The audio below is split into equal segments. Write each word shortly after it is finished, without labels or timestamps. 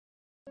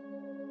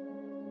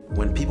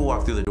When people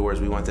walk through the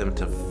doors, we want them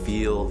to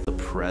feel the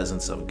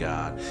presence of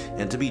God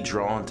and to be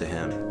drawn to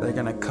Him. They're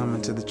gonna come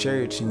into the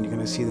church and you're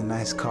gonna see the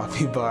nice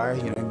coffee bar,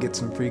 get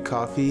some free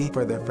coffee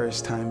for their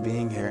first time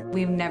being here.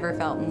 We've never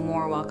felt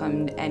more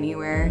welcomed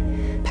anywhere.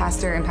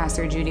 Pastor and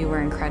Pastor Judy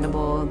were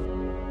incredible.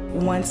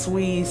 Once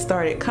we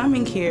started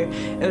coming here,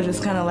 it was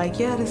just kind of like,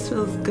 yeah, this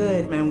feels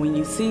good. And when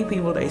you see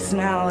people, they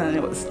smile, and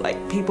it was like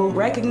people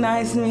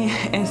recognized me.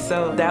 And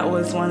so that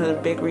was one of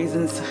the big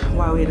reasons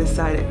why we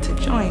decided to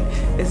join,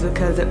 is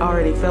because it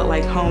already felt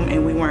like home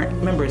and we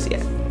weren't members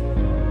yet.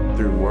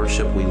 Through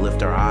worship, we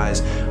lift our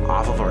eyes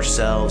off of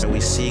ourselves and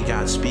we see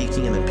God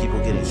speaking, and then people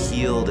getting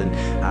healed, and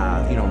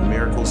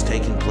miracles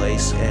taking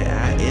place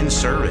in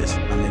service.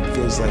 It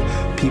feels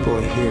like people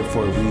are here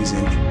for a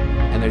reason.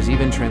 And there's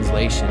even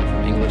translation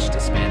from English to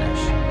Spanish.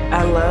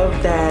 I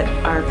love that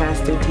our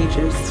pastor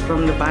teaches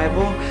from the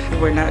Bible.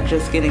 We're not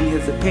just getting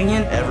his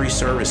opinion. Every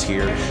service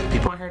here,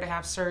 people want her to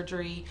have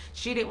surgery.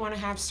 She didn't want to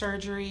have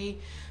surgery,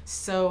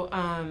 so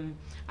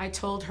I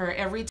told her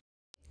every time.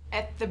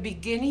 At the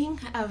beginning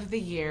of the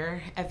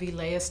year,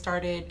 Evilea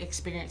started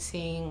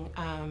experiencing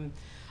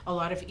a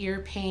lot of ear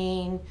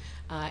pain,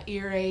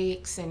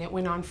 earaches, and it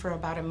went on for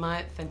about a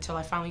month until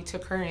I finally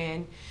took her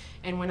in.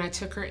 And when I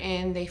took her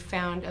in, they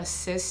found a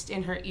cyst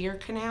in her ear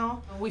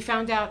canal. We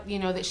found out,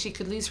 that she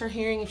could lose her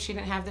hearing if she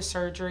didn't have the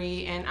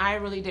surgery, and I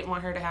really didn't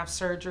want her to have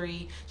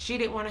surgery. She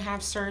didn't want to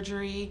have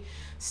surgery,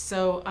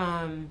 so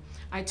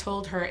I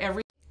told her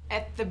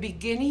at the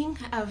beginning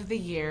of the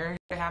year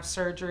to have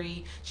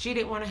surgery. She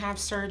didn't want to have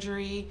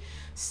surgery,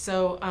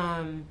 so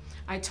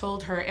I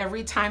told her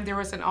every time there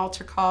was an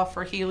altar call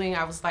for healing,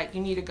 I was like,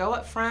 you need to go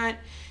up front.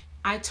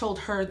 I told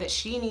her that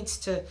she needs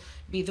to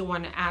be the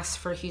one to ask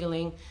for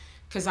healing,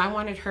 because I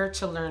wanted her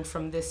to learn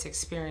from this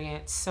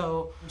experience.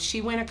 So she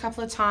went a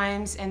couple of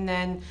times, and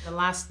then the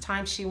last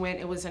time she went,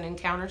 it was an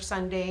Encounter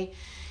Sunday,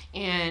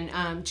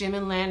 and Jim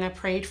and Lana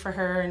prayed for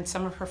her, and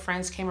some of her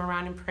friends came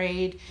around and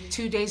prayed.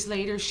 2 days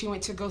later, she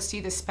went to go see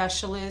the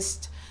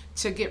specialist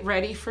to get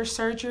ready for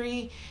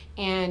surgery,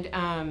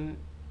 and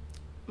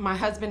my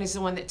husband is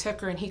the one that took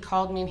her, and he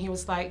called me and he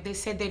was like, they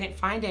said they didn't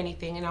find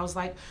anything. And I was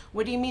like,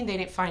 what do you mean they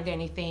didn't find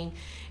anything?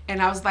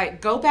 And I was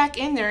like, go back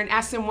in there and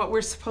ask them what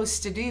we're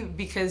supposed to do,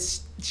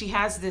 because she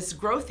has this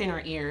growth in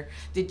her ear.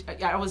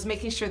 I was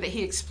making sure that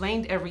he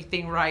explained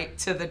everything right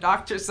to the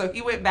doctor. So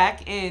he went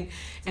back in,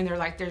 and they're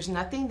like, there's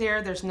nothing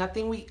there. There's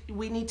nothing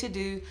we need to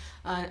do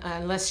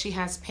unless she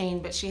has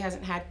pain, but she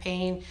hasn't had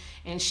pain,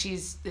 and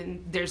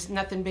there's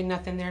been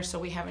nothing there, so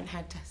we haven't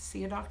had to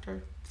see a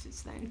doctor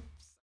since then.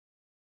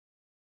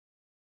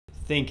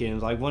 Thinking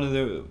like one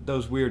of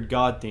those weird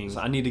God things.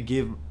 I need to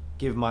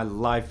give my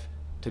life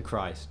to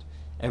Christ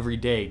every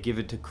day. Give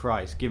it to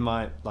Christ. Give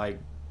my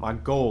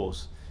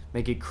goals.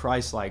 Make it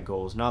Christ-like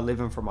goals. Not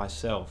living for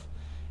myself.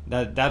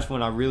 That's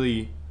when I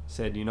really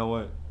said, you know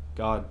what,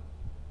 God,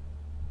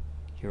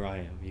 here I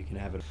am. You can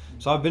have it.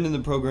 So I've been in the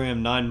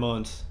program 9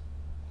 months.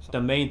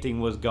 The main thing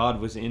was God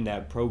was in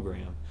that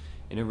program,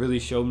 and it really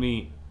showed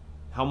me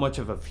how much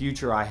of a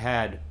future I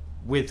had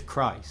with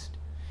Christ,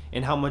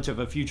 and how much of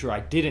a future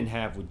I didn't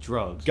have with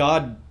drugs.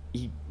 God,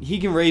 he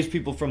can raise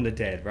people from the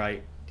dead,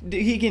 right?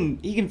 He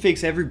can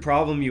fix every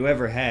problem you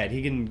ever had.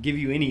 He can give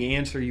you any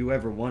answer you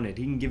ever wanted.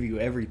 He can give you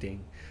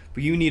everything.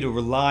 But you need to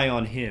rely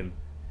on Him.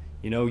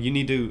 You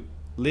need to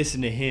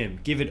listen to Him.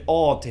 Give it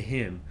all to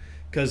Him.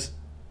 Because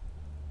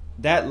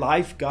that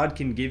life God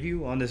can give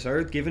you on this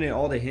earth, giving it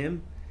all to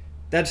Him,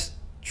 that's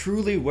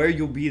truly where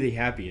you'll be the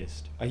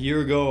happiest. A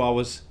year ago, I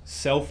was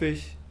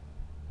selfish,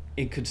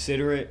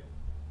 inconsiderate,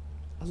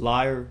 a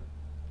liar,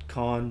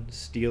 con,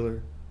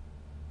 stealer.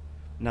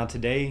 Now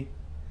today,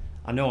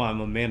 I know I'm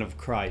a man of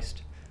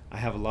Christ. I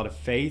have a lot of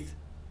faith,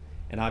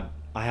 and I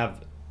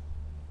have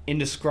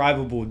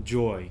indescribable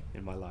joy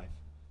in my life.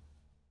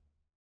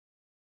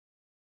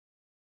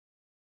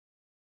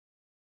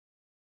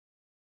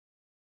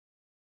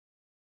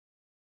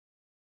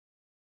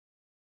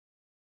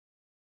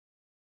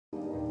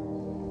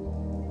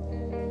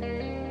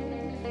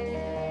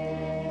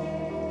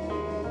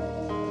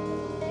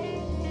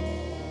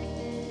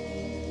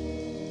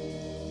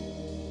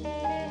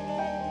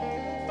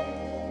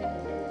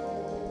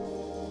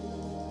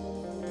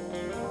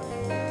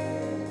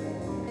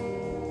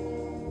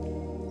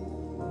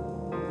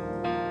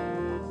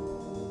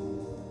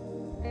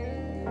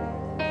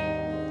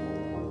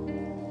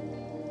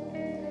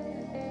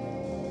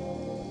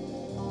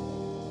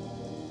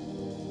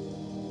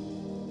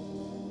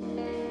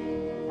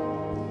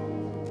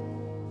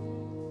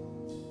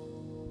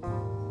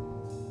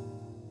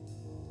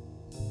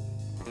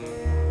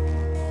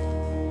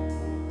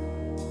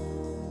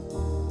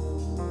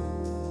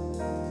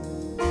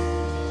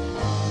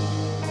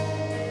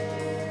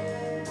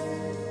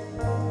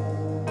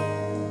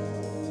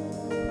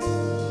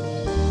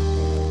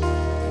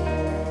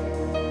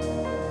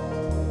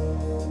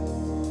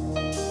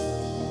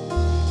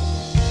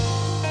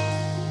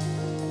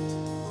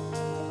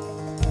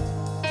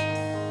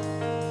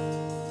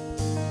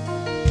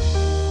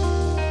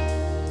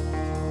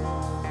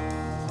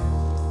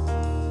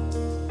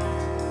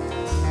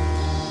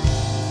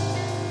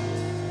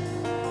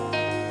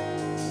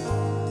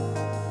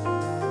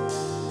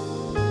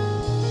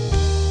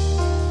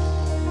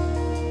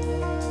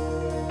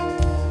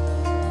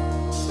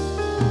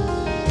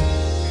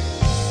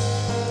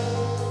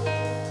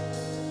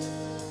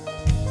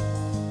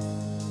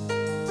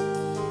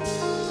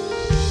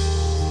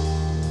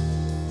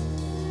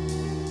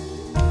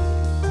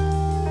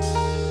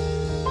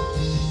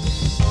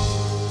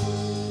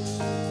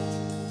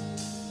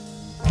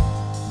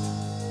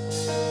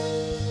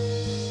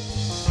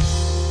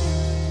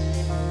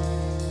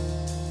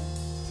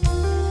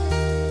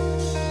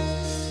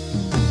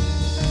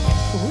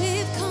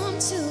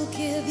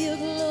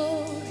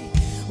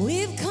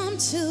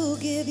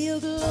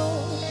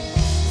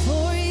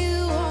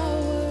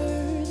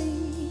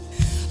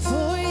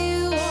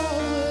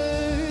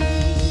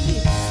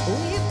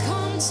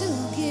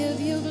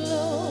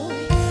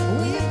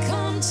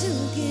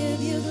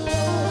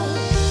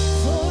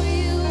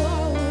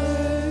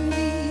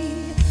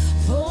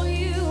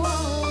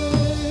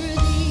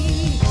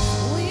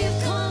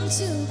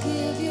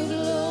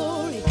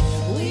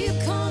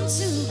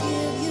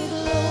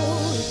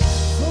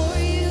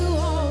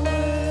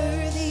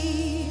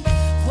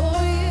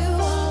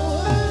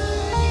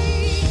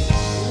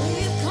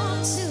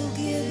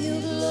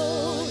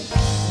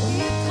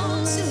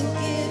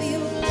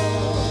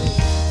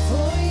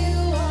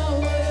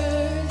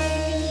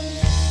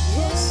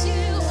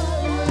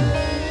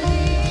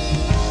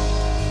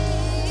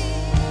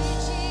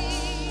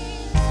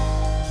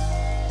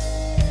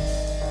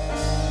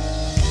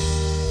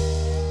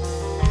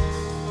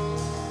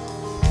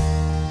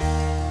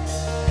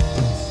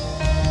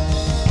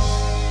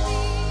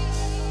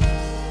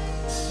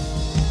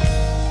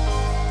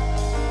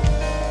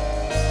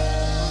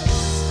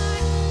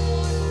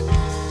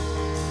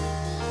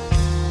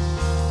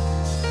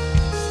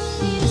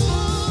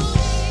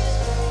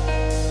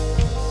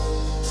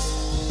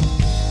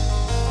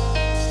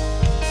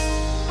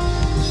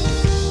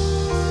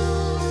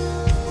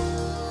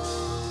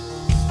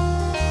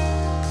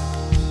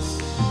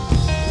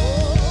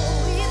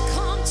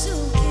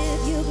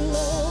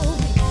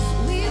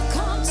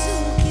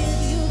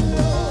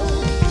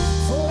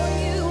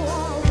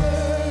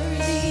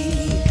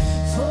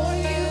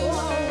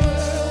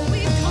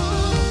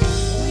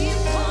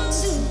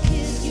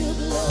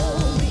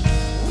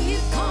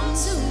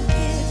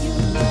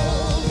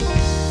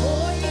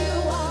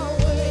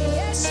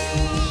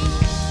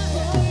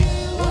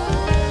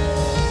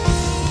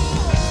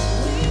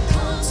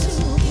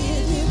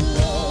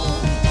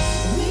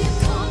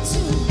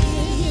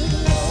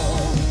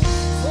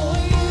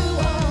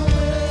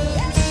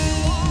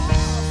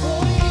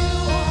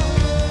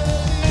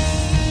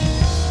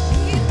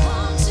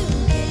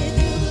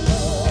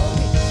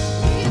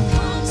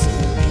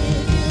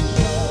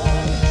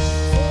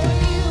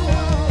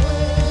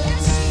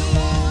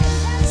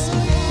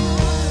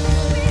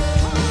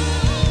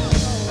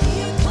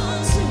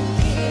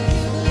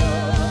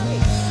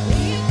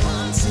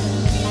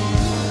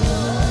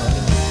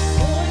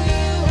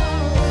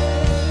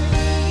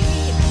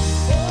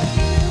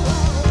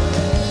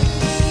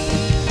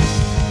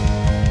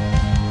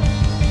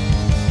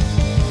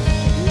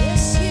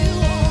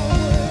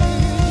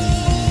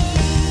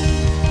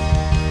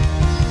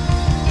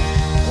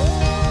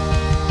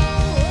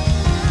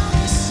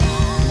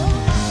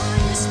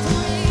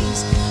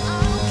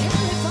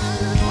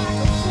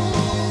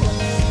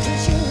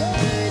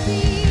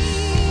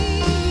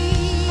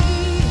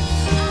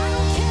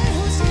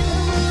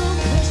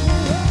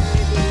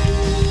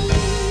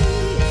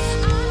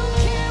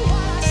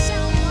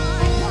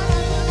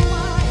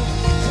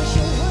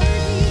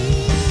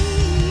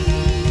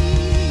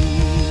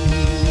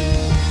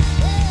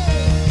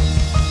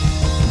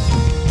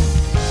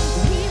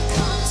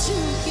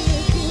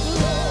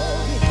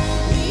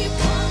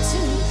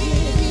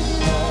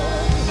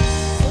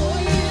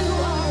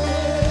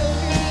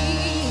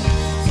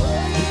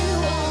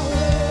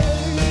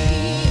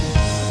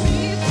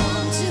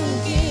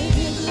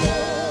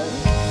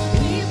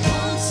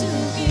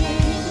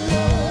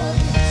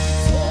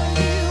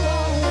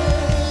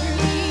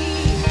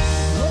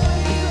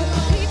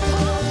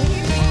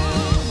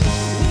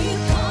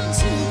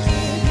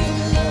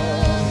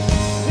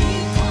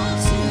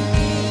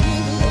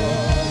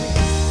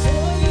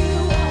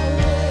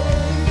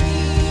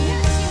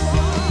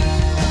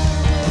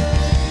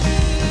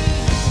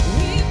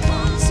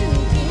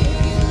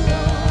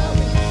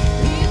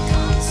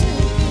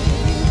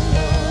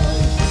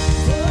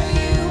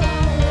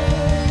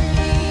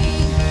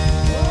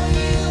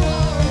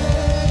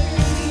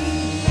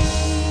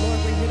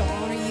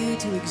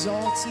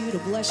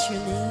 bless your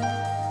name.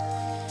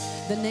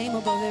 The name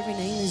above every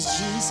name is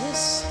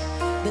Jesus.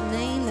 The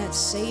name that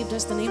saved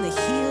us, the name that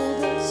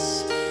healed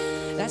us.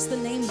 That's the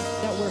name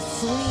that we're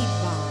freed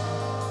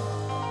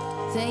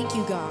by. Thank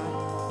you,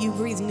 God. You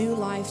breathe new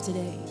life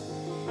today.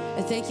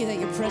 And thank you that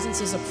your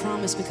presence is a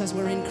promise because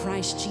we're in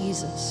Christ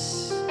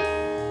Jesus.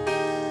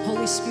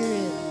 Holy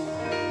Spirit,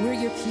 we're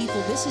your people.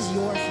 This is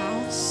your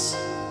house.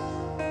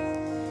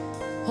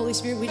 Holy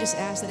Spirit, we just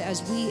ask that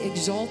as we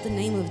exalt the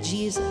name of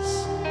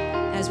Jesus,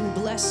 as we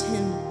bless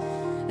him,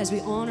 as we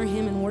honor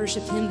him and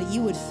worship him, that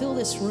you would fill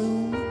this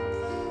room,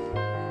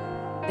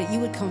 that you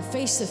would come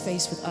face to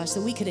face with us,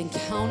 that we could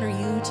encounter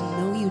you, to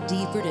know you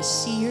deeper, to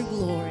see your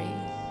glory.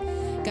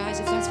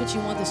 Guys, if that's what you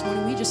want this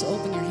morning, will you just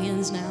open your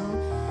hands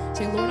now?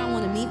 Say, Lord, I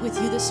want to meet with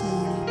you this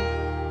morning.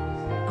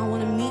 I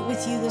want to meet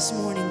with you this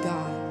morning,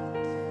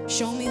 God.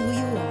 Show me who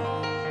you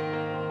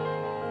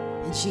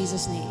are. In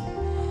Jesus' name.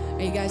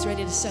 Are you guys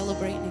ready to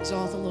celebrate and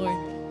exalt the Lord?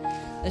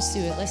 Let's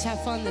do it. Let's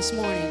have fun this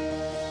morning.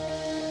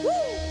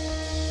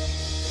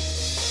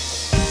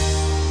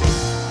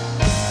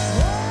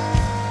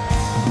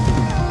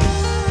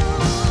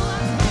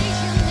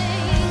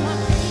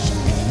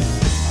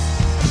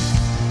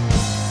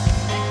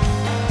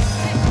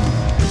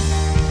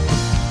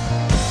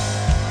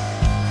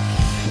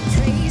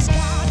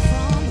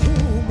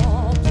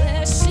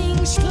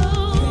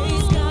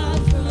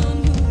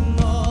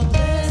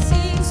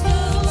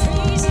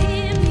 Praise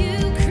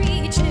him, all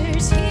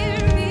creatures here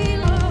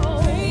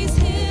below. Praise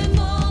him,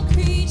 all creatures.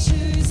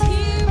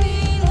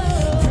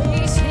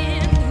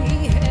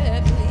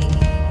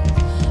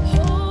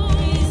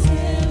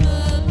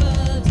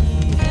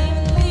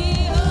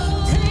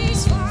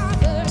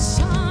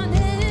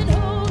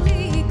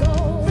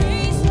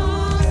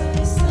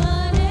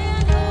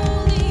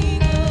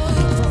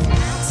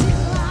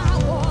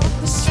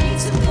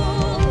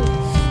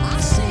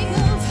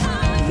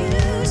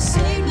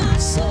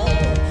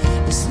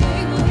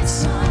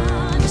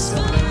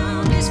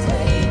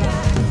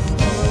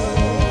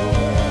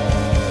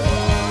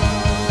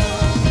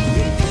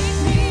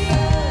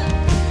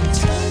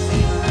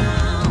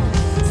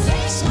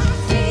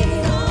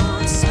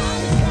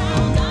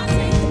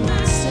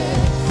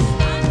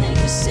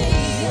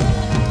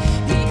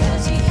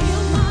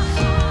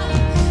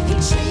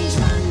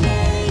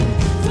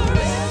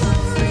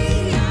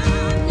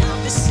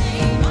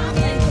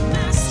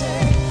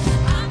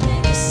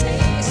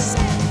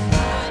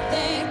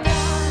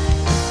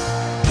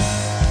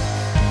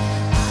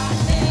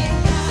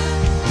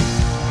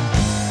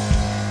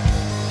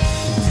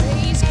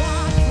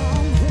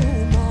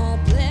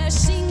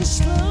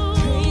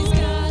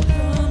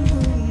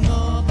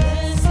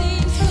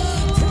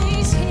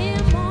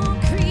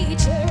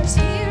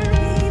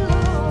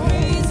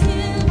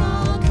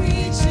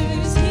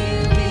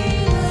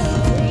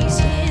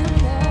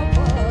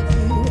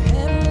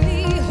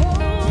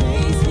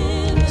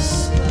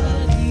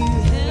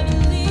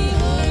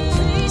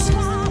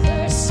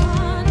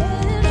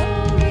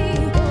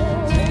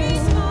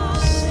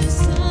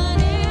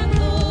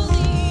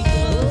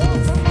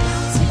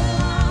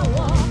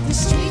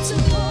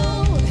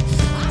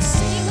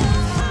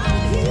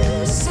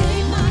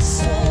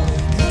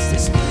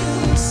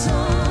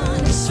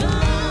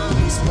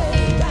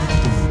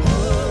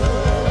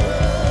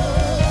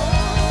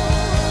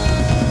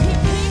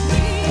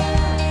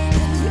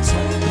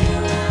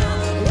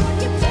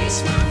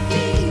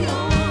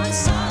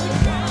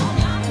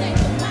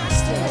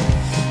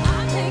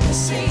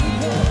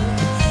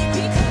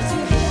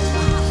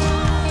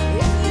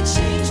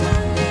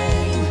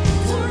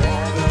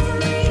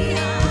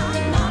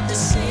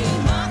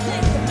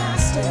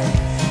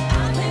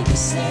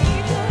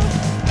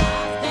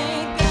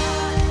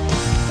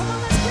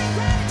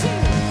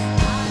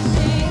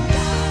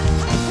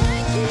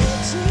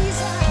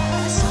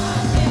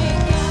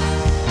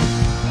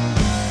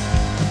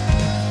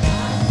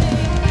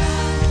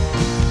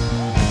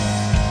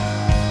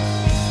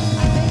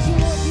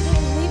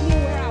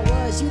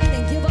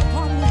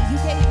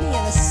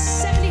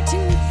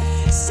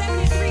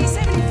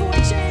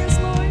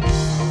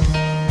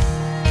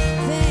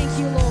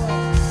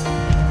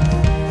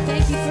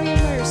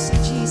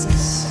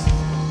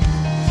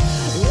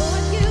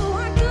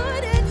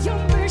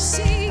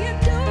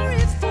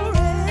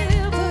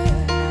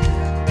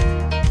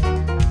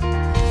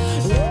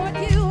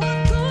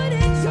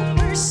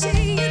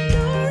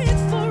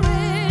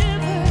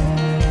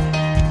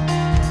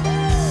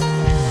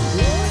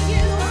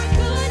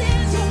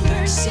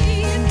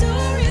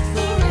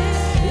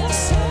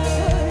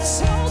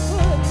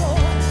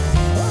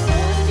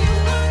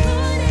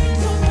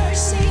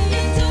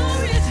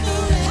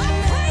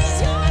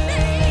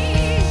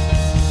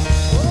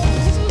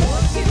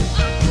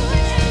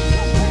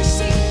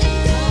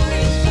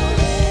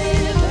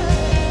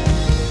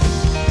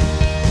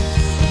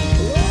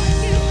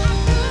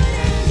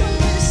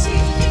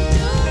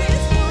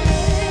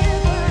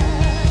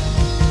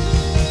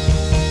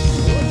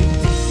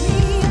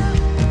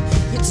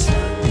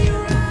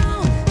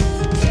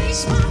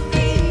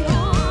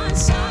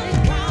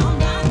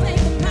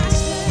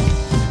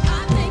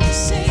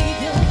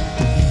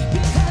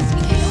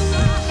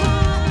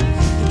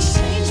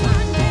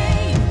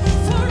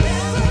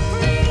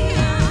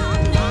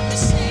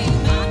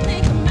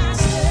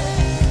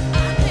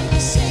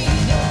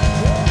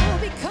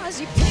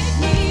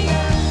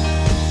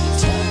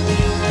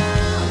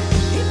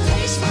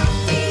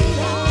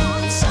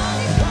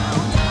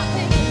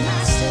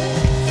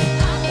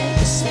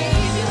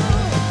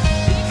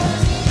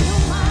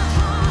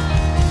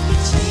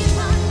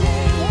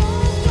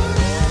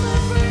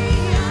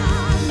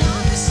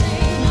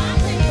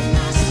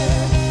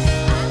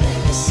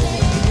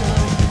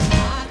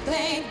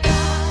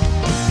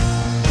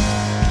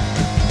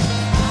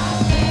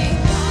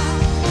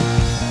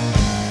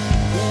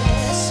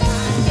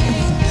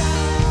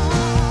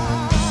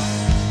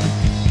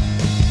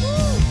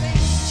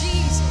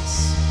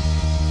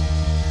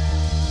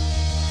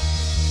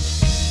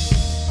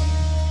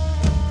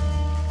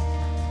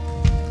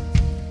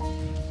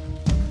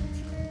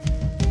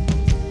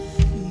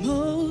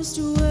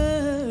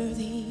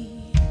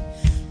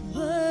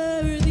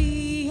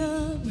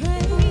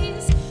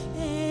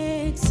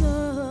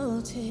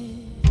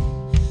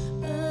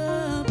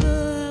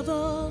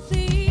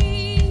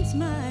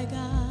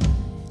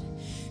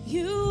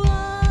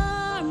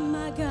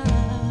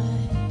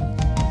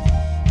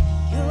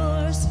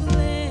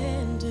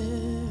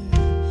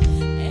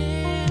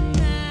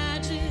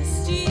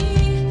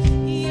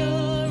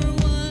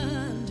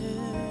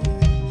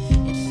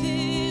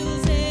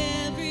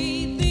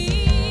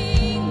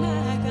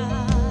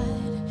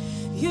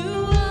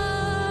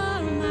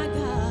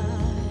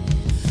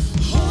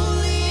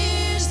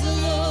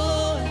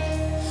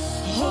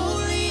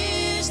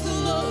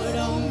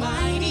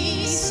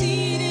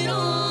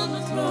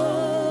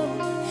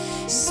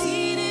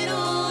 seated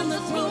on the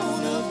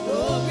throne of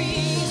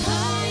glory,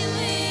 high and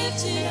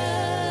lifted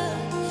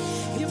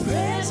up. Your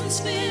presence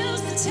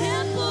fills the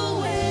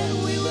temple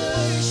when we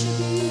worship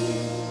you.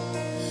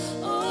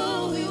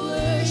 Oh, we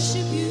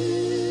worship you.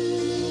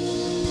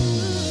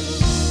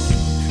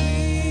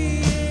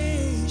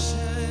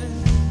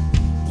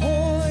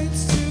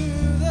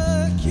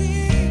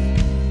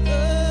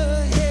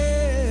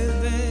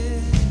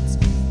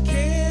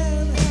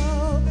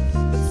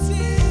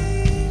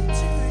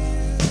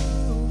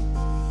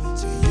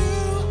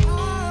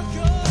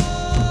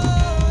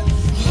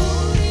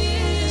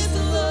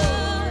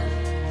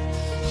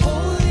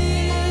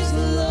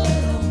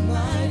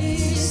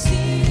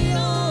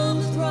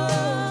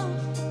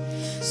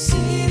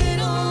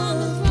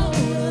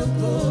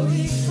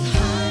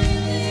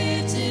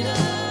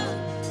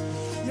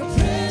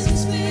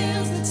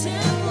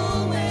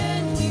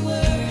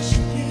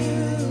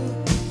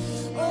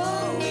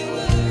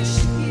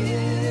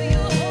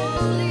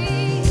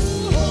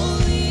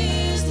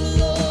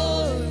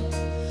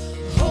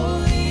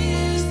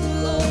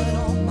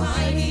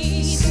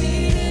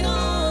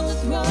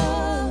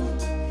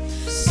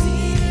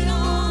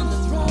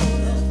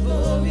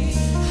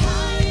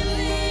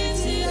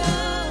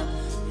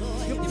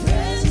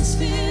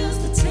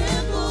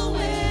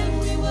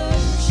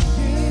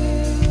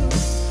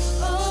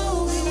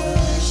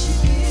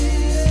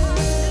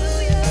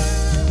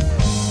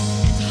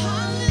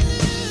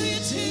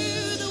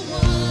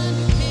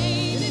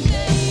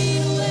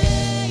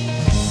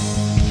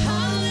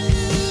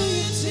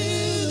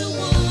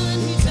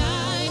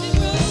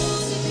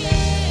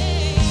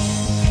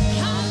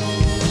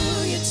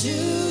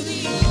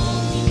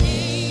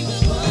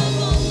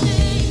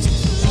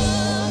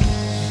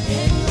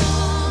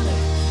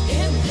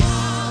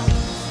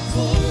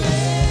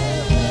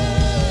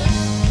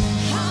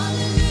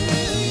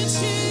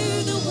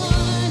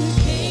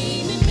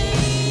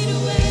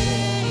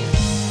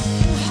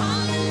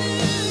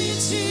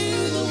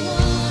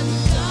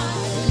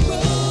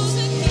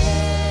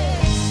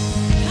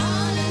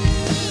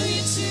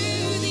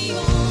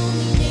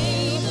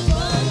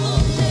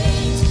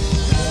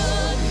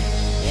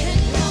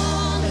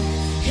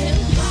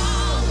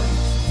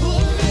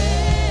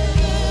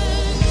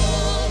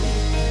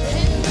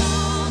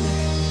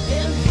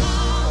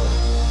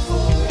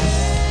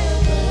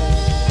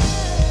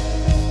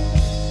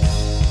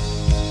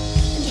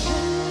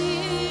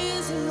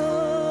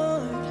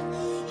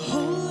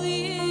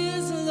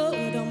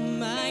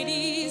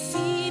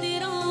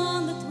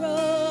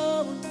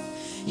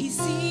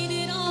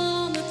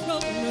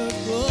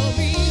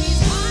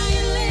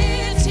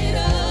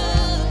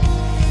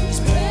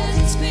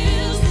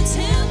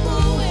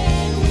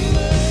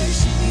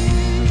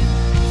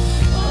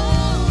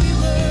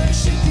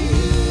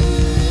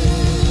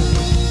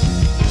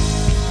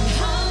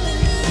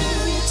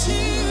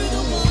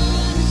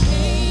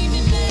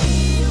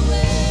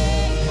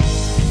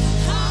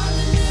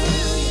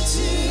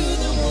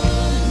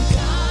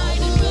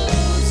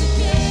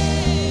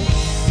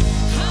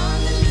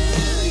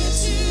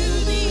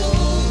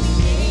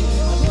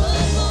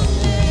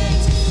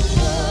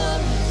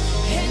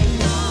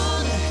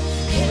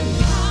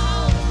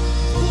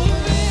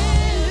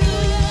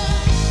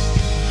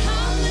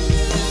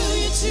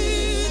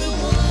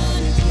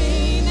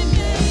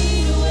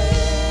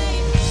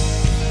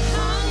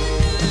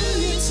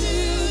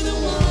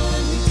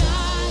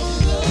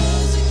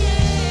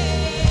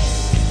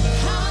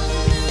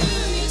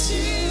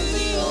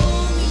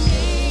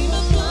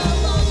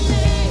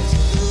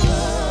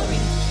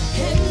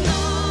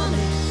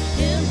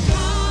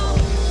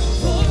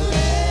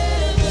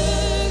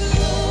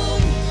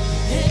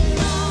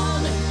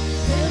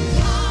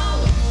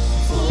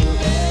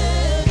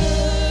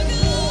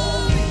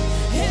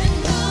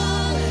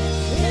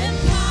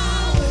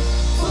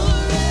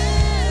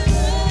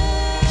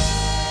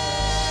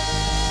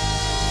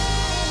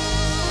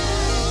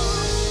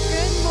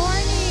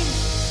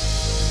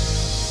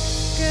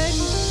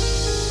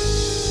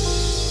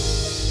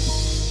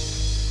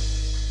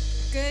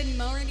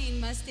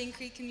 Mustang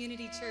Creek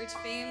Community Church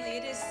family.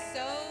 It is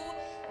so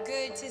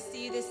good to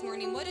see you this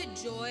morning. What a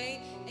joy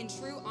and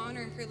true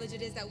honor and privilege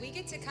it is that we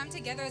get to come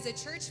together as a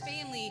church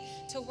family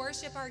to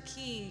worship our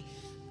King.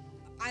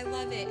 I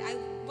love it. I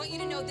want you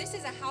to know this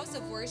is a house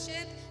of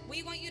worship.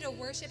 We want you to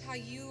worship how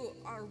you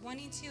are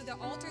wanting to. The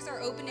altars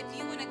are open if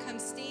you want to come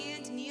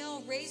stand,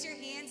 kneel, raise your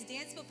hands,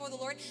 dance before the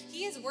Lord.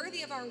 He is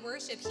worthy of our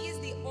worship. He is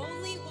the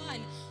only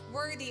one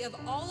worthy of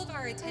all of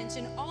our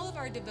attention, all of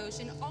our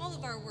devotion, all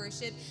of our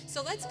worship.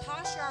 So let's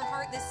posture our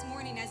heart this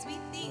morning as we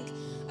think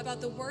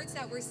about the words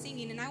that we're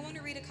singing. And I want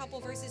to read a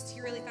couple verses to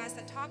you really fast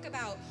that talk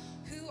about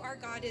who our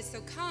God is. So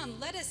come,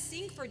 let us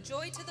sing for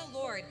joy to the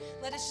Lord.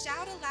 Let us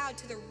shout aloud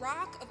to the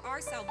rock of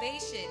our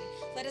salvation.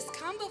 Let us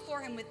come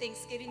before him with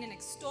thanksgiving and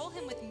extol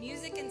him with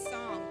music and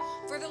song.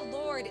 For the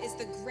Lord is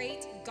the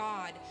great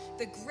God,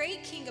 the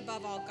great King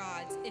above all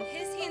gods. In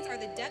his hands are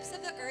the depths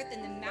of the earth,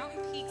 and the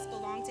mountain peaks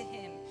belong to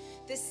him.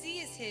 The sea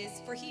is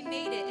his, for he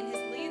made it, and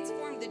his lands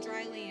formed the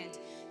dry land.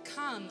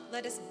 Come,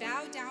 let us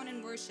bow down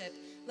and worship.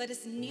 Let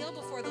us kneel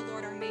before the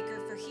Lord our Maker,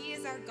 for he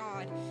is our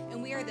God,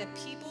 and we are the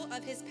people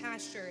of his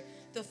pasture,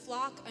 the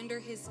flock under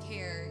his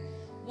care.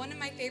 One of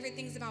my favorite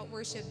things about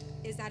worship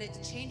is that it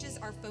changes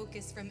our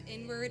focus from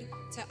inward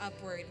to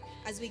upward.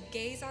 As we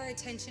gaze our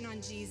attention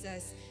on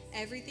Jesus,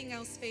 everything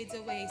else fades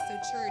away. So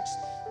church,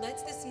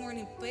 let's this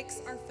morning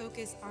fix our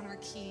focus on our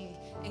King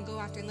and go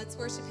after, and let's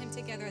worship him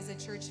together as a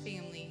church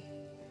family.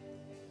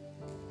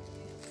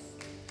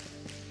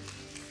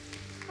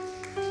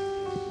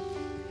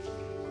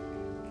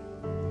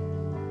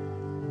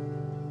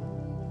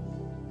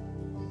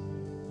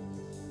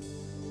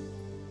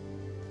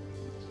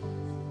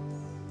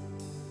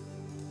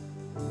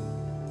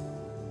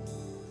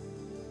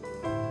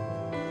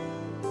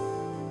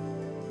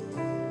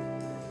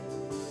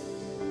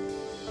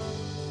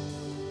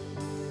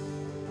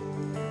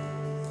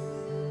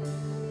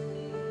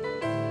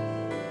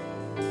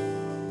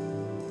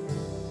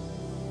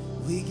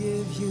 We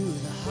give you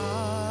the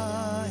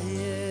highest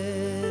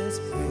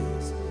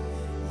praise.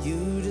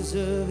 You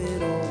deserve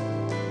it all.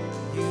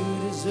 You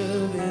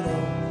deserve it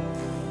all.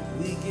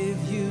 We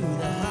give you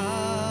the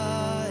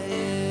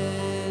highest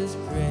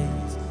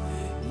praise.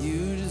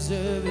 You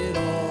deserve it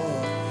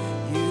all.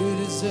 You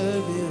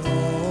deserve it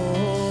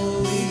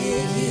all. We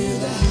give you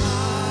the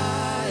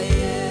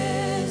highest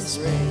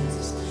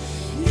praise.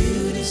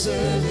 You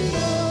deserve it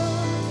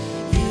all.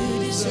 You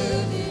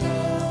deserve it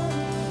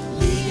all.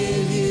 We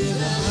give you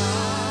the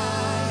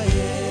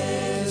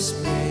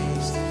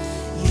praise.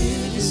 You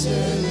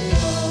deserve it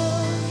all.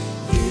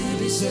 You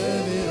deserve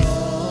it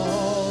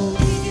all.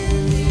 We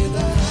give you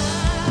the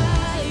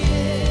highest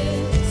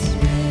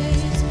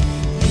praise.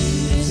 You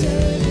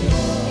deserve it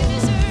all.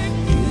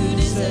 You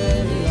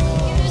deserve it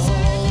all.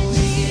 We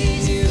give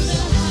you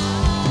the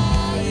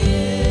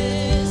highest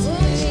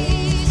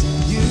praise.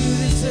 You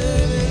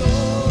deserve it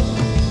all.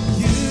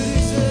 You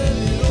deserve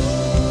it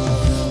all.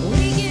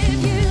 We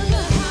give you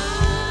the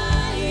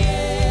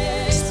highest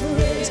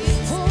praise.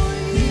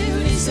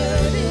 You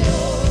deserve it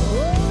all.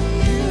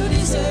 You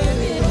deserve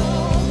it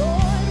all.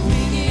 Lord, we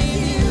give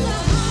you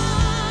the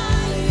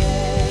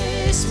highest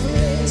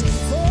praise.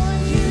 For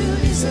you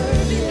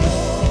deserve it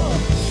all.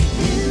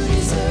 You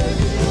deserve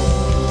it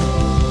all.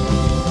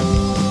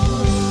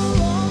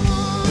 All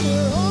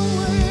honor, all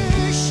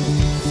worship,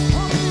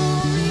 all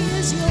glory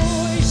is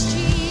yours,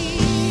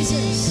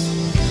 Jesus.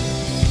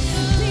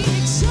 Be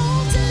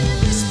exalted in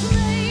this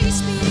place.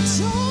 Be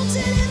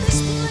exalted in this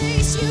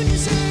place. You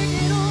deserve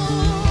it all.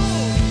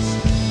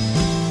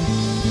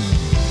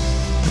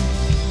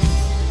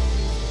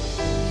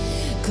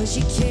 'Cause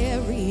you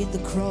carried the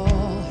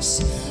cross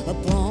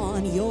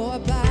upon your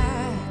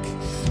back,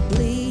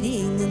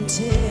 bleeding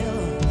until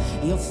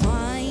your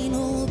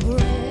final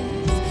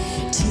breath.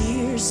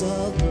 Tears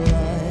of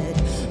blood,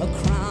 a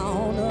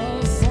crown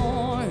of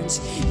thorns.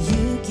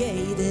 You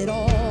gave it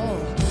all.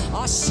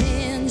 Our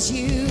sins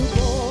you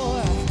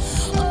bore.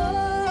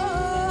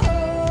 Oh,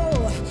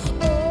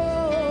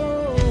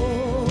 oh,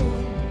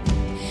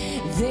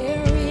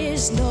 there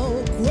is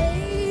no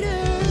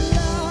greater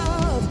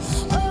love.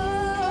 Oh,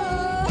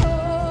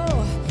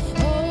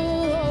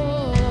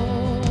 oh,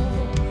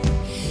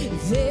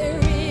 there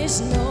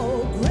is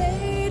no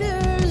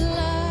greater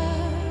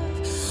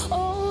love.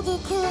 Oh, the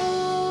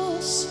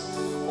cross,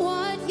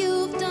 what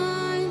you've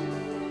done,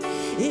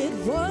 it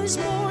was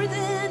more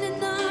than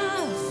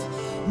enough,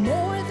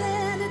 more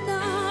than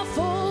enough.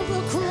 Oh,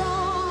 the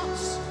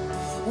cross,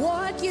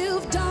 what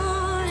you've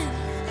done,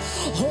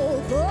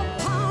 oh, the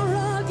power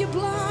of your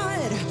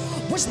blood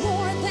was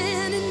more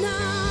than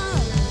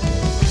enough.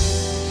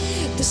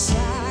 The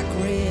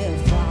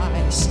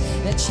sacrifice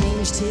that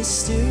changed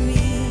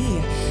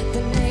history,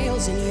 the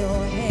nails in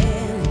your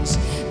hands,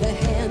 the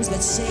hands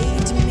that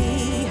saved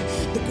me.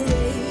 The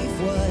grave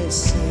was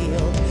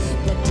sealed,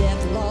 but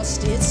death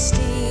lost its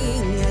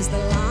sting as the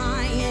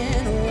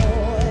lion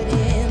roared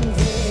in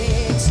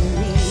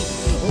victory.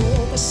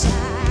 Oh, the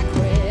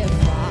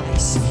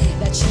sacrifice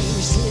that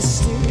changed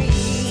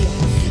history,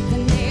 the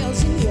nails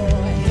in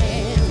your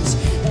hands,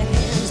 the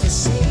hands that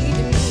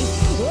saved me.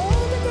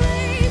 Oh, the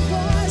grave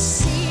was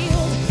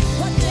sealed,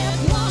 but death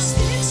lost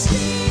its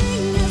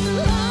sting as the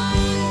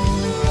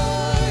lion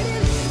roared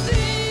in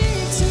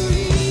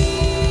victory.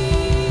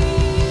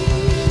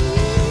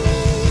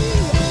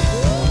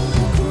 Oh,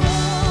 the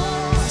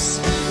cross,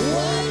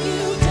 what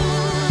you've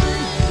done,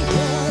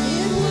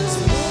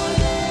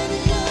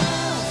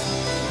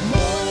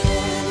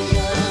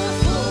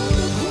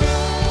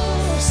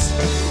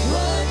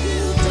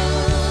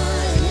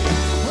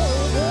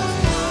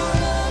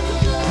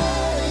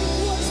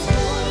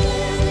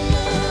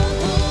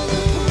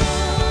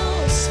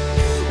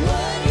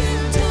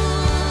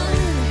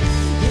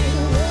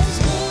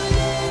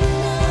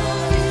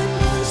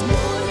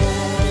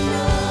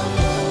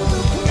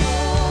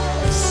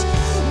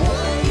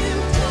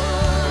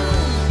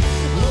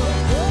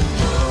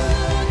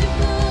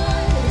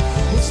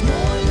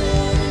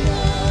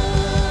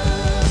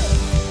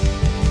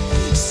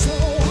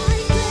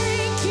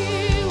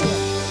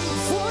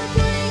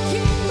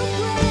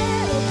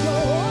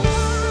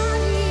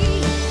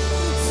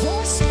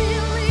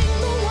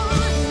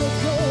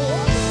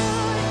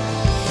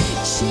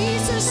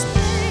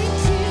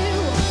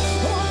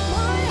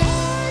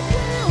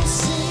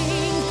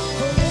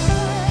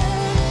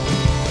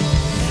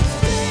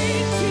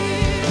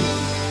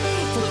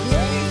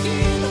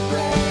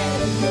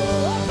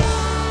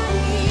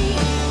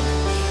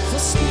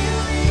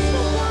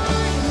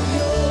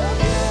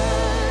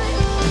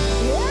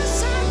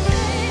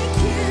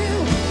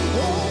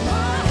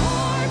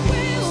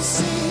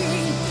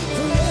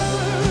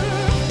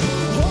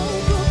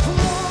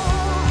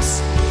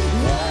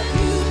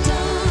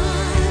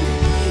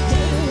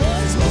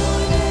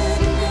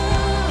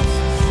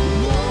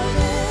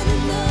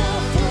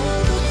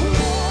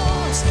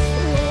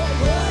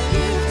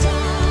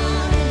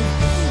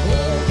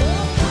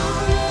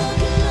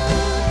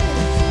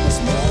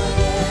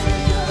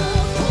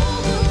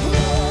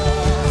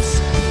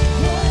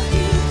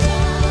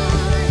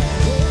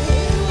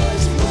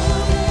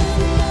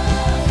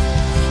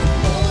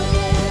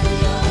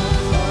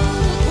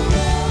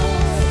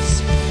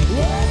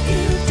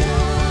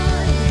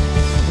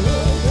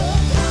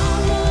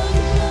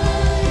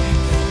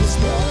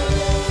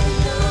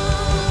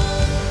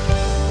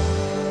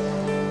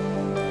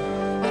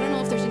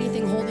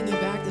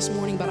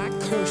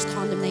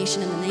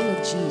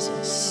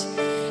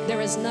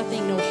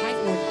 height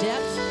nor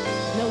depth,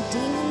 no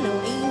demon, no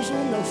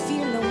angel, no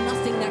fear, no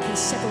nothing that can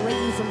separate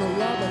you from the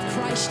love of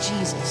Christ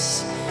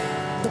Jesus.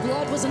 The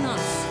blood was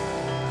enough.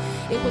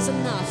 It was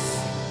enough.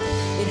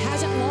 It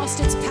hasn't lost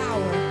its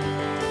power.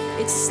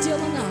 It's still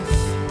enough.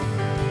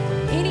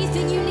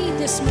 Anything you need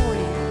this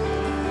morning,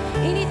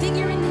 anything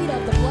you're in need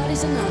of, the blood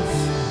is enough.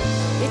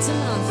 It's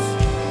enough.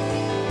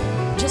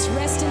 Just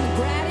rest in the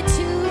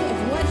gratitude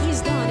of what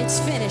He's done. It's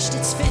finished,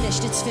 it's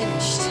finished, it's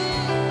finished.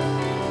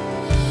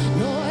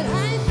 Lord,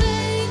 I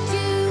thank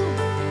you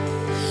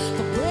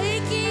for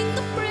breaking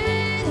the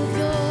bread of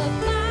your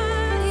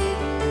body,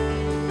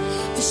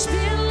 for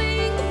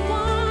spilling the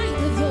wine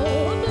of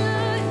your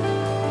blood.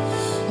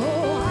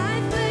 Oh,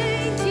 I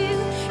thank you,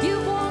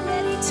 you've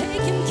already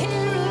taken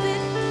care of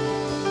it.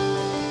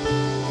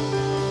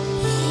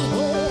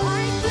 Oh,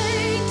 I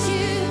thank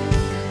you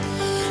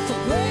for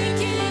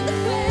breaking the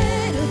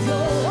bread of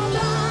your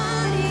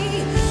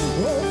body,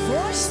 oh,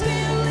 for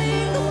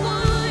spilling the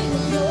wine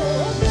of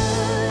your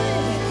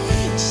blood.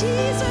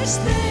 Jesus,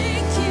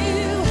 thank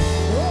you.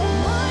 Oh,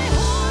 my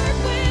heart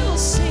will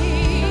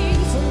sing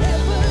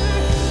forever.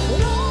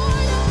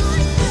 Lord, I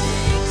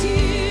thank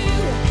you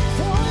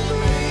for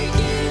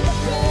breaking the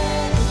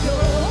bread of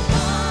your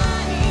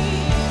body,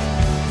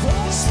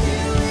 for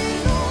spilling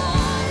the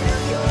wine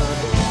of your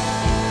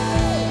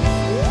blood.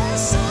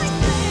 Yes, I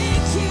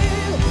thank you.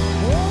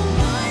 Oh,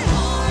 my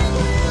heart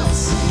will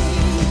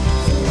sing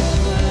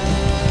forever.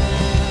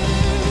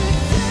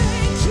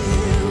 Thank you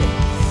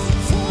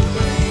for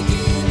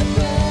breaking the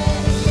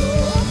bread of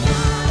your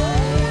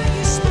body.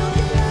 You spilled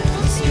the blood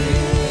for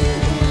spilling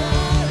the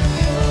wine of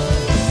your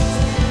blood.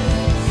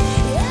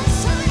 Yes,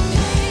 I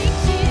thank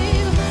you,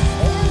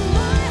 and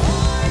my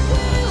heart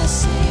will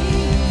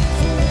sing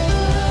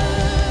forever.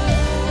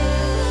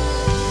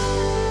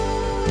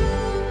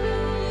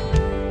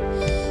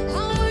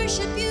 I'll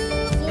worship you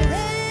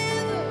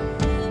forever.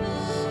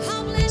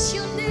 I'll bless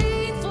your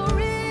name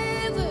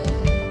forever.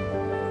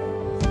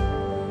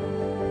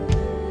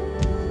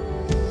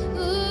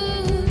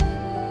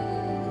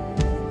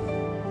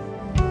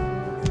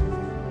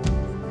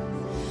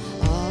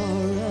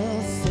 Our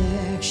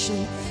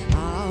affection,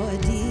 our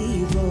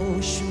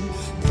devotion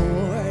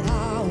poured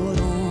out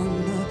on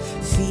the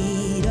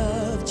feet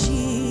of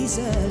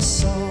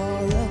Jesus.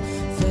 Our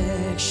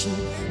affection,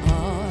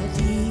 our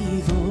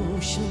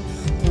devotion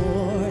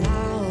poured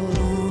out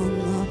on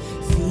the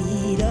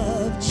feet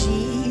of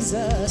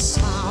Jesus.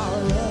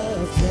 Our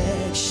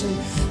affection,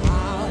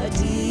 our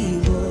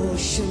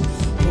devotion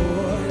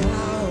poured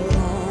out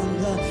on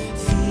the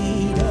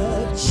feet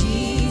of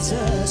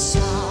Jesus.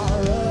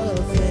 Our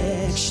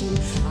affection,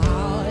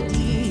 our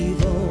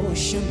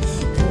devotion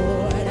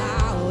poured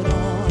out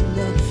on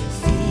the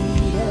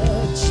feet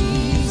of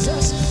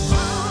Jesus.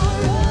 Our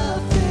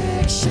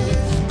affection,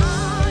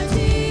 our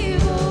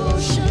devotion.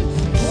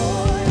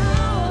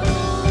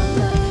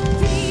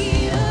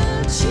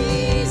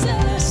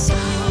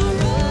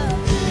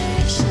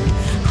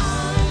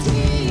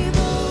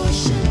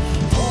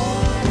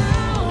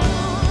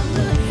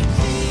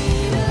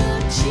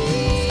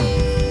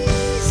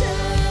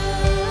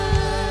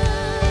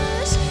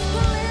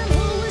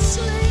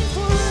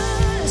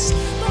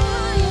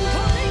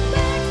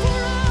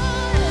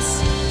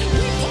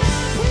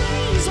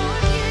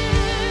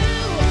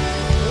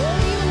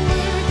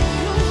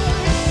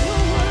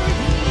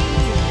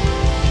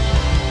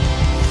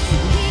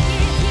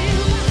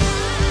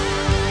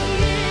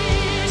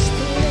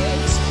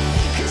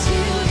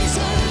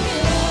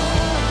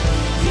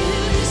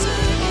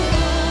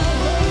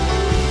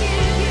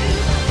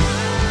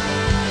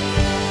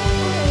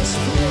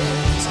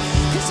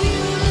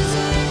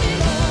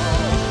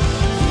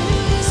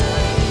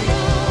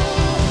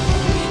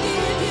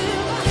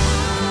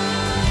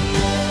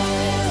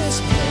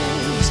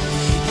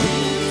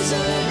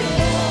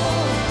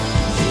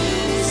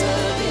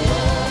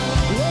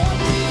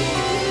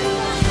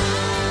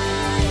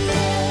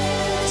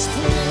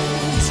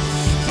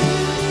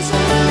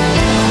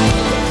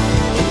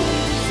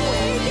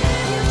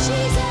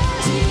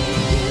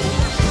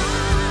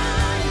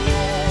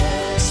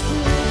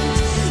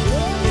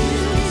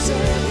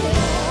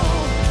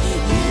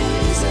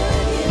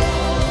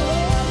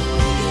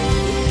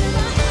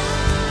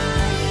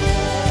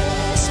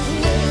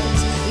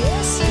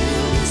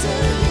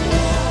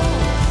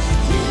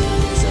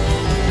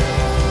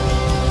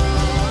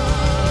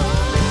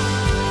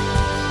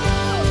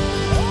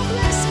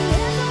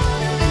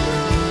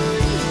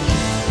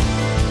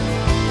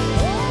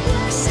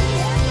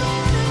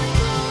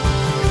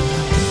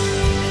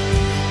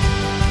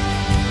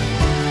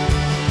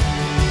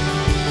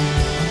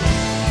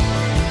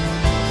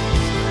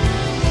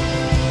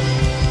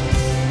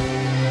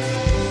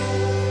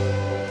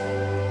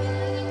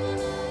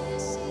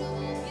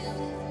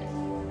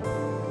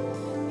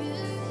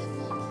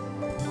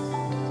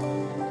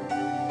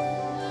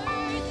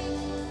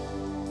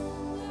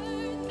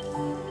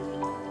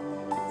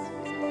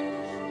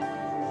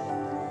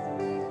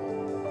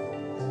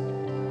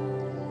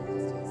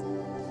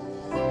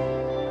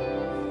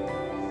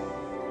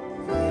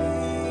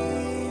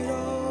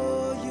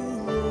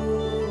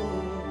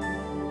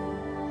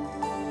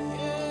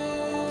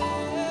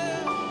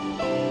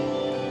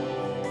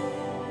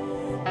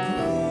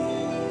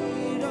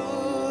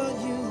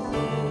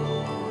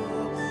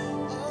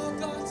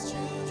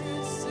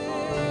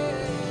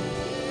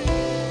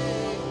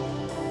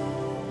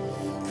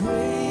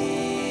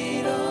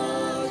 Great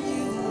are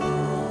you,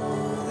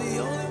 Lord, the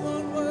only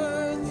one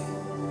worthy,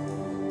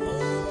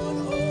 only one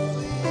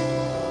holy you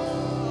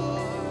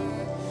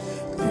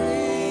are.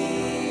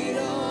 Great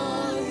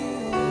are you,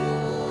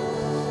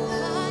 Lord.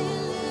 High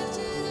and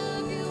lifted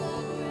up you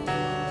are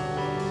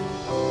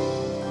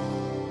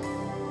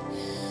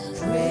great.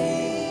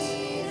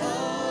 Great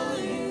are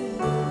you,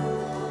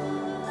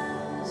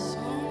 Lord.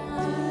 So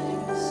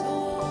mighty, so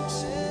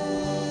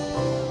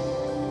awesome.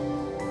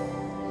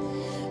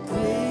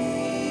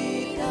 Great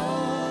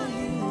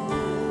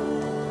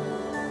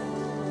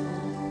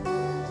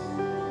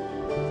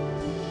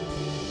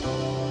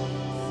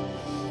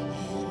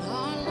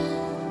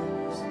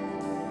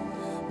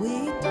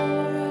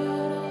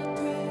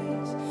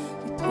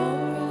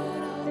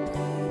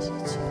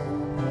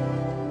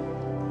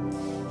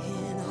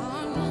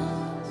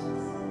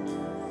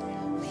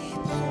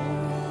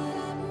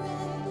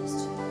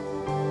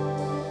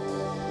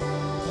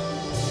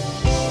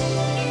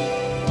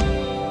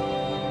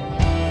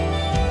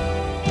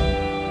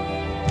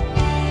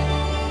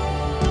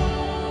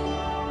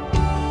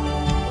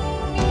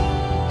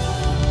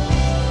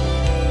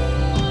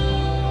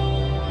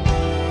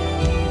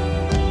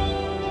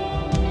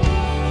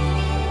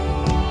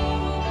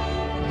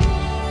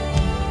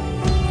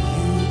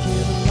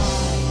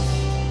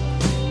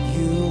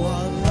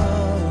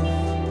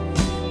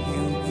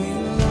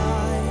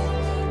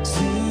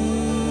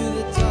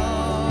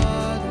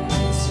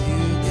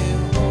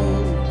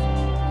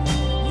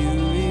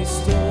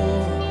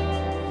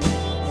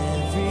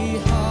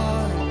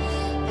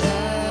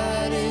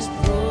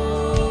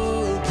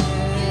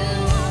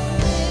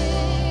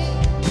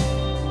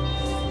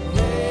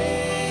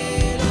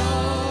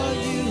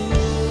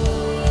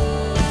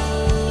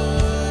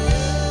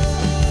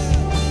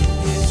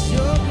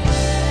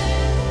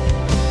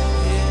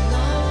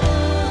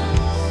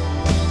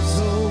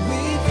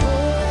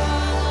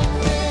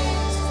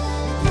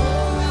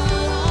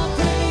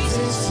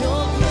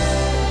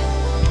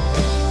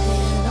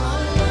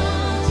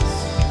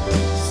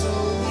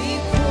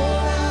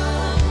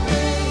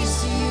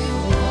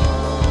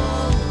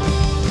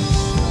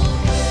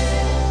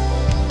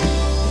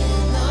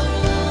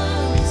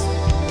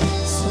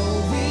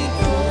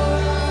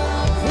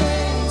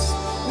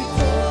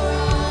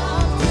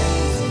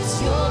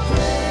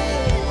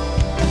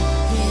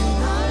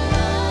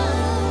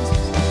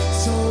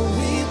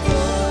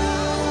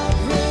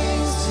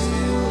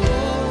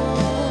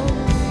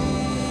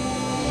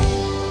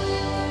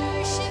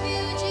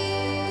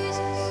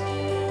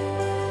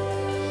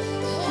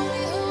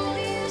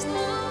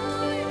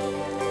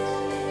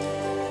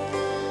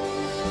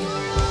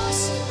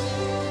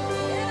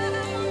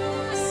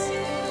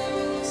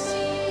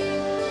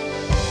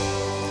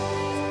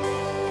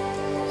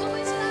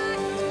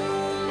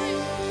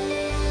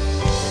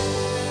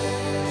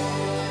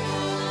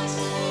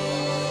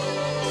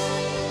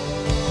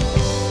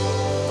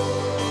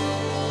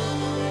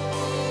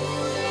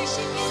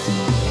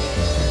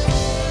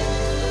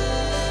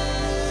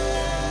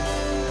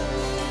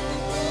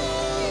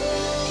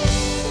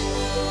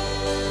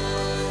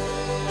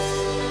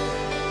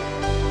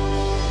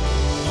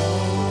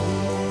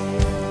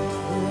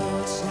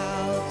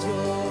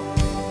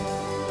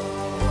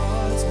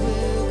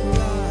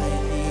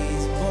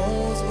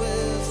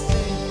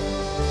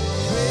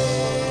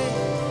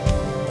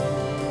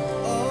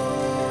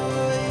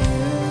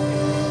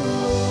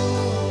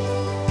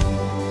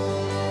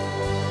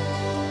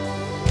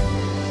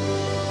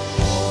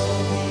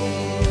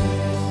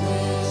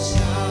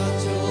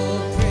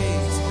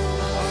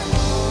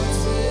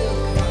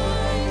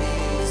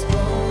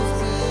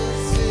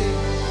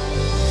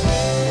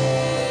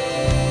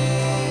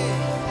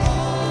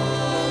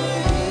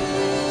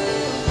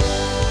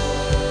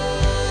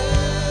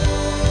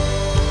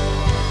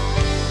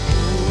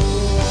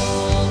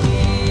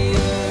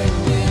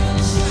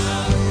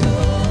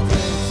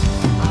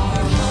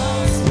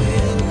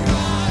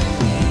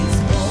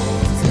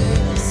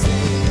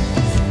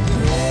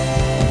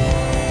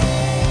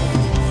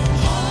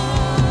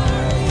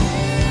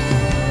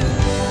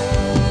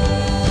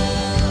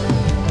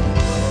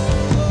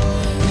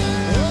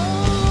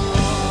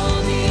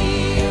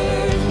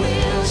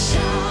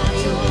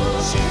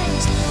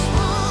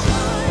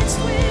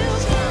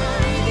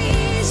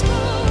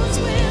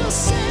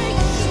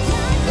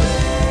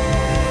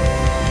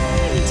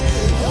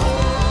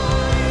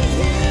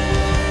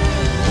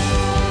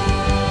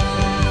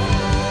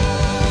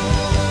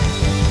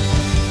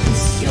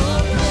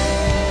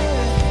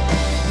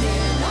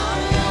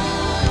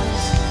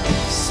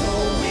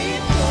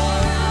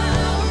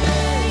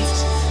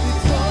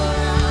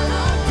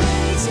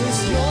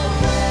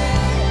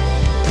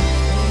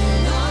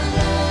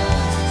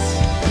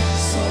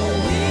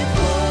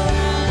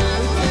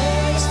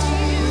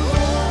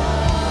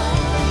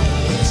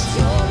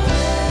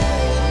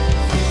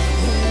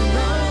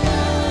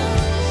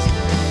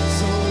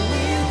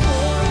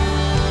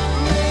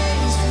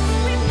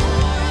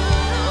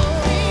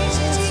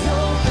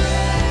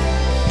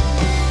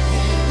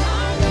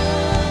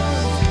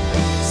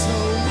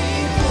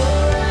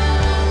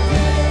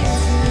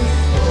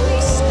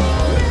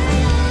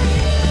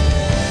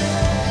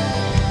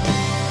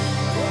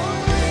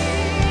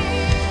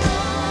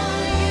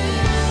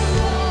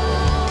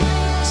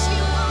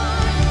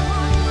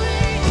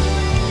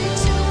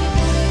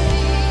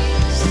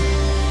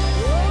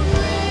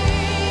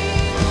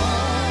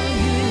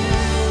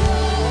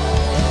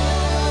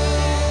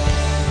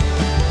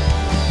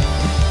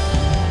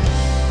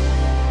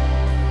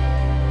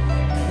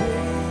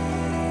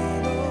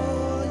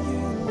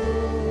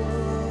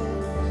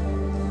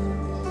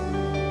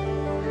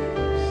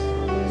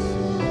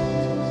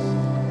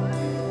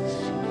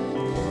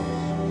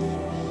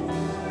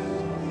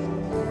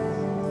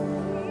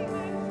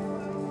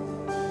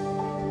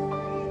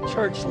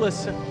Church,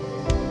 listen.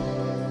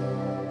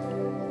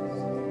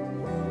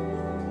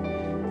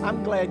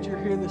 I'm glad you're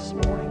here this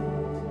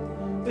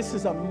morning. This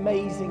is an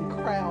amazing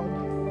crowd.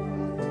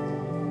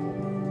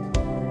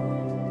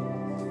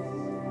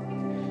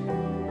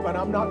 But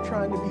I'm not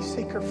trying to be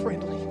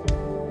seeker-friendly.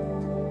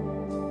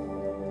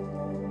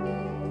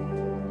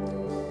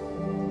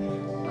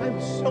 I'm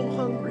so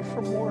hungry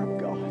for more of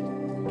God.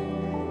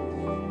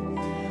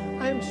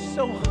 I am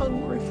so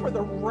hungry for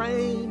the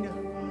rain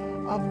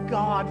of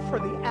God, for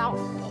the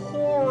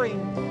outpouring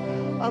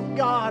of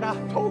God. I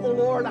told the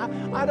Lord,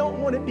 I don't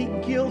want to be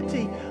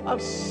guilty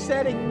of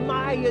setting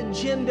my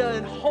agenda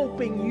and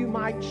hoping you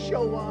might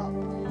show up.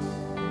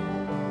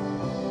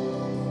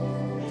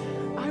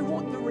 I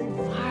want the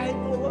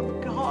revival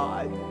of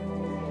God.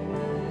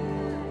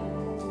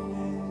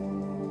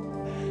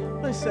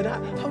 Listen,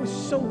 I was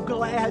so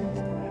glad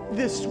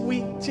this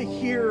week to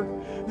hear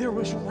there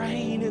was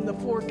rain in the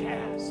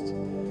forecast.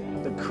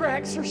 The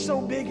cracks are so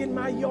big in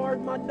my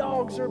yard, my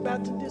dogs are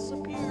about to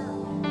disappear.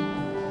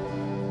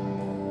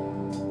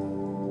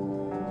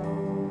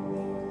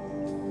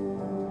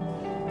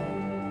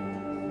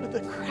 But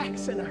the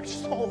cracks in our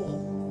soul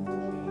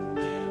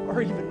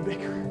are even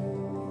bigger.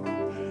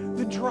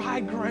 The dry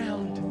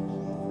ground.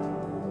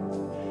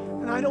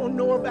 And I don't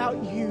know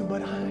about you,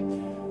 but I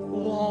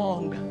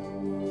long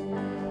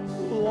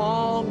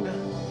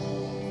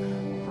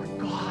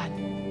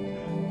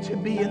to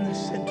be in the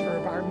center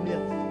of our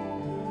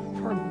midst,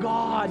 for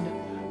God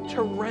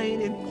to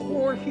reign and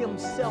pour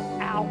Himself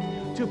out,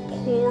 to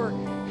pour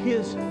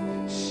His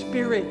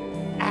Spirit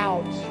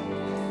out.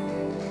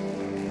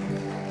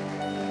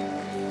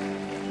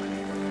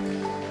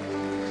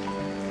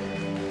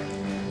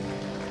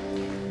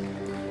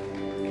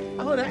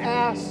 I want to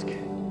ask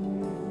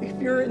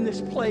if you're in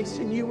this place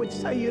and you would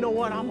say, you know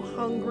what, I'm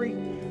hungry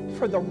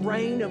for the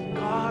reign of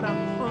God.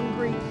 I'm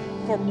hungry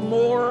for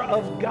more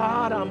of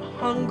God. I'm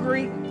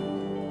hungry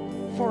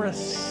for a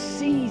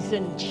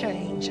season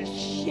change, a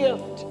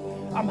shift.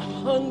 I'm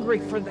hungry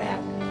for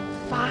that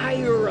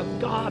fire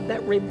of God,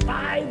 that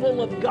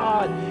revival of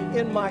God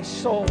in my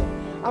soul.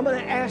 I'm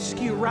going to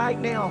ask you right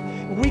now,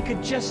 we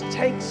could just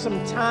take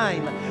some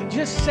time,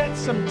 just set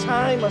some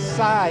time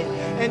aside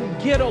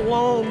and get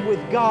alone with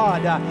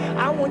God.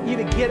 I want you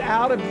to get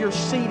out of your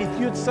seat. If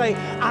you'd say,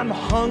 I'm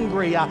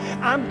hungry,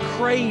 I'm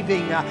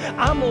craving,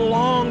 I'm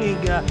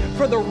longing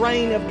for the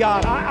reign of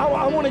God.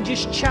 I want to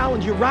just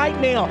challenge you right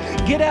now.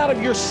 Get out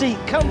of your seat.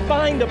 Come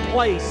find a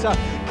place.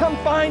 Come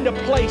find a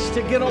place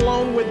to get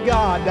alone with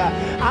God.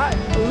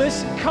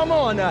 Listen, come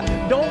on.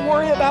 Don't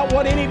worry about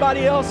what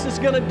anybody else is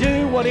going to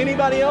do, what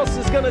anybody else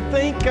is going to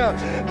think.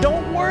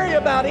 Don't worry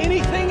about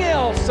anything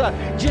else.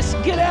 Just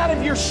get out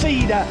of your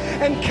seat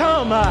and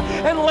come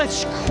and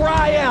let's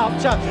cry out.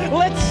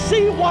 Let's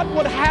see what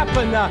would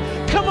happen.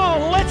 Come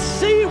on, let's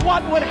see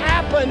what would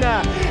happen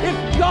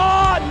if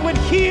God would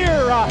hear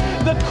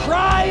the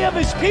cry of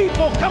His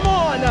people. Come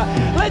on,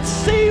 let's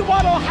see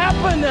what will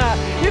happen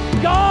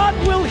if God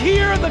will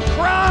hear the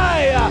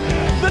cry,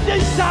 the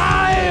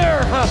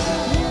desire.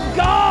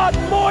 God,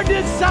 more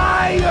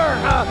desire.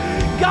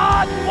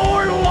 God,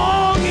 more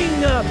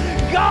longing.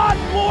 God,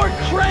 more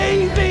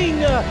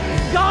craving.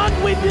 God,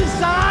 we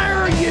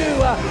desire you.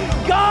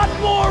 God,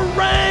 more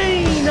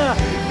rain.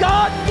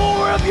 God,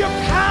 more of your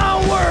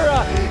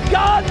power.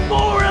 God,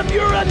 more of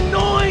your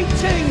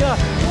anointing.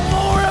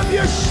 More of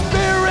your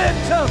Spirit.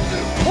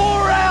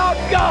 Pour out,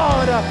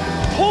 God.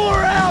 Pour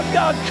out,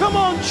 God. Come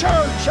on,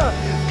 church.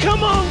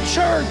 Come on,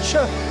 church.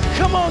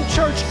 Come on,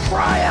 church.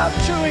 Cry out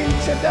to Him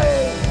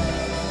today.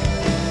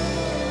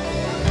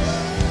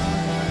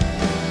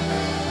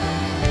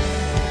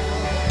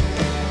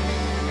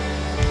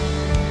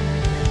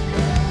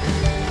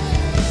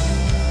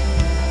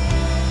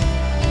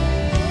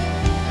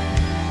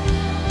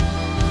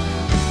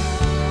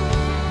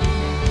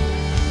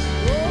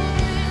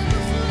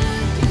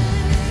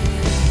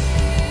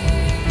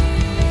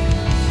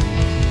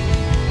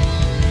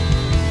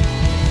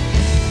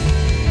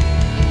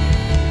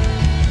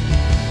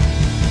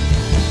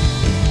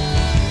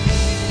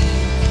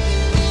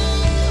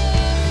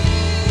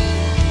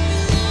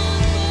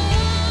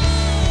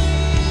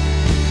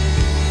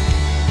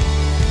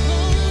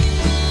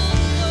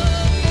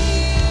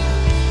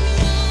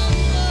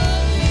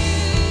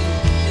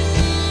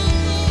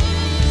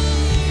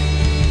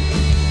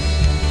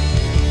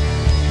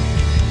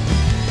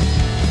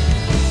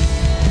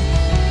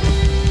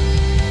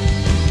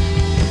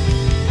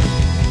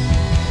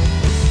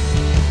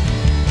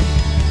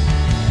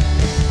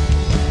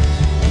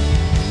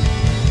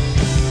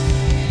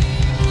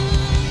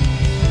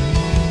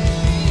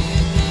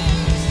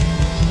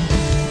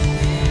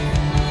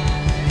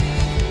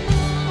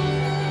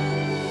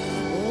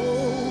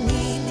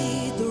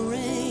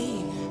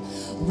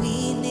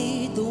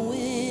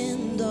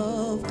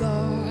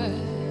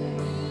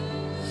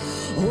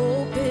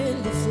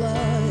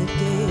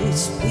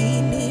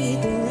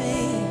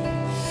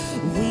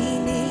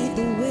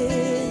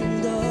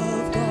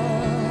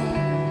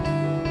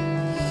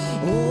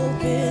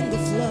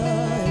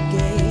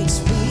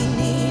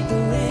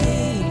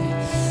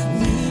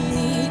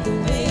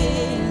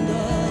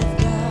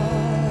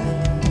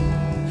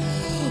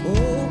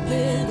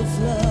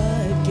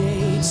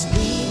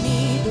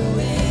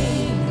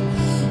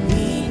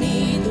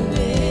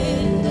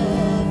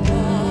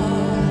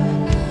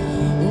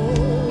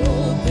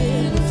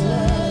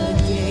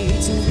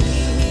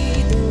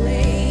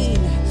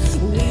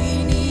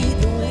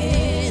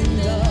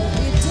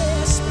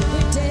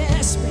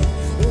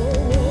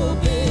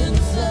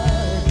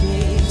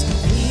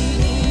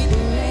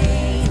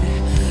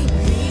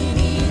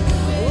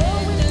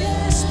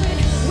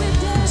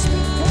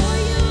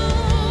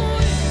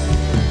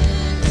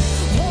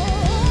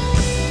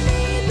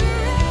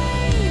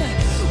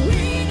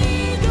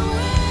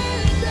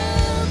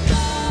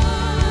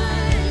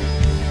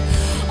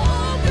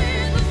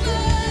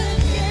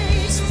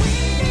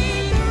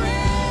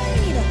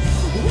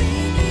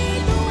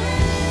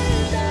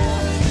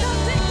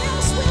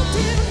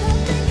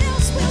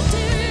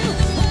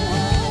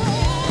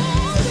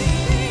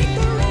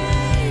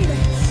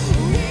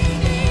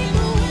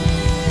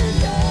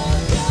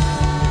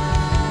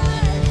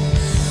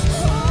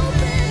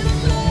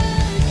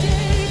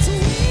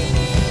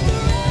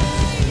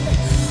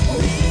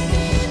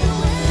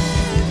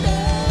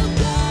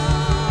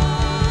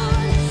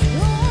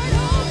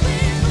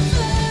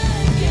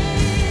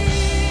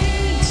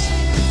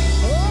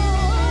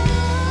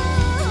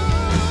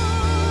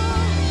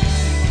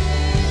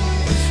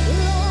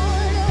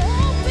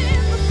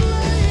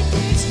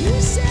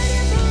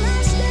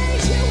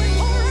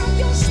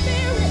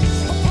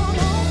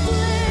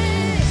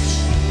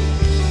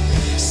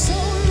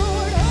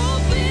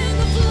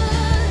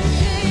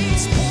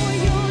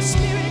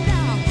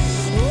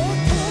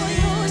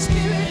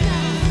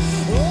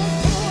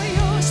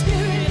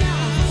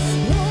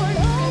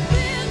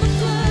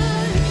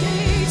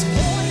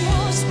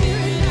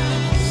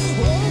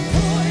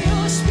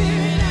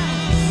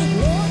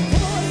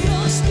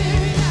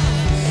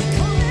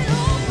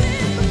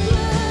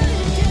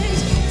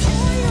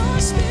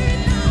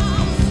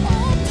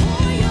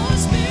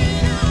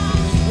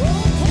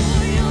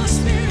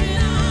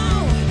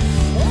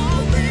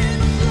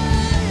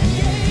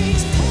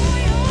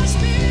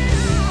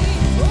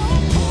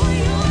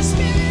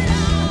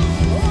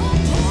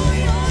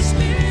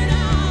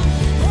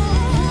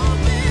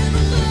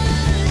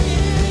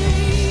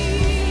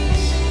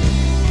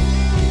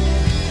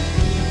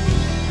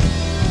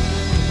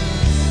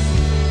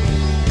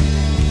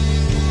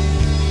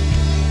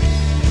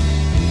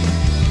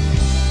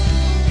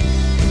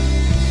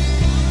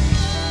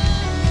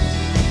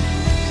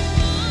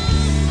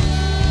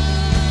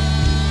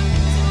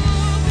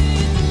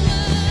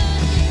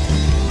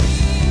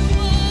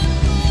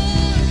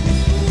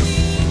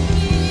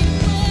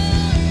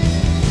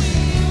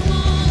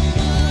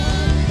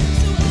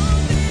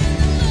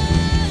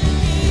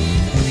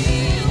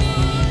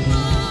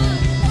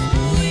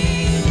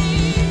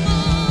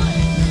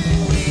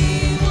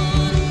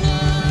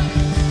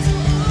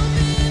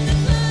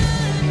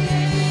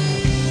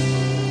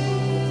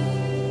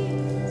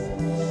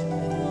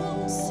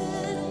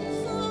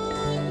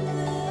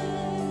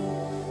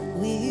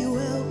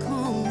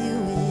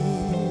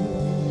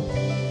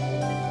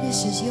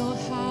 This is your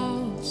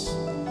house.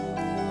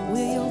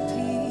 We're your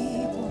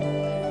people.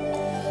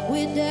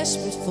 We're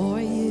desperate for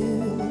you.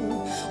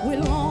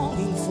 We're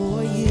longing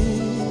for you.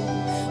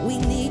 We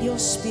need your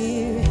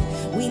spirit.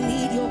 We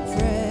need your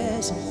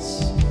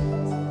presence.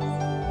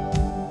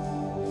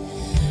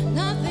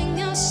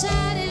 Nothing else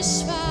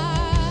satisfies,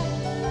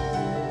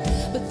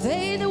 but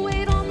they that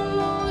wait on the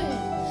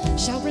Lord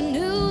shall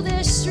renew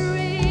their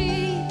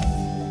strength.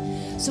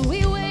 So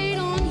we wait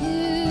on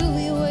you,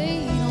 we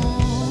wait on you.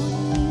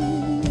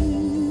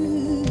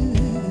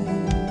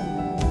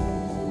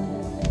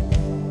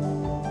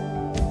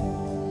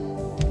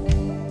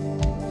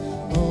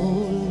 Oh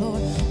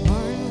Lord,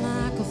 burn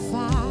like a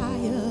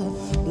fire,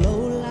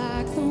 blow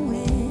like the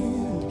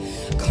wind.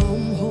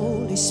 Come,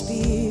 Holy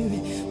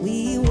Spirit,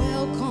 we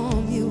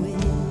welcome you in.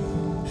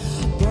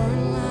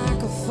 Burn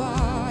like a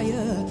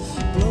fire,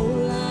 blow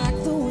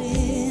like the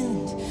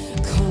wind.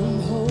 Come,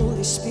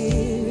 Holy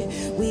Spirit,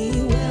 we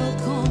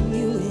welcome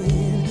you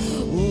in.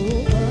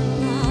 Oh, burn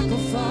like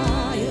a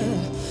fire,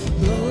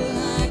 blow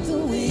like the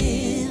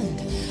wind.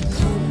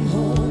 Come,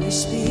 Holy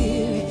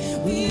Spirit,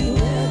 we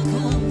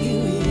welcome you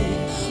in.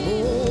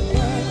 Oh,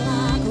 burn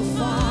like a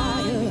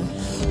fire,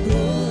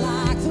 blow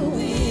like the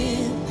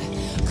wind.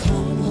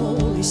 Come,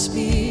 Holy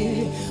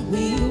Spirit,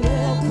 we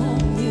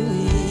welcome you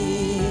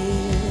in.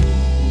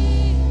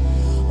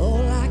 Oh,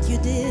 like you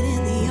did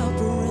in the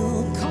upper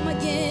room. Come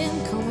again,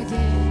 come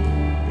again.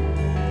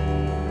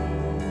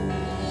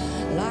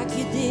 Like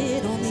you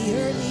did on the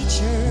early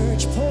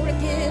church. Pour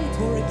again,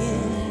 pour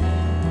again.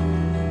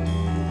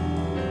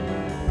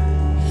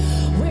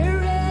 We're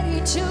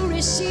ready to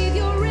receive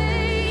your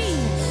rain.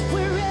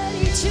 We're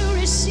ready to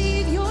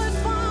receive your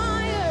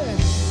fire.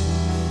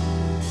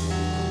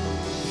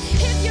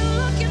 If you're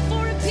looking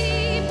for a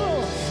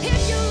people,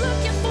 if you're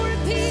looking for a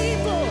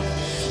people,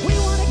 we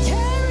want to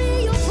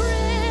carry your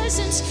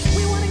presence.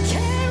 We want to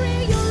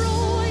carry your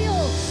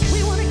oil. We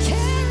want to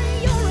carry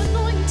your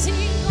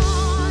anointing,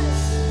 God.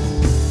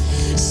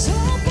 So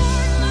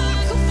burn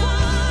like a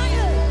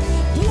fire,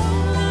 blow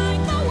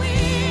like the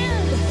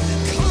wind.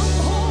 Come,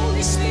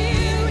 Holy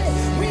Spirit,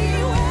 we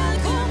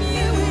welcome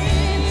you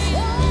in.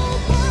 Oh,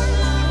 burn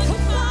like a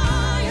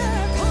fire,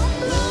 come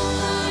blow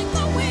like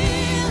the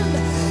wind.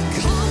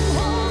 Come,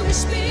 Holy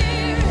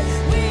Spirit,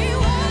 we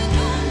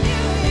welcome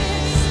you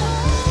in.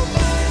 Oh,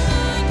 burn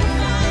like a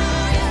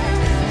fire,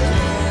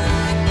 blow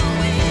like the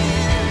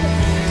wind.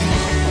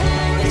 Come,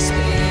 Holy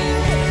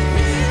Spirit,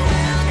 we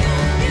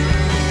welcome you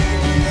in.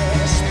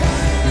 Yes,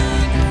 burn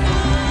like a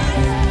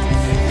fire,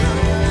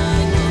 blow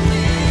like the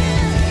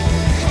wind.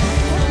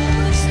 Come,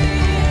 Holy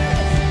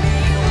Spirit, we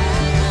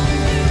welcome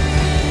you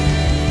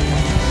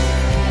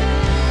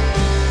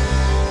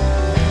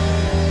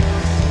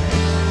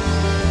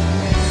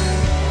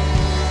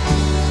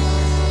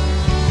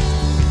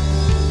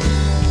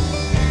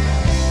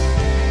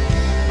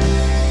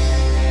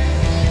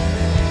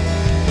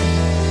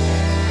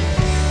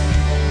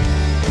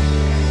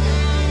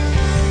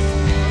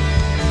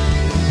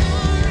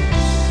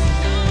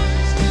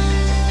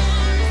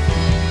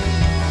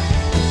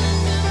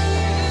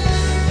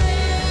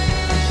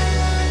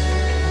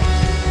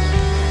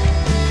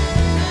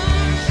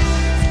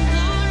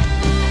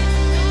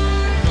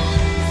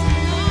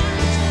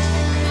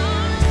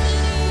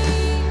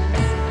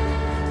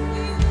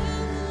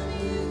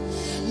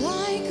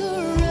like a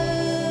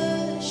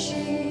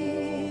rushing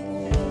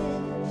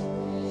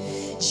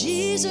wind.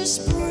 Jesus,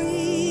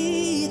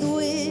 breathe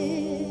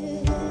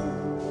within.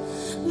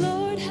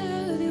 Lord,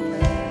 have your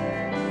way.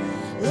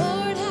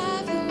 Lord,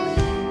 have your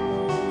way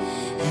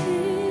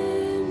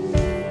in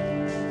me.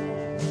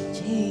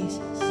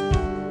 Jesus,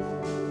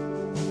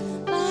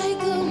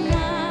 like a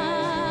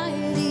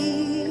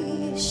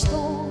mighty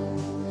storm,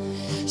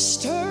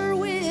 stir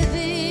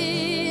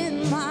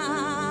within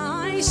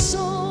my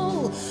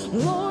soul.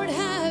 Lord,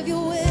 have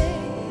your way.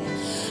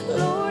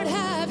 Lord,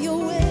 have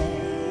your way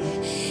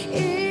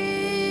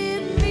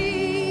in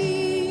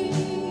me.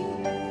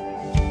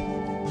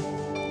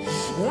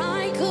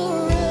 Like a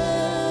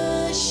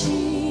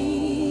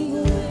rushing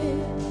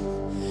wind.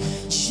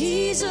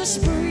 Jesus,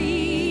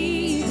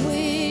 breathe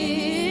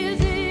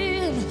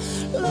within.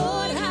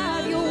 Lord,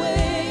 have your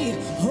way.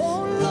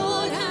 Oh,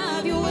 Lord,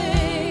 have your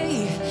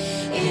way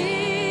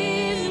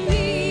in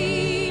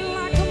me.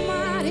 Like a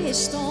mighty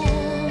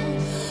storm.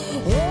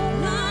 Oh,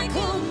 like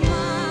a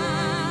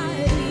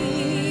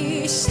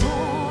mighty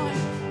storm.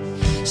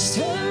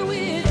 Stir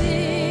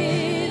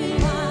within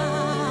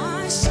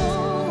my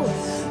soul.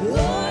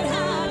 Lord,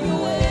 have your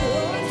way.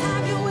 Lord,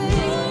 have your way.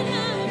 Lord,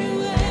 have your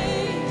way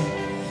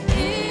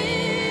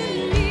in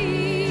me.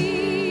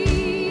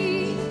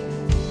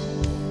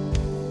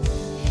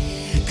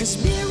 'Cause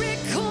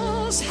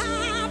miracles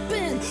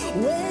happen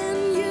when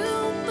you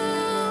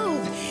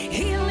move.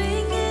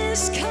 Healing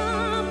is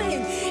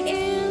coming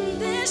in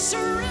this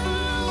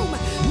room.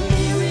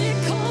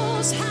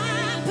 Miracles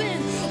happen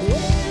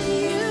when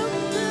you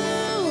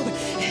move.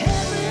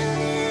 Heaven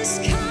is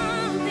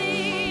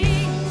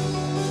coming.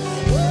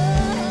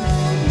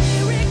 Oh,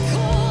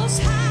 miracles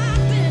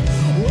happen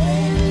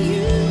when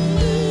you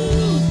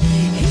move.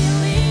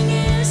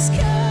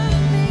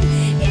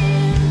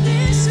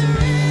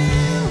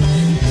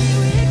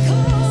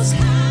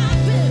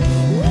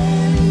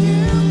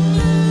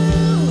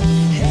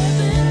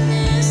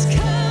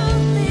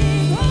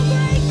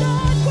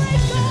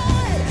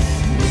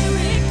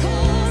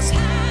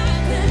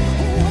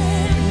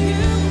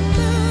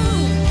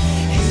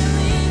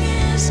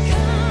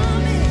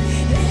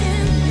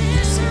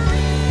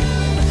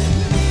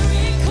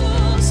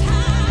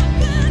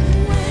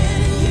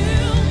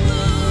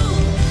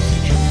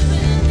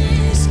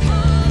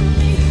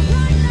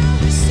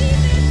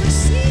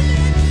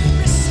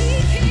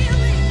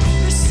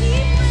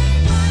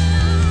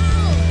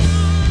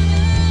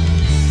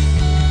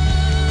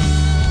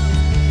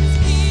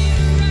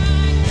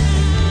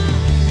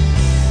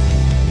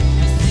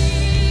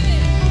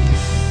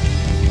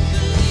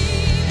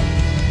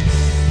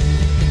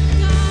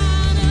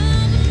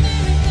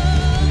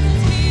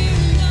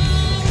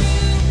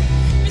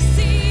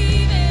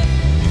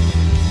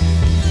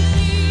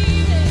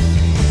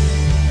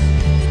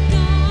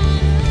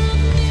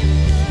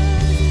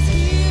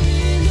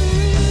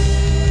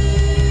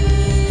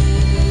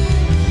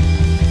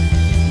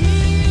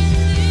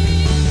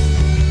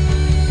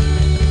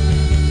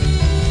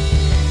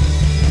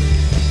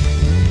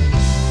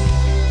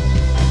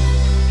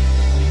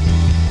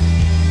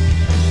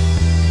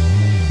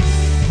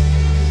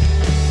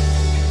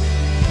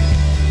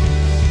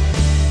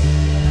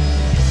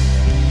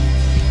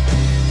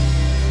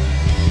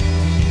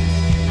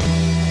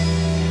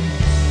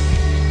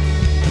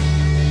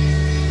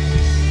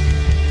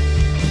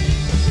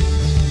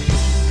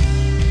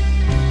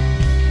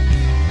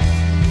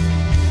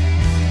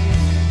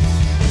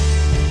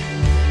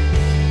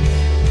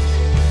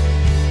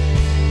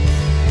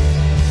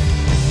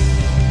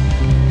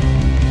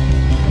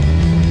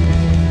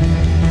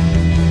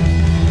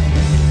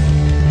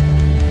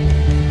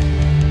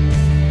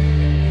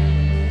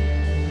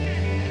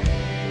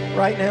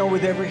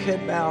 With every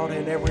head bowed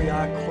and every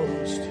eye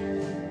closed,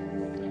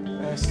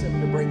 I ask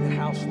them to bring the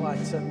house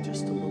lights up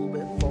just a little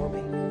bit for me.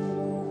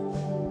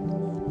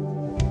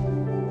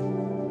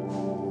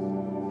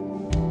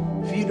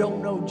 If you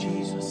don't know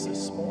Jesus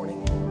this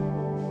morning,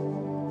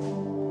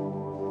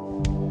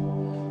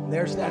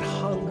 there's that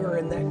hunger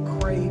and that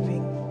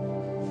craving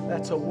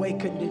that's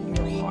awakened in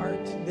your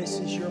heart. This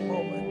is your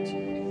moment.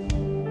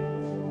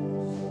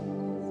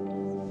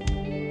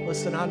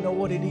 Listen, I know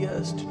what it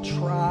is to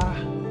try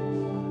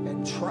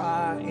and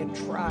try and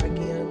try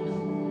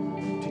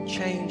again, to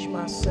change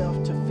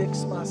myself, to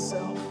fix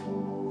myself.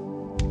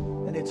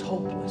 And it's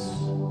hopeless.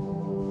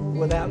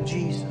 Without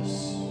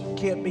Jesus, it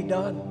can't be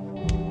done.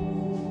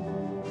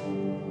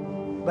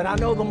 But I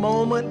know the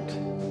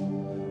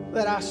moment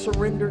that I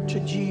surrendered to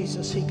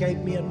Jesus, He gave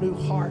me a new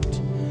heart,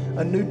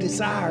 a new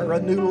desire,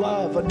 a new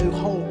love, a new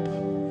hope.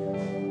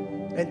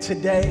 And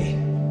today,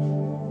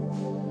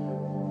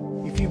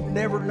 if you've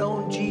never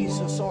known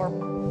Jesus, or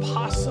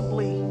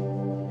possibly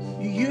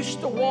you used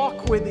to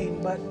walk with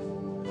Him, but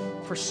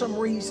for some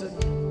reason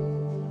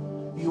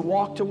you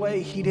walked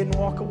away, He didn't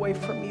walk away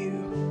from you.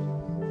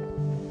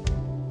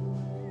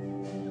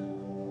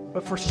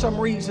 But for some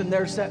reason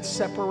there's that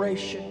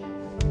separation.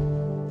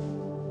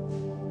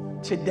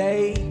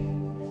 Today,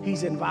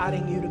 He's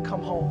inviting you to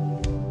come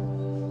home.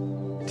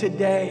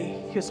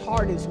 Today, His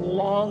heart is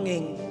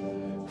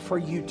longing for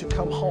you to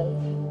come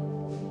home.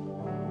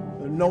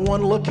 No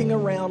one looking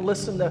around.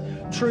 Listen, the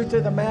truth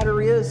of the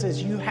matter is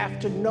you have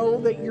to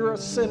know that you're a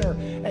sinner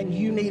and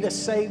you need a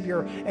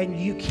Savior, and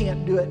you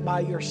can't do it by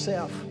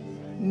yourself.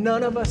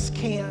 None of us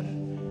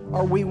can,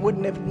 or we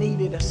wouldn't have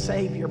needed a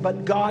Savior,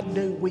 but God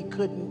knew we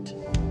couldn't.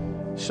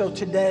 So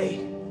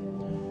today,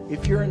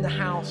 if you're in the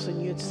house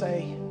and you'd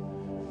say,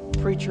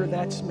 "Preacher,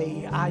 that's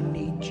me. I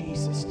need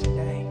Jesus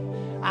today.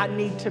 I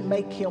need to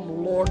make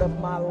Him Lord of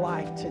my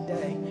life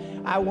today.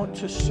 I want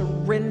to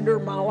surrender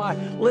my life."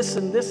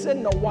 Listen, this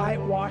isn't a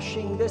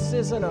whitewashing. This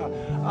isn't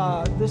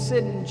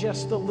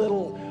just a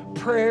little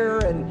prayer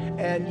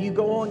and you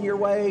go on your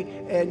way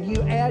and you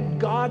add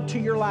God to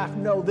your life.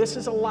 No, this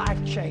is a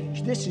life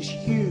change. This is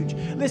huge.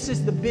 This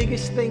is the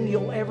biggest thing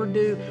you'll ever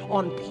do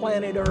on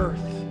planet Earth.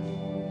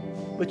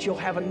 But you'll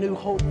have a new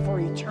hope for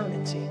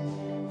eternity,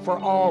 for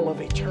all of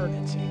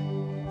eternity.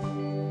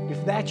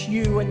 If that's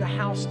you in the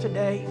house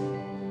today,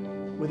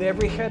 with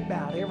every head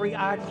bowed, every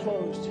eye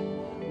closed,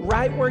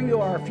 right where you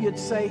are, if you'd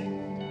say,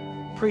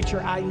 "Preacher,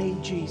 I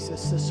need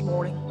Jesus this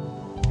morning,"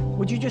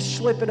 would you just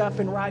slip it up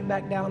and write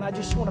back down? I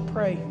just want to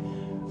pray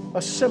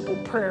a simple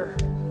prayer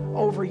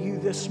over you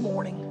this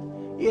morning.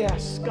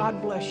 Yes,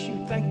 God bless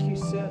you. Thank you,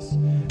 sis.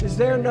 Is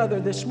there another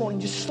this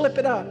morning? Just slip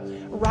it up,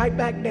 write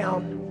back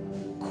down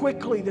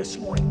quickly this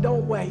morning.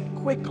 Don't wait.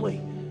 Quickly.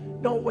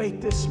 Don't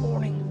wait this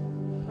morning.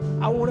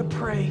 I want to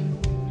pray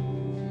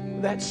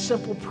that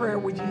simple prayer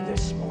with you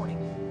this morning.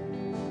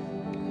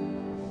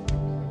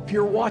 If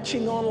you're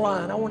watching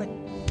online, I want to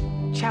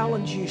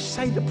challenge you.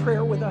 Say the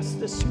prayer with us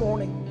this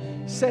morning.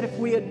 Said if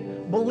we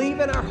had believe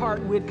in our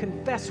heart and we'd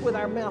confess with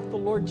our mouth the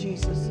Lord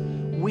Jesus,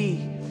 we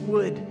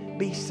would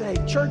be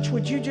saved. Church,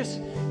 would you just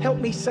help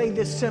me say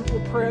this simple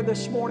prayer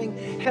this morning?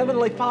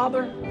 Heavenly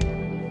Father,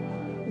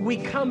 we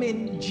come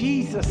in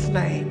Jesus'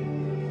 name.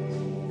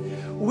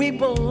 We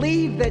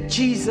believe that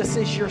Jesus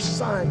is your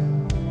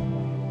Son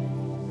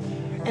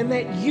and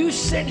that you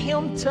sent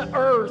Him to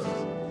earth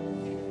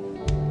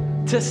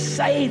to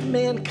save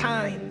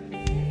mankind.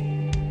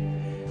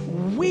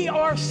 We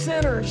are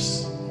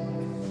sinners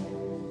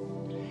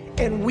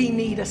and we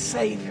need a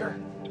Savior.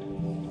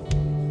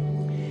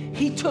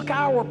 He took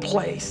our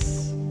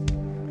place.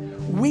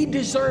 We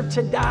deserve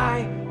to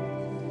die.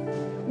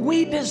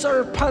 We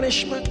deserve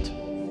punishment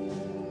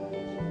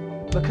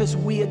because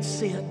we had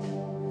sinned.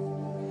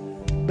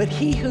 But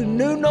He who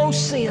knew no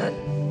sin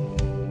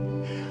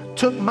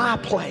took my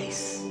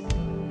place.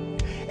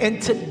 And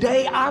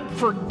today I'm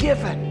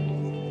forgiven.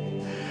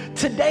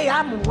 Today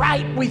I'm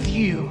right with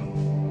you.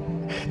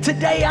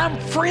 Today I'm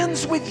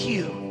friends with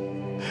you.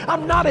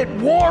 I'm not at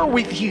war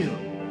with you.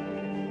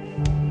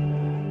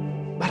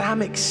 But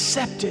I'm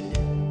accepted.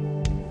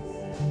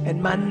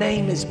 And my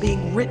name is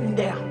being written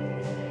down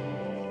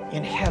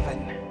in heaven.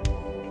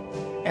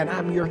 And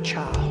I'm your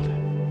child.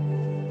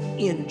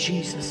 In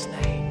Jesus'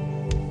 name.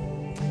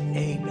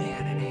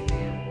 Amen and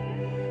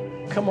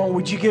amen. Come on,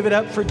 would you give it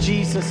up for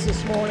Jesus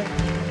this morning?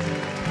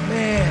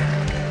 Man.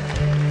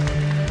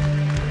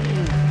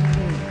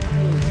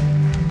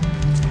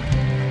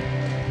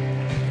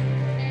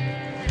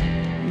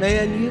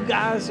 Man, you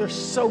guys are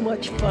so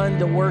much fun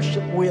to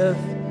worship with.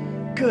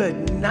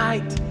 Good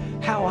night.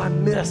 How I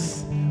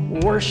miss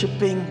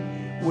worshiping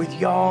with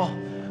y'all.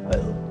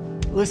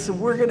 Listen,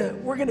 we're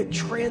gonna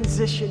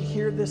transition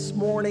here this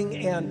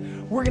morning,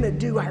 and we're gonna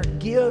do our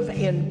give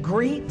and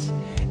greet.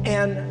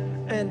 And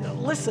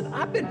listen,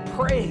 I've been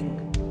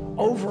praying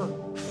over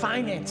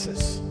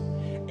finances,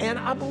 and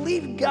I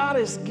believe God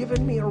has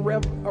given me a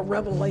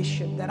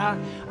revelation that I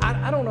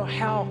don't know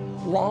how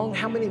long,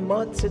 how many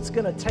months it's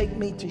gonna take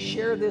me to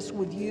share this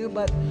with you,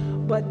 but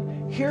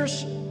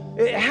here's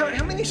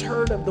How many's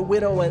heard of the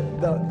widow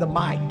and the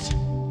mite?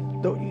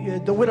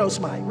 The widow's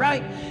mite,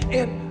 right?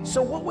 And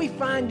so what we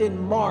find in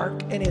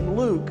Mark and in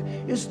Luke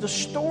is the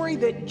story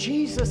that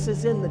Jesus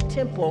is in the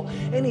temple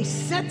and he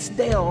sits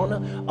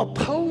down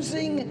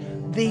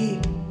opposing the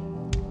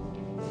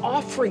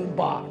offering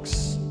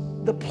box,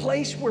 the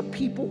place where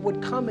people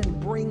would come and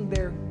bring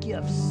their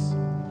gifts.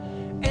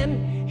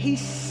 And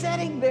he's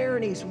sitting there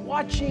and he's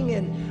watching,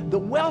 and the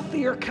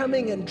wealthy are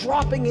coming and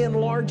dropping in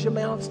large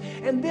amounts.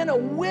 And then a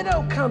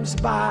widow comes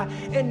by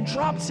and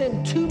drops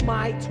in 2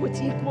 mites,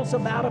 which equals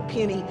about a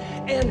penny.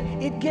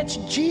 And it gets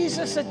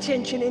Jesus'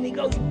 attention, and he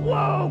goes,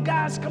 whoa,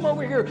 guys, come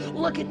over here.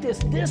 Look at this.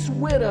 This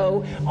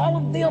widow, all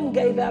of them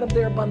gave out of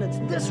their abundance.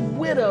 This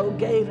widow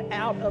gave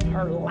out of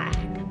her lack,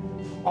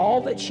 all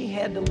that she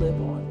had to live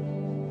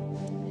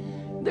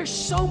on. There's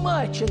so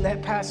much in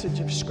that passage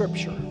of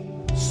Scripture,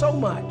 so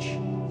much,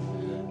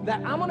 that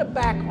I'm going to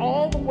back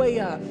all the way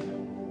up,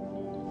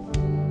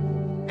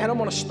 and I'm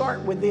going to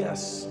start with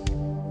this.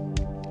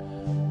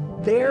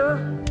 There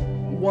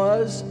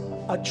was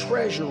a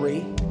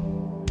treasury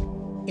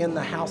in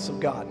the house of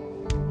God.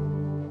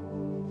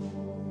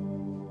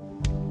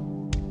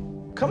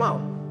 Come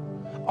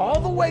on. All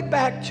the way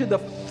back to the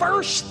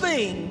first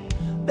thing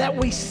that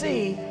we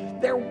see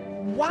there.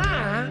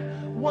 Why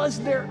was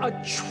there a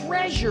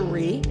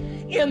treasury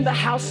in the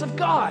house of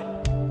God?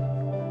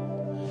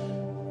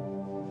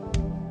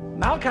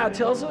 Malachi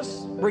tells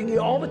us, bring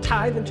you all the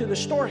tithe into the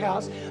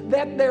storehouse,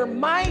 that there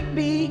might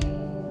be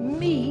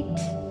meat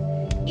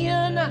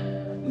in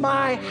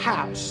my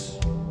house.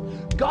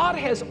 God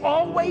has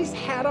always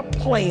had a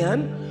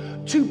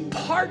plan to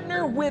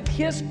partner with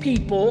his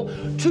people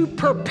to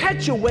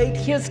perpetuate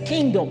his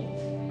kingdom.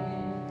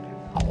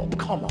 Oh,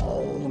 come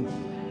on.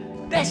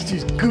 That's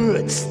just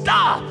good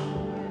stuff.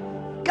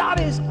 God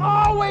has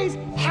always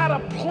had a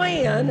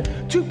plan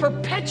to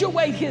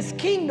perpetuate his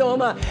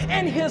kingdom,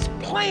 and his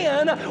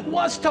plan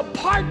was to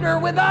partner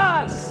with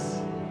us.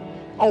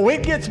 Oh,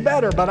 it gets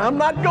better, but I'm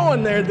not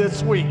going there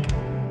this week.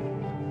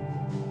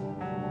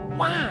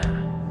 Why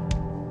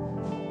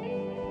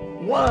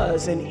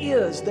was and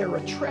is there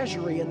a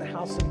treasury in the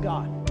house of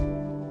God?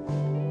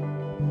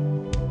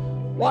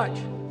 Watch,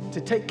 to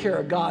take care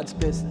of God's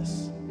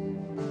business.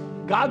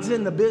 God's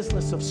in the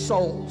business of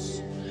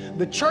souls.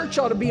 The church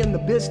ought to be in the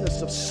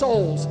business of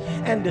souls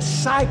and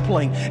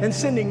discipling and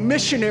sending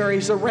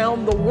missionaries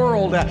around the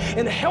world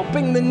and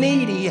helping the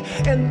needy.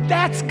 And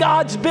that's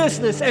God's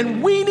business.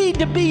 And we need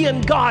to be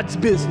in God's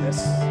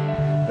business.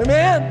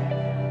 Amen?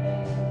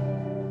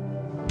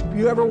 If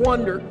you ever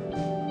wondered,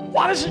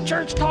 why does the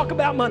church talk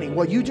about money?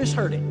 Well, you just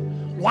heard it.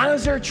 Why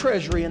is there a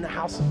treasury in the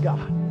house of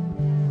God?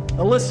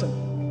 Now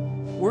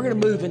listen, we're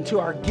going to move into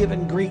our give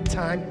and greet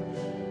time.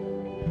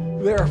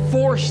 There are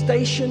 4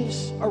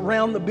 stations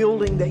around the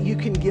building that you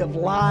can give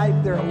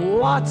live. There are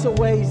lots of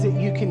ways that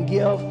you can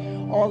give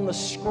on the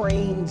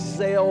screen,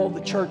 Zelle, the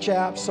church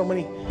app, so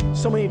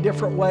many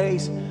different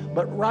ways.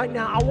 But right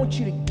now, I want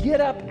you to get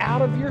up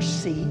out of your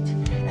seat,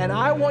 and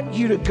I want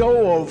you to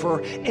go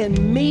over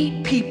and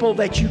meet people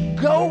that you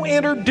go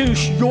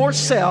introduce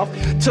yourself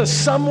to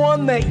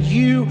someone that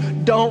you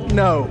don't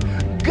know.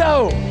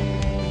 Go.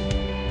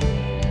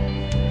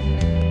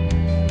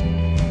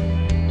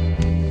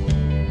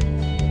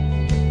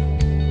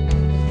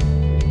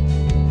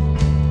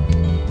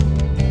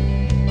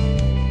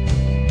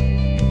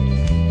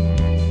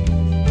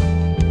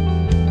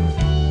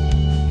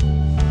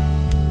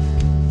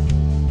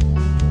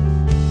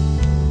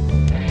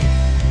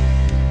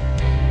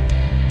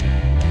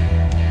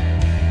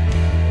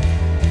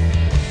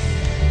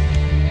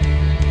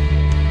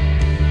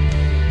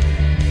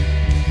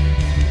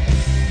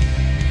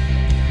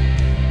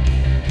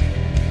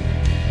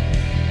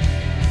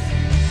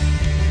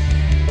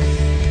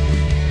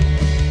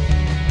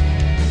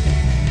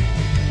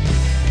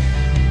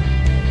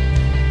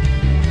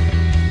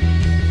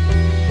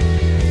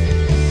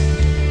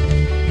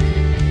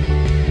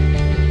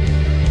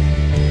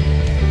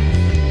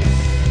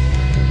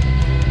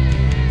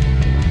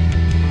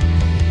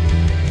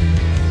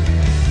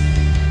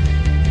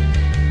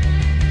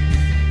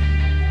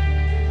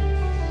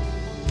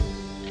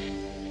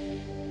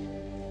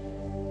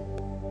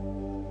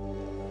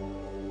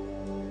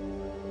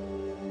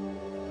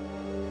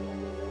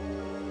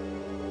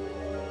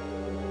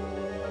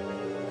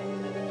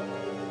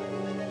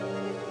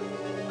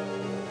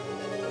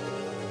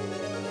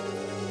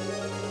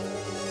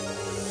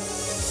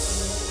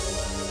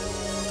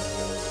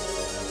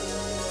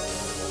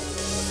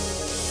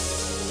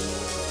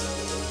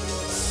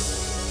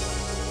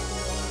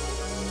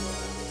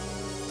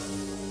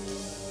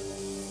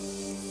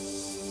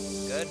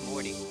 Good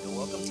morning and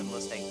welcome to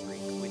Mustang Creek.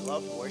 We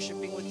love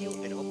worshiping with you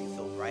and hope you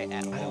feel right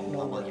at home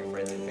among your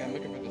friends and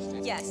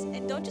family. Yes,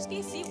 and don't just be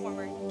a seat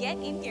warmer. Get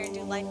in here and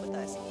do life with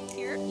us.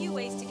 Here are a few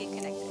ways to get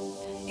connected.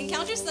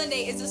 Encounter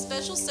Sunday is a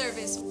special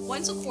service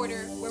once a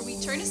quarter where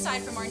we turn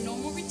aside from our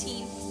normal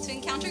routine to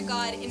encounter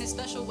God in a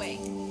special way.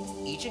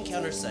 Each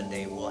Encounter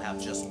Sunday will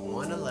have just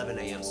one 11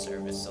 a.m.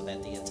 service so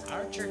that the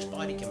entire church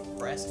body can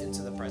press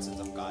into the presence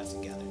of God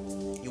together.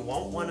 You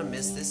won't want to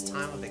miss this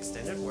time of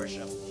extended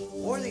worship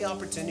or the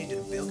opportunity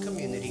to build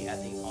community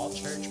at the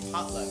all-church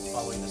potluck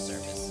following the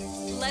service.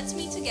 Let's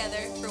meet together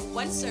for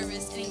one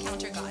service and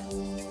encounter God.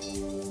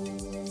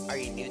 Are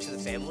you new to the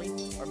family?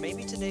 Or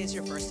maybe today is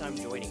your first time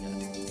joining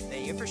us?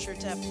 Then you're for sure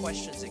to have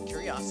questions and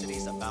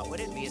curiosities about what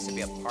it means to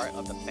be a part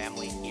of the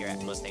family here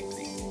at Mustang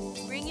Creek.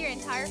 Bring your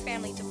entire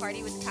family to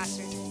Party with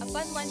Pastors, a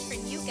fun lunch for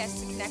new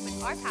guests to connect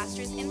with our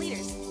pastors and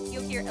leaders.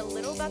 You'll hear a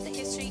little about the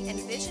history and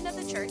vision of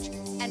the church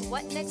and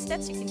what next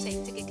steps you can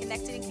take to get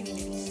connected in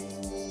communities.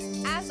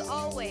 As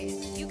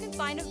always, you can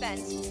find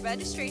events,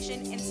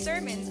 registration, and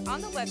sermons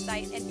on the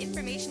website and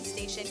information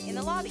station in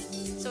the lobby,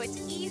 so it's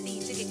easy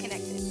to get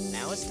connected.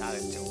 Now it's time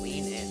to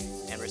lean in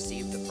and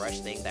receive the fresh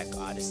thing that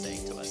God is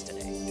saying to us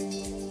today.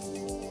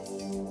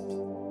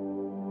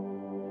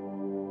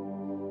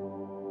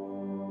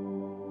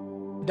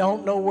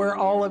 Don't know where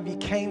all of you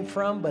came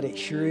from, but it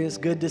sure is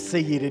good to see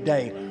you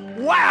today.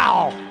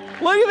 Wow!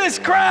 Look at this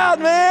crowd,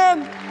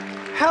 man!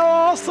 How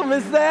awesome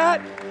is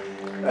that?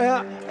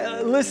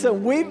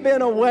 Listen, we've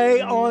been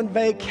away on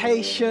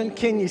vacation.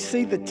 Can you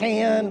see the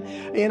tan?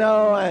 You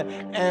know,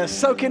 and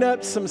soaking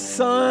up some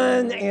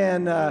sun.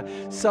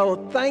 And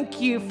so thank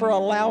you for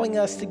allowing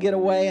us to get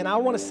away. And I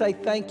want to say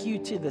thank you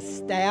to the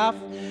staff.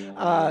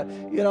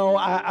 You know,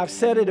 I've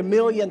said it a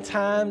million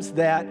times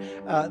that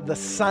the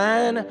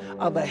sign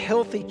of a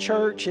healthy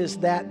church is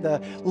that the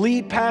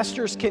lead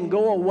pastors can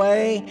go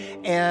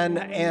away and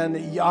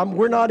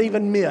we're not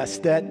even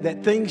missed,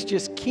 that things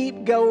just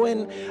keep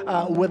going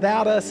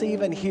without us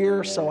even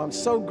here. So I'm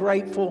so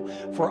grateful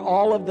for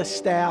all of the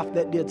staff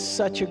that did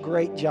such a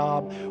great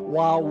job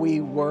while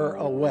we were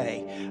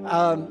away.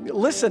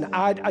 Listen,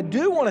 I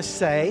do want to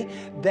say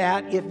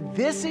that if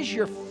this is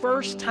your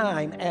first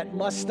time at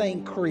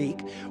Mustang Creek,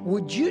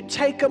 would you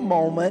take a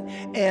moment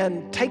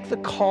and take the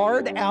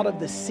card out of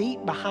the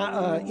seat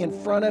behind, in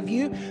front of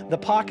you, the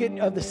pocket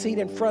of the seat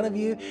in front of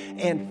you,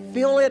 and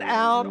fill it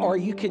out, or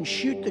you can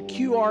shoot the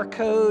QR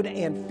code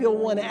and fill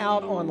one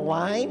out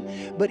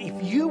online. But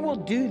if you will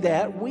do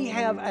that, we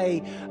have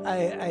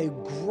a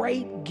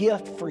great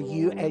gift for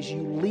you as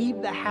you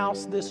leave the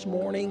house this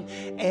morning.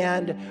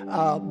 And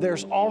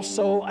there's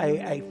also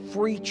a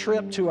free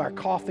trip to our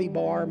coffee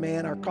bar.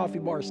 Man, our coffee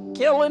bar is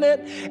killing it.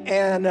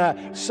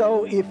 And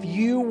so if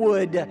you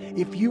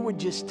would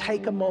just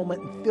take a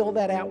moment and fill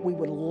that out, we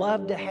would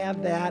love to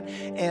have that.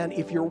 And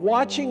if you're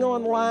watching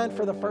online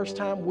for the first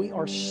time, we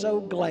are so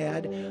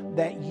glad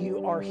that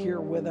you are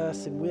here with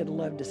us, and we'd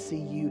love to see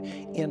you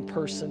in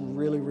person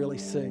really, really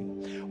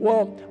soon.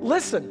 Well,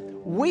 listen.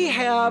 We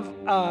have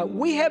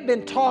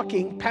been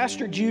talking.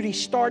 Pastor Judy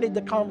started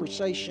the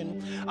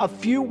conversation a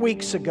few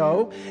weeks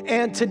ago,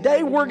 and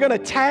today we're going to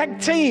tag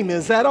team.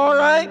 Is that all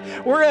right?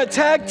 We're going to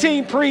tag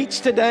team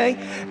preach today.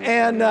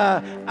 And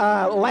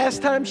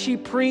last time she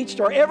preached,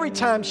 or every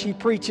time she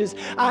preaches,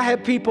 I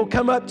have people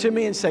come up to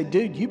me and say,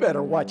 "Dude, you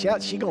better watch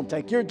out. She's going to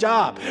take your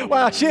job."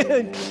 Well, she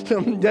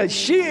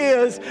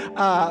is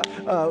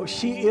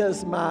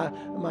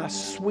my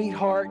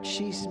sweetheart.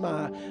 She's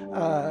my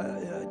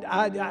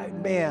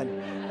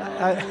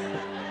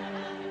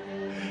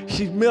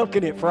she's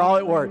milking it for all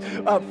it's worth.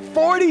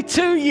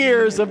 42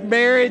 years of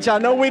marriage. I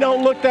know we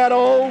don't look that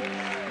old,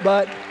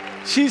 but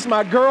she's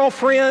my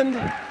girlfriend.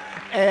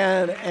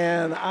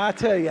 And I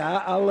tell you,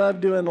 I love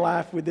doing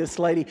life with this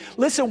lady.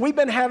 Listen, we've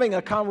been having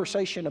a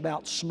conversation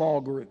about small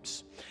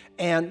groups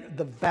and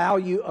the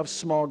value of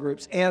small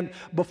groups. And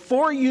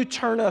before you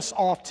turn us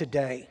off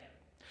today,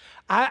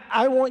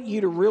 I want you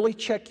to really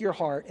check your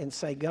heart and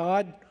say,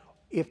 God,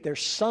 if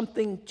there's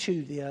something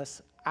to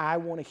this, I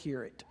want to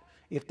hear it.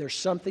 If there's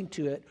something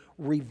to it,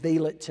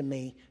 reveal it to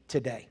me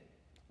today.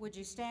 Would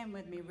you stand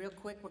with me real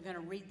quick? We're going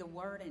to read the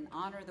word and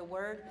honor the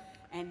word,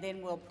 and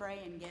then we'll pray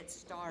and get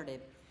started.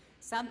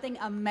 Something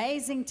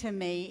amazing to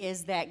me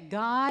is that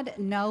God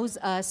knows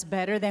us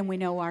better than we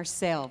know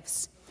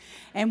ourselves.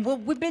 And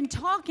what we've been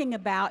talking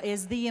about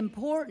is the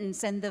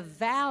importance and the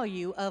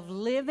value of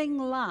living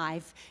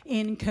life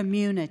in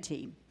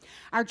community.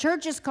 Our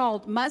church is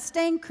called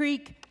Mustang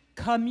Creek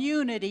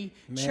Community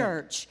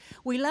Church.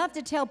 We love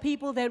to tell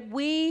people that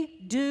we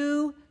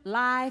do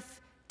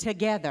life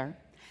together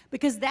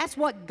because that's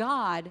what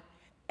God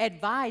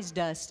advised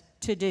us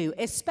to do,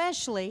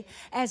 especially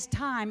as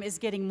time is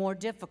getting more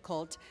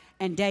difficult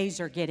and days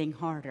are getting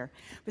harder.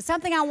 But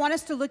something I want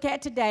us to look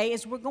at today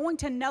is we're going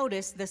to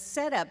notice the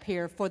setup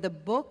here for the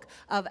book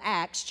of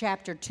Acts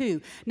chapter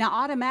 2. Now,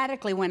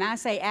 automatically, when I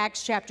say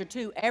Acts chapter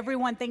 2,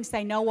 everyone thinks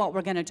they know what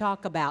we're going to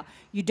talk about.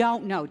 You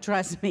don't know,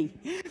 trust me.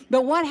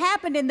 But what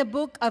happened in the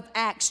book of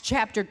Acts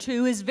chapter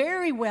 2 is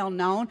very well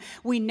known.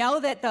 We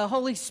know that the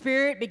Holy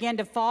Spirit began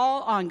to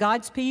fall on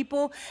God's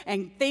people,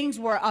 and things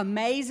were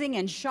amazing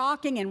and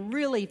shocking and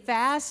really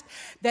fast,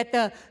 that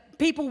the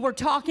People were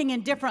talking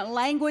in different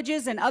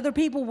languages, and other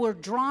people were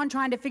drawn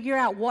trying to figure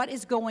out what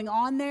is going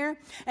on there.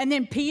 And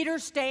then Peter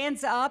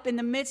stands up in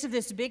the midst of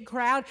this big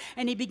crowd,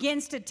 and he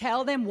begins to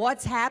tell them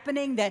what's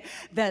happening, that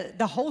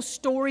the whole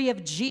story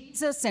of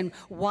Jesus and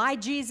why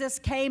Jesus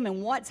came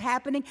and what's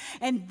happening.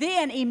 And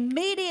then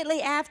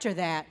immediately after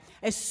that,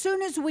 as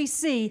soon as we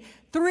see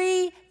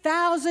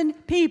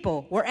 3,000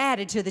 people were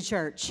added to the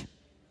church.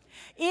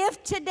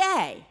 If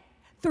today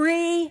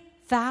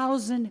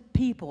 3,000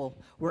 people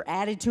were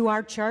added to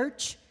our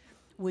church,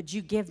 would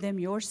you give them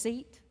your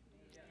seat?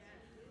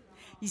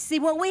 You see,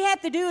 what we have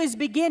to do is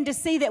begin to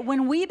see that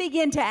when we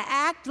begin to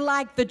act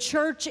like the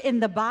church in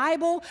the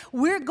Bible,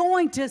 we're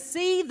going to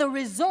see the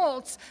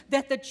results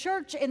that the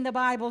church in the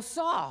Bible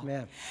saw.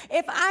 Amen.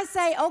 If I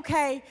say,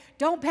 okay,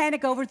 don't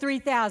panic over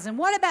 3,000,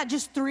 what about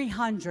just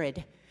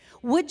 300?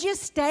 Would you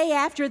stay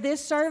after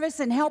this service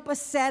and help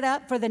us set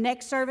up for the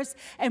next service?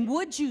 And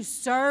would you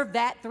serve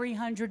that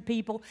 300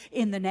 people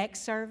in the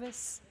next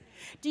service?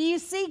 Do you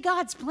see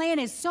God's plan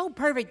is so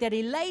perfect that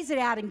he lays it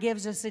out and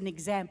gives us an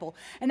example?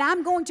 And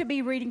I'm going to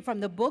be reading from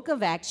the book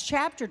of Acts,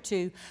 chapter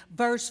 2,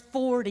 verse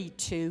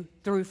 42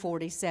 through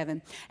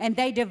 47. And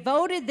they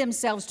devoted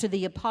themselves to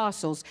the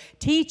apostles'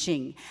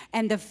 teaching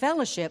and the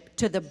fellowship,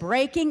 to the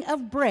breaking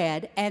of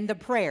bread and the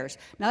prayers.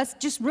 Now, let's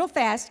just real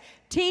fast.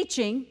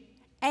 Teaching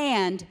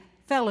and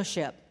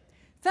fellowship.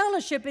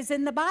 Fellowship is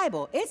in the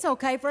Bible. It's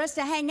okay for us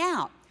to hang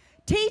out.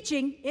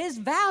 Teaching is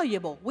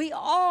valuable. We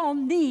all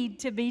need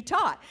to be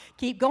taught.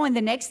 Keep going.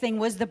 The next thing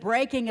was the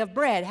breaking of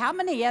bread. How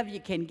many of you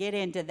can get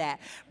into that?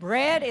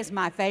 Bread is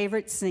my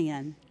favorite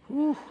sin.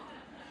 Whew.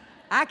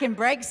 I can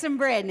break some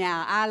bread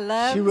now. I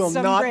love some bread. She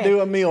will not do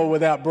a meal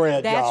without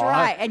bread, That's y'all.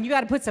 right. And you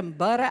got to put some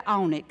butter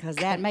on it because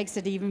that makes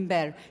it even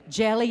better.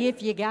 Jelly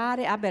if you got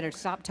it. I better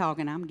stop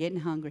talking. I'm getting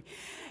hungry.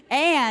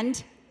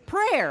 And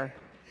prayer.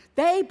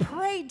 They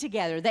prayed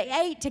together. They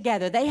ate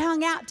together. They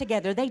hung out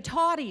together. They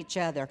taught each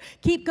other.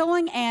 Keep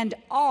going. And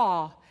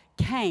awe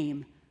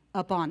came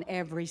upon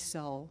every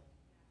soul.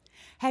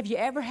 Have you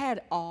ever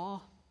had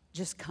awe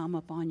just come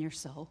upon your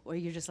soul where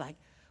you're just like,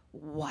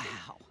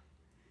 wow?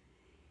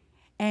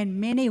 And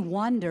many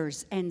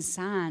wonders and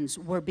signs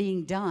were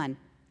being done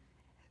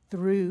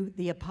through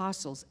the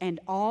apostles, and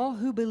all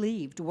who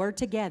believed were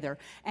together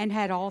and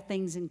had all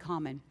things in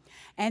common.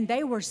 And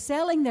they were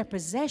selling their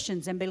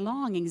possessions and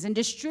belongings and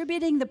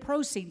distributing the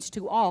proceeds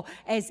to all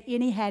as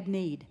any had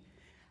need.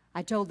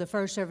 I told the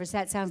first service,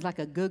 that sounds like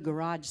a good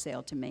garage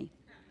sale to me.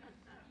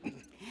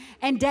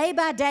 And day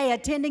by day,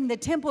 attending the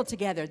temple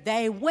together,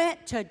 they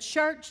went to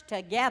church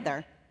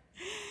together.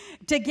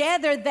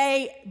 Together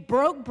they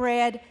broke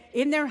bread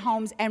in their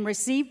homes and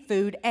received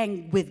food,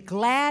 and with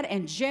glad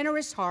and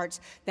generous hearts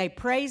they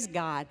praised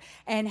God,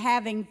 and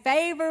having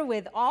favor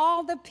with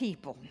all the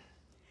people.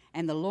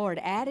 And the Lord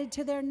added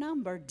to their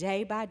number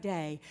day by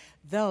day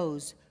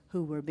those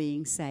who were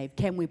being saved.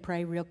 Can we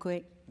pray real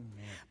quick?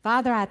 Amen.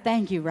 Father, I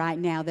thank you right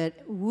now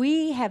that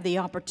we have the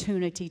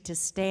opportunity to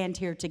stand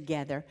here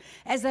together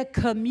as a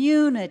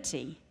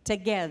community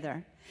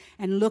together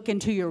and look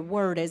into your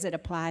word as it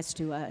applies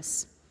to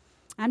us.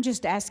 I'm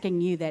just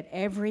asking you that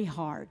every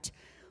heart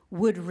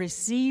would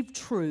receive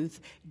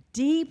truth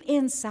deep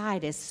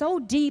inside us, so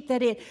deep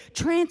that it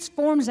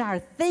transforms our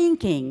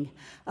thinking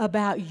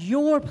about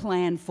your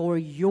plan for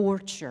your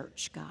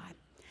church, God.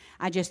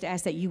 I just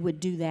ask that you would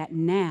do that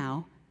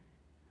now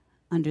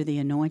under the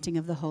anointing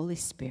of the Holy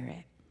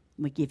Spirit.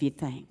 We give you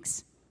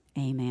thanks.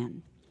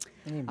 Amen.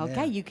 Amen.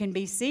 Okay, you can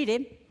be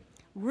seated.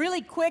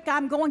 Really quick,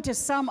 I'm going to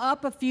sum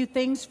up a few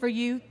things for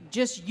you,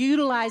 just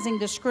utilizing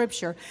the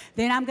scripture.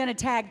 Then I'm going to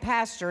tag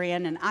Pastor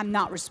in, and I'm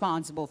not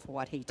responsible for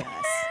what he does.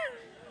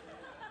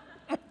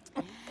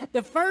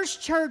 The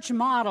first church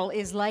model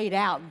is laid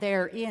out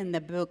there in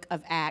the book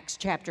of Acts,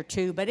 chapter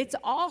 2, but it's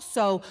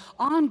also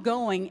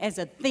ongoing as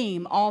a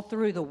theme all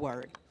through the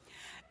Word.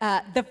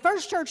 The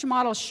first church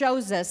model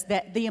shows us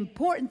that the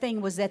important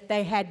thing was that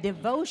they had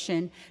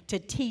devotion to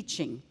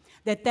teaching,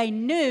 that they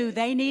knew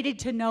they needed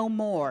to know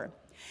more.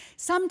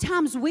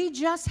 Sometimes we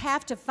just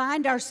have to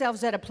find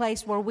ourselves at a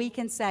place where we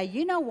can say,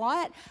 you know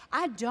what?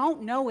 I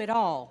don't know it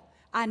all.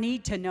 I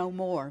need to know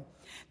more.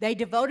 They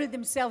devoted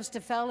themselves to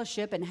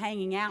fellowship and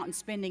hanging out and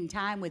spending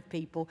time with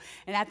people.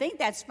 And I think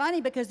that's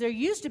funny because there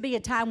used to be a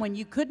time when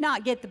you could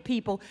not get the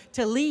people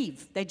to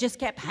leave. They just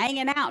kept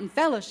hanging out and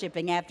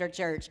fellowshipping after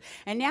church.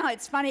 And now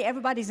it's funny,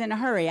 everybody's in a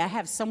hurry. I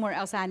have somewhere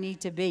else I need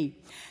to be.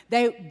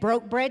 They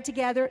broke bread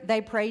together. They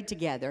prayed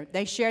together.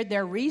 They shared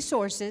their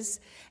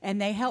resources,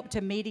 and they helped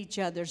to meet each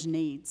other's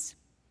needs.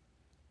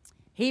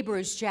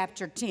 Hebrews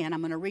chapter 10, I'm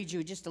going to read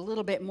you just a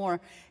little bit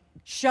more,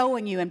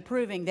 showing you and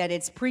proving that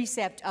it's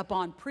precept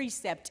upon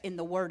precept in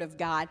the Word of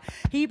God.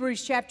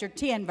 Hebrews chapter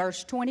 10,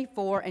 verse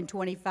 24 and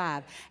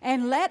 25.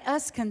 And let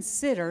us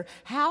consider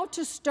how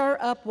to stir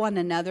up one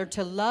another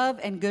to love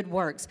and good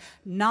works,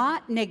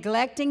 not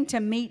neglecting to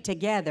meet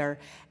together,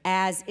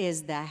 as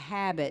is the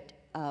habit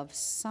of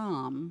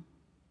some,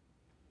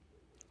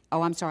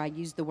 Oh, I'm sorry, I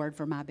used the word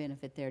for my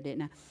benefit there,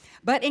 didn't I?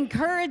 But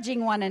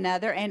encouraging one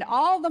another, and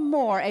all the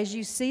more as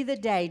you see the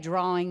day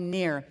drawing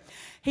near.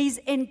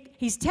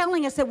 He's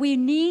telling us that we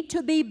need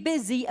to be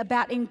busy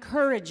about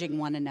encouraging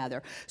one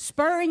another,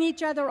 spurring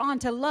each other on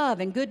to love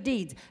and good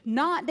deeds,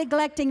 not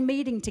neglecting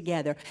meeting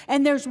together.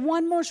 And there's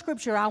one more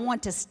scripture I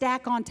want to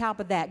stack on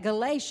top of that.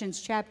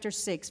 Galatians chapter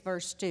 6,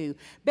 verse 2.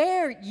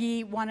 Bear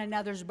ye one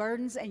another's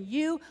burdens, and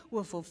you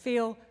will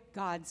fulfill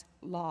God's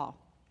law.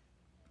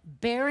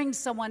 Bearing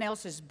someone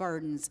else's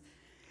burdens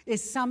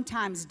is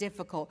sometimes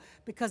difficult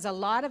because a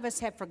lot of us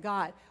have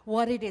forgot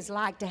what it is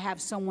like to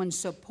have someone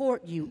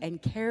support you and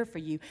care for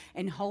you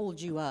and hold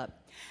you up.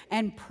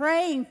 And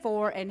praying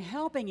for and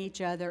helping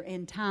each other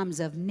in times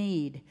of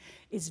need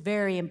is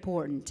very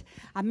important.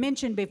 I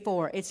mentioned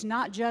before, it's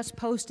not just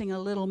posting a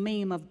little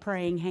meme of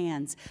praying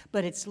hands,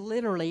 but it's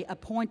literally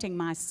appointing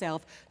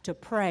myself to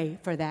pray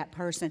for that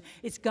person.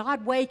 It's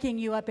God waking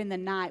you up in the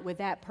night with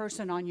that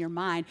person on your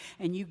mind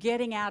and you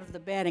getting out of the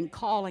bed and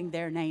calling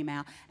their name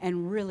out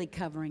and really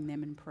covering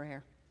them in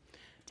prayer.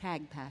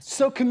 Tag, Pastor.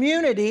 So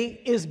community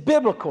is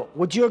biblical.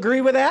 Would you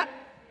agree with that?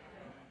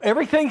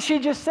 Everything she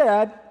just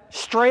said,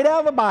 straight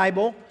out of the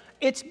Bible,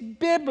 it's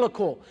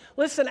biblical.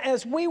 Listen,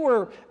 as we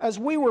were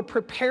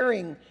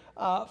preparing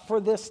for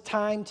this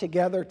time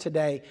together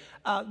today,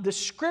 the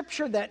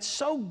scripture that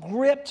so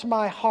gripped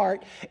my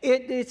heart,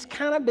 it's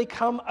kind of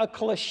become a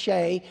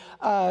cliche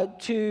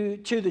to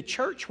the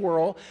church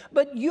world,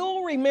 but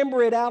you'll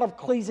remember it out of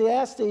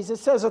Ecclesiastes. It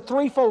says a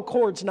threefold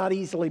cord's not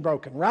easily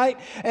broken, right?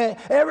 And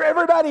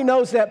everybody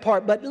knows that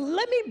part, but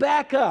let me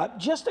back up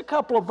just a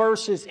couple of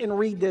verses and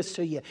read this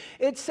to you.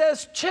 It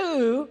says,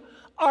 two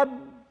are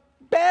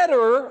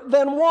better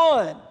than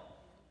one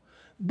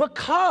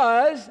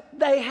because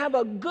they have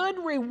a good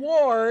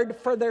reward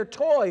for their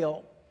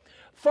toil.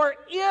 For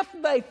if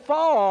they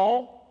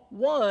fall,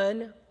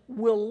 one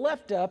will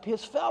lift up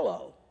his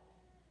fellow.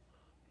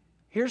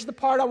 Here's the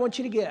part I want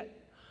you to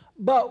get.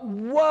 But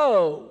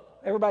woe,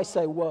 everybody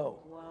say woe.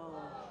 Woe.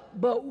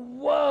 But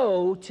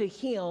woe to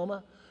him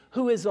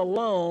who is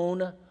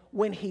alone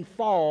when he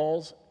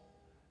falls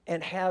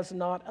and has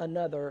not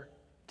another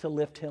to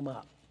lift him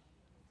up.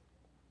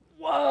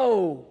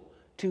 Woe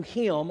to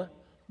him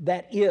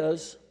that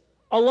is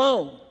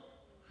alone.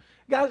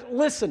 Guys,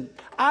 listen,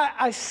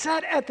 I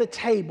sat at the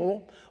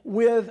table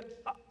with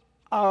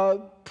a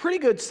pretty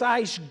good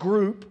sized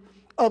group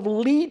of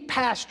lead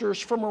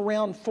pastors from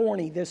around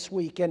Forney this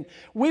week, and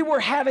we were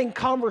having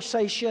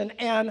conversation,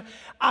 and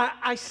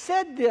I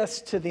said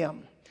this to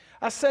them.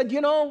 I said,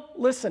 you know,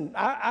 listen,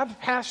 I've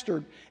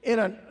pastored in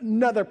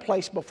another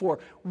place before.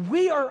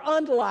 We are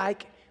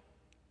unlike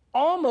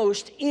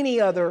almost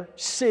any other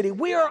city.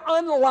 We are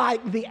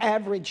unlike the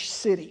average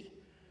city.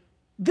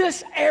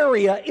 This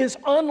area is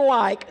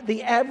unlike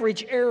the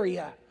average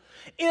area.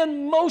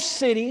 In most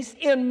cities,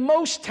 in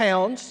most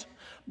towns,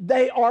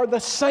 they are the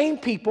same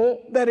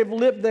people that have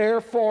lived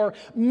there for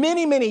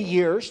many, many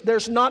years.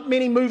 There's not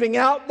many moving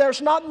out. There's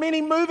not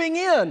many moving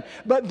in.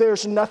 But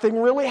there's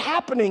nothing really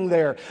happening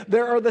there.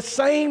 There are the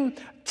same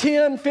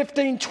 10,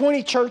 15,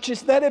 20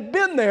 churches that have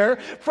been there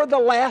for the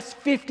last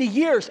 50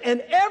 years.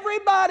 And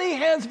everybody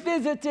has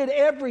visited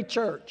every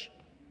church.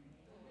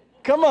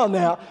 Come on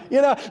now. You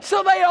know,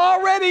 so they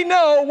already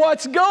know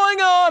what's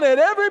going on at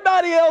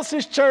everybody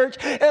else's church,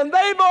 and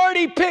they've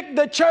already picked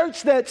the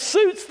church that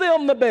suits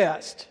them the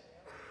best.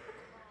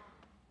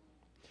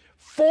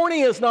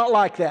 Forney is not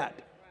like that.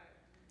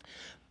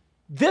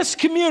 This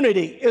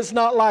community is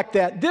not like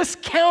that. This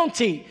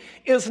county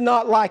is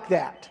not like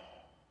that.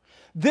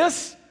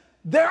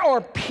 There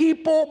are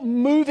people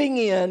moving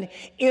in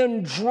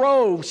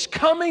droves,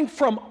 coming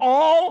from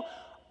all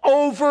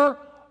over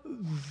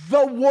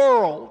the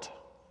world,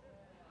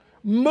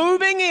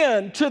 moving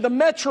into the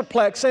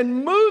Metroplex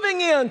and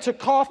moving into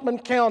Kaufman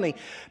County.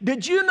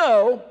 Did you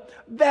know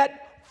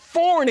that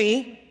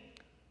Forney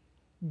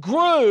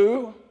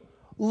grew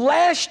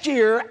last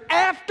year,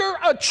 after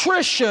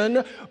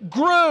attrition,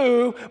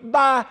 grew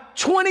by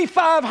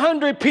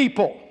 2,500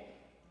 people?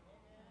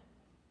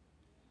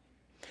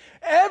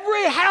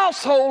 Every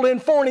household in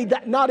Forney,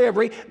 not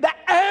every, the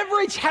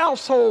average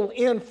household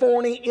in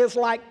Forney is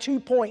like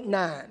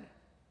 2.9.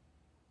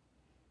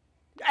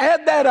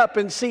 Add that up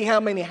and see how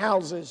many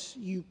houses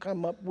you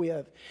come up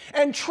with.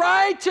 And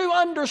try to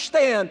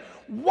understand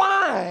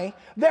why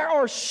there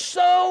are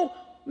so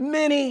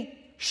many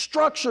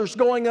structures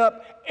going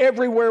up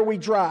everywhere we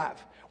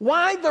drive.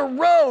 Why the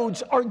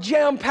roads are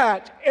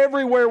jam-packed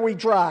everywhere we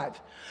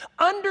drive.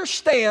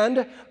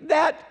 Understand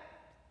that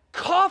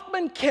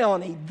Kaufman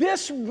County,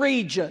 this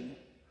region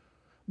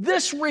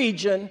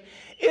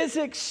is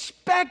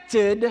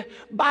expected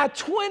by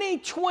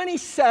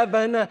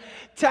 2027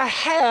 to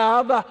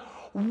have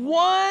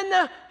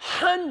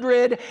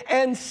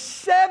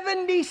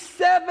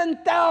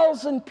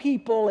 177,000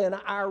 people in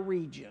our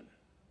region.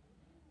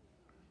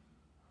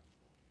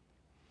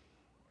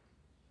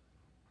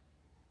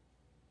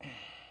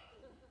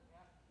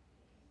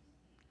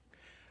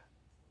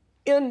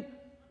 In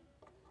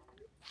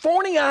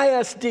Forney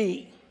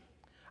ISD,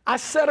 I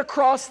sat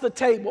across the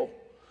table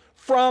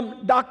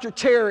from Dr.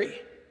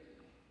 Terry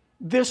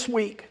this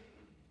week.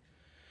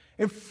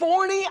 In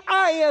Forney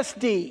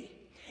ISD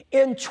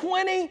in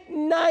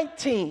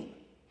 2019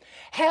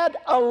 had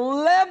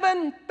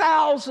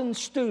 11,000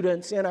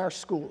 students in our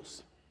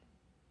schools.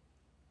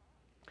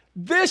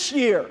 This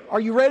year, are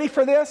you ready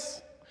for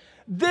this?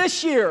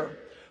 This year,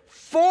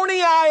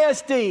 Forney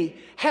ISD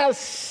has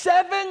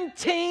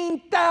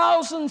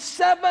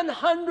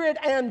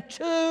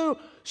 17,702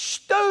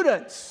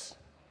 students.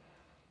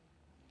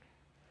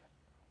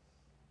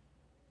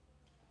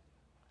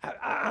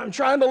 I'm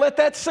trying to let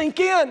that sink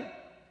in.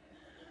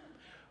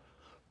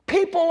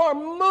 People are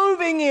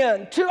moving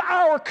into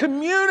our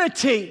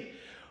community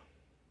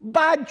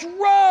by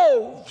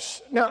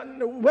droves. Now,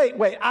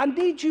 wait, I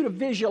need you to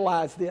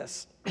visualize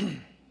this.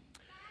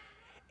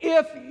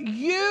 If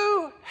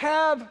you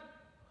have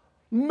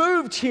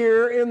moved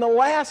here in the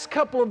last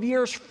couple of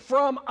years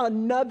from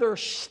another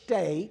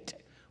state,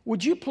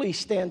 would you please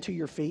stand to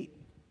your feet?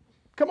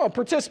 Come on,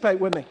 participate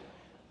with me.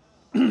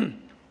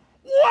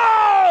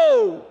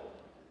 Whoa!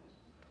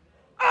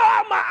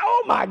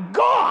 Oh my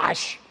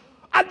gosh!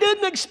 I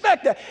didn't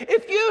expect that.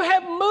 If you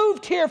have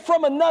moved here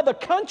from another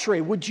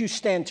country, would you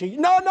stand to your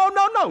feet?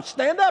 No.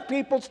 Stand up,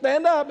 people.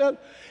 Stand up.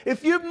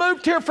 If you've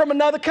moved here from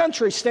another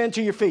country, stand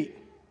to your feet.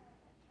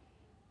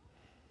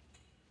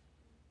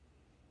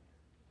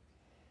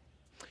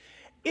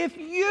 If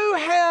you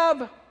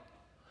have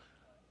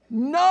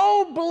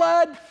no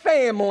blood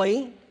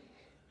family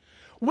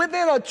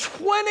within a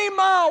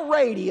 20-mile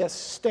radius,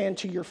 stand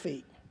to your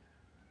feet.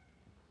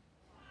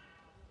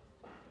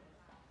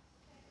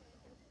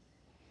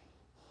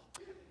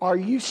 Are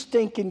you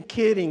stinking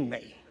kidding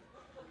me?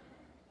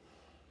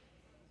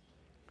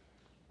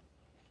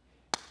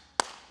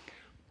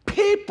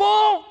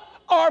 People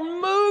are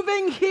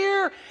moving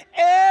here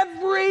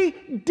every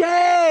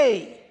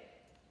day.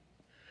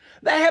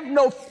 They have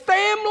no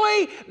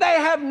family, they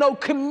have no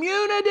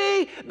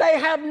community, they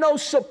have no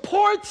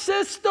support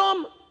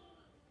system,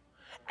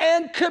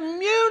 and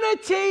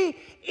community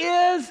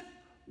is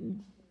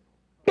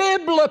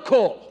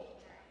biblical.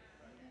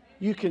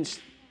 You can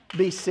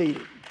be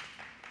seated.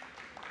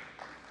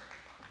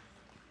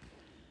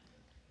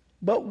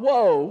 But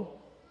woe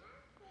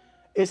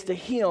is to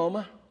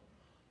him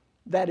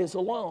that is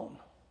alone.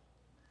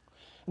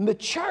 And the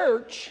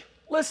church,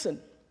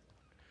 listen,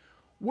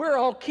 we're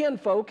all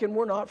kinfolk and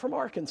we're not from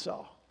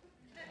Arkansas.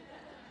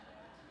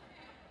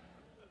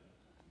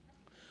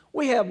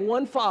 We have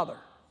one Father.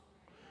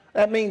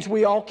 That means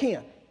we all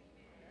kin.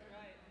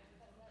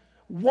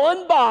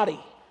 One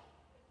body,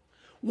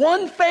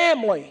 one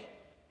family,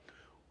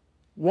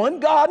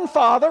 one God and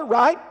Father,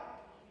 right?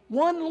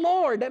 One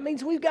Lord. That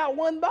means we've got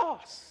one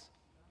boss.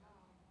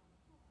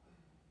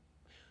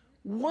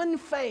 One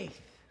faith.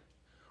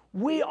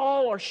 We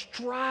all are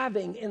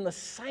striving in the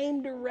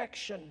same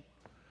direction.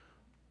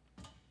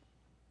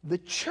 The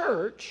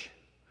church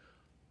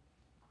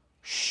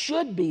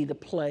should be the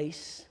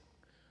place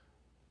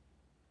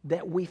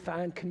that we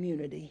find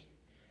community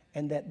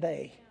and that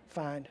they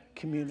find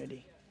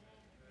community.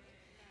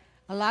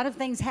 A lot of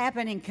things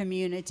happen in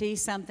community.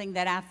 Something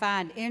that I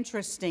find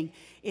interesting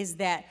is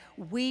that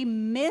we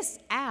miss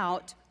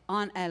out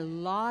on a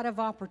lot of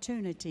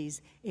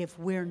opportunities if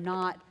we're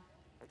not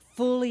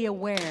fully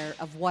aware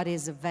of what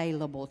is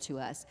available to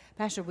us.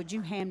 Pastor, would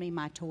you hand me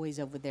my toys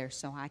over there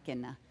so I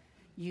can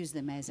use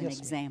them as an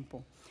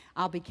example?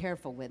 I'll be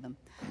careful with them.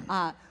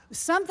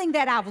 Something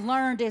that I've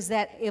learned is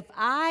that if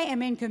I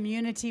am in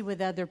community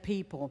with other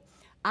people,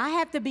 I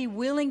have to be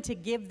willing to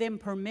give them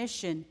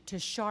permission to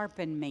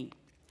sharpen me.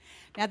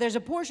 Now, there's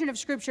a portion of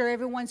Scripture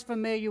everyone's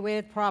familiar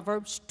with,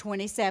 Proverbs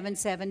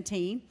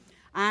 27:17.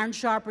 Iron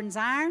sharpens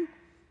iron,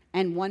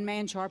 and one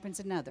man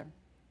sharpens another.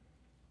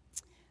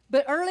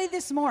 But early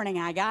this morning,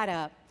 I got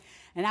up,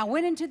 and I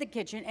went into the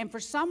kitchen, and for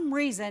some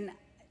reason,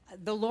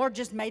 the Lord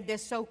just made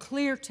this so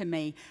clear to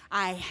me,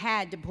 I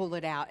had to pull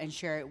it out and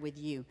share it with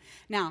you.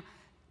 Now,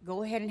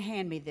 go ahead and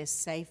hand me this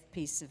safe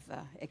piece of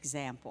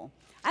example.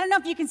 I don't know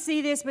if you can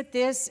see this, but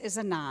this is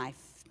a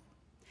knife.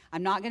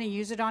 I'm not going to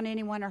use it on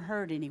anyone or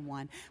hurt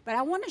anyone, but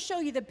I want to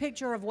show you the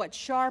picture of what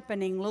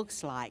sharpening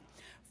looks like.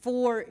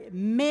 For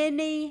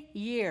many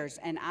years,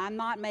 and I'm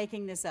not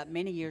making this up,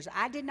 many years,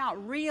 I did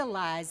not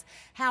realize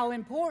how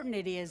important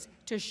it is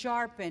to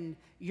sharpen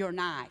your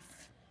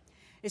knife.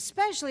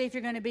 Especially if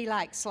you're going to be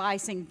like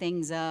slicing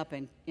things up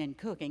and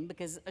cooking,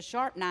 because a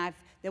sharp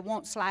knife that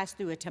won't slice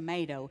through a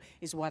tomato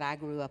is what I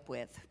grew up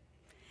with.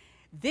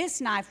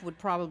 This knife would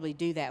probably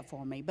do that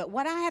for me, but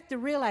what I have to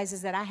realize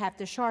is that I have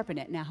to sharpen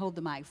it. Now hold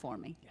the mic for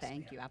me. Yes,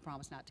 thank you. I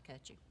promise not to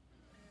cut you.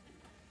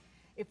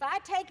 If I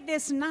take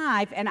this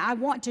knife and I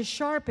want to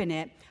sharpen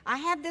it, I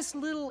have this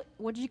little,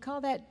 what do you call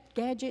that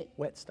gadget?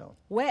 Whetstone.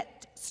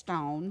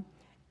 Whetstone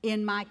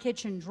in my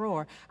kitchen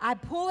drawer. I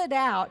pull it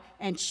out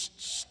and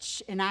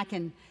I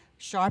can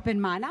sharpen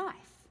my knife.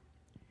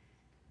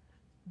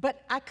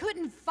 But I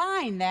couldn't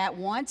find that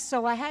once,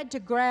 so I had to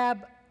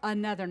grab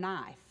another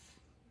knife.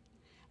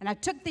 And I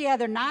took the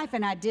other knife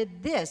and I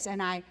did this, and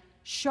I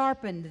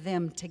sharpened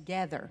them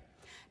together.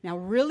 Now,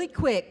 really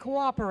quick,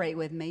 cooperate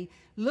with me.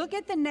 Look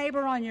at the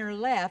neighbor on your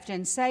left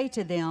and say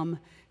to them,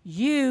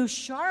 "You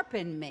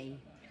sharpen me."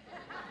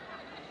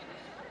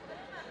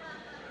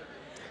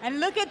 And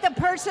look at the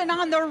person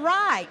on the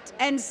right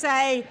and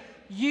say,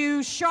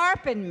 "You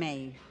sharpen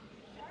me."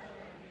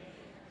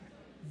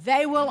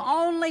 They will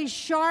only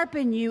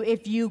sharpen you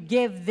if you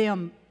give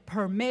them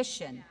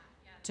permission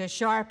to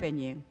sharpen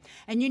you.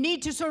 And you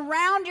need to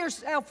surround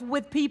yourself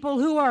with people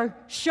who are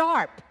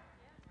sharp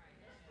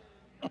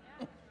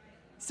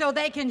so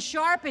they can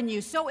sharpen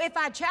you. So if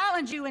I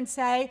challenge you and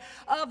say,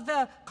 of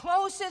the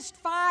closest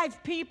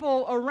 5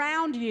 people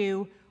around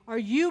you, are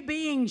you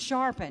being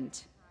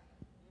sharpened?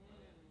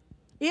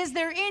 Is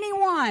there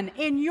anyone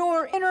in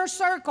your inner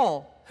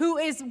circle who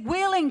is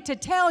willing to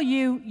tell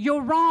you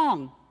you're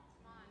wrong?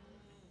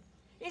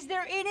 Is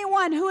there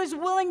anyone who is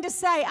willing to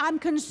say, "I'm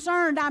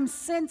concerned, I'm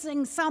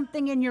sensing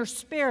something in your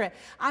spirit.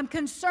 I'm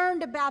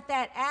concerned about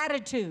that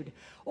attitude."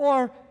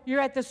 Or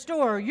you're at the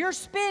store, "You're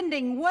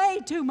spending way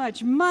too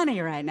much money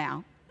right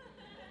now."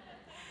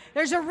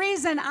 There's a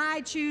reason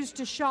I choose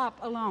to shop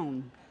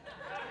alone.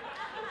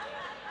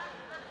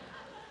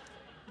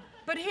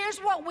 But here's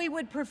what we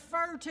would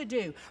prefer to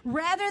do.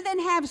 Rather than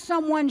have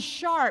someone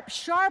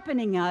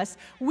sharpening us,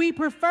 we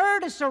prefer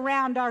to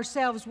surround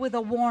ourselves with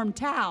a warm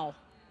towel.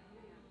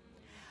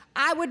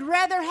 I would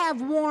rather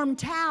have warm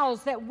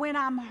towels that when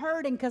I'm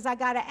hurting because I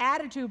got an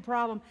attitude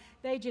problem,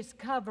 they just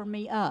cover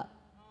me up.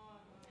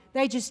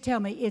 They just tell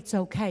me, "It's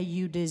okay,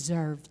 you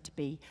deserve to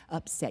be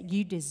upset.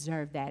 You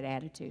deserve that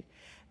attitude."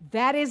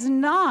 That is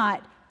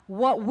not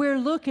what we're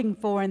looking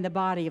for in the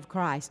body of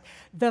Christ.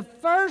 The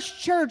first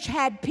church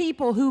had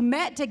people who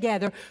met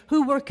together,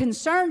 who were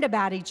concerned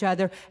about each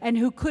other, and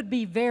who could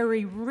be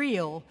very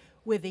real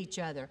with each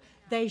other.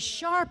 They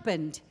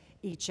sharpened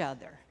each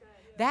other.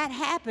 That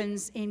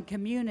happens in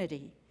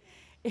community.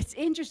 It's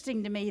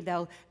interesting to me,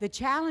 though, the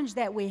challenge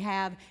that we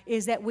have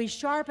is that we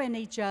sharpen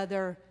each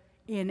other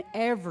in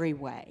every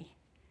way,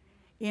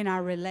 in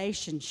our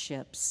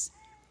relationships.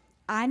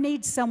 I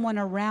need someone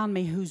around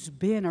me who's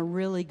been a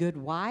really good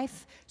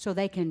wife so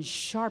they can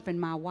sharpen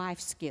my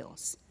wife's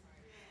skills.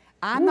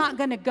 I'm not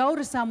going to go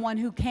to someone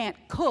who can't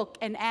cook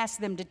and ask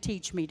them to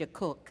teach me to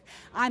cook.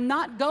 I'm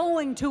not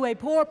going to a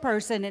poor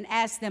person and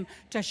ask them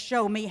to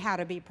show me how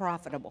to be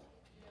profitable.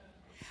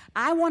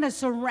 I want to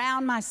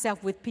surround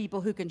myself with people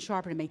who can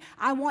sharpen me.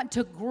 I want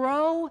to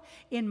grow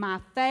in my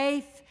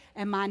faith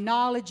and my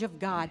knowledge of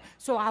God.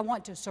 So I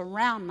want to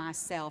surround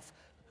myself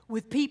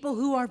with people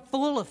who are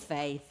full of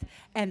faith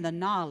and the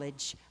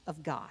knowledge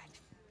of God.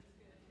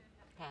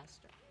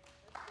 Pastor.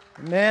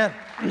 Amen.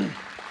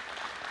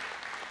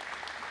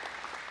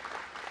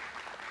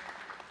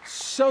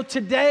 So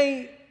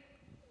today,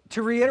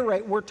 to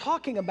reiterate, we're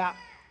talking about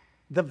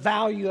the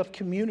value of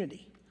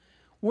community.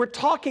 We're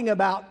talking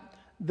about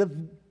the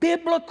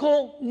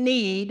biblical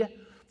need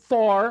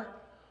for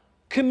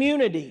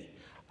community.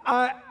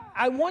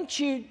 I want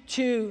you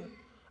to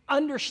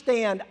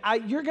understand,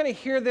 you're going to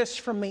hear this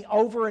from me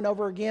over and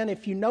over again.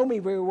 If you know me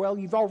very well,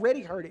 you've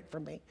already heard it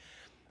from me.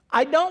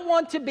 I don't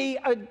want to be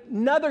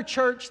another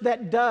church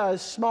that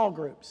does small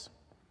groups.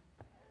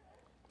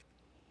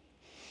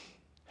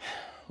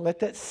 Let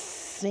that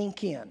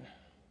sink in.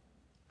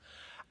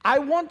 I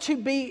want to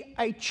be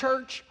a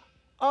church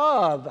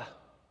of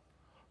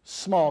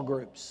small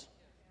groups.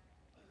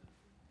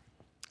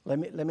 Let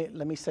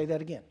me say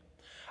that again.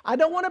 I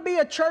don't want to be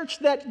a church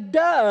that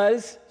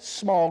does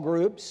small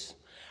groups.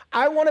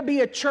 I want to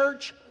be a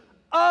church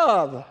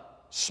of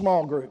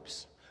small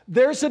groups.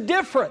 There's a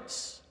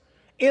difference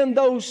in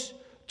those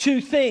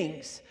two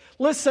things.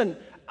 Listen,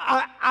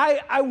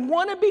 I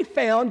want to be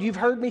found, you've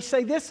heard me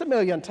say this a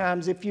million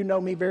times if you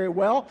know me very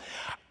well,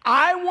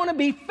 I want to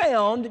be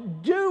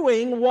found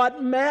doing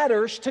what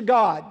matters to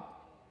God.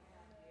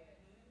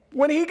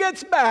 When He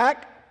gets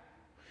back,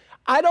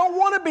 I don't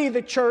want to be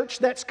the church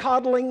that's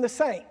coddling the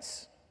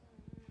saints,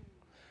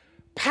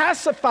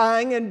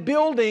 pacifying and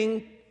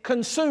building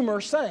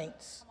consumer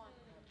saints.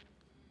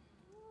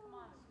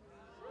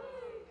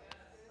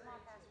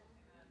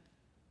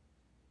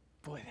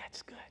 Boy,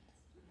 that's good.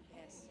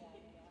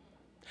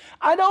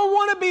 I don't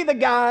want to be the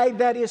guy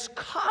that is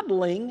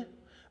coddling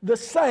the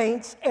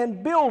saints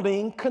and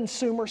building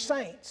consumer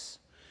saints.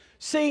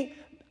 See,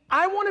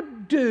 I want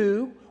to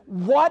do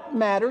what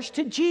matters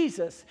to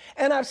Jesus.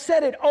 And I've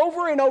said it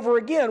over and over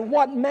again.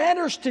 What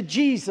matters to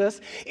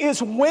Jesus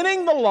is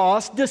winning the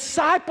lost,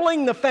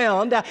 discipling the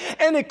found,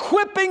 and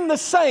equipping the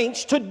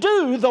saints to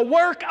do the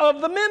work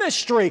of the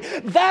ministry.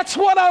 That's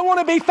what I want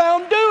to be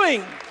found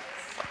doing.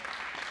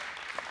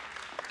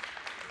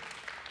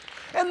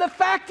 And the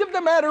fact of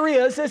the matter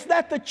is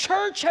that the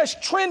church has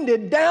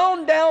trended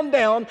down,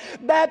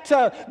 that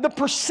the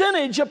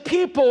percentage of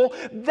people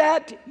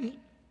that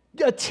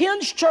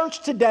attends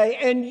church today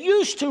and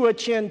used to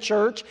attend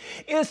church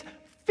is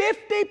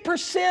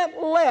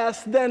 50%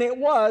 less than it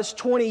was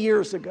 20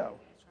 years ago.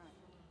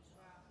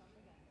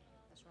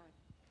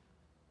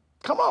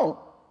 Come on.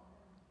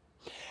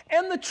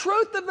 And the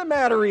truth of the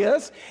matter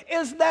is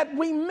that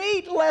we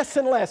meet less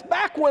and less.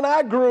 Back when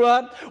I grew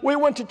up, we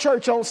went to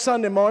church on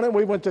Sunday morning.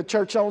 We went to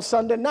church on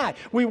Sunday night.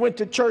 We went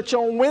to church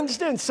on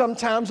Wednesday and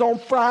sometimes on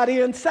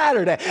Friday and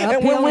Saturday.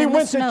 And when we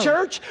went to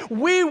church,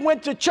 we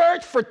went to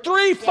church for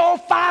 3, 4,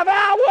 5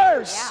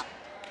 hours. Yeah.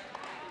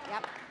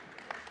 Yep.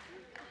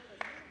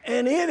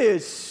 And it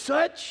is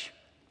such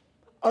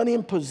an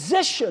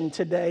imposition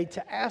today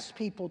to ask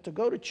people to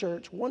go to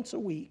church once a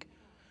week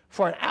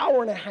for an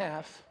hour and a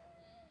half,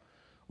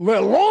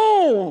 let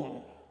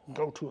alone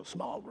go to a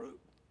small group.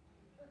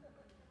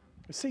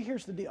 You see,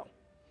 here's the deal.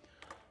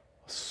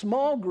 A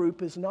small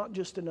group is not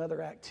just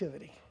another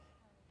activity.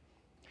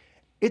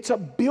 It's a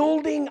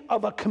building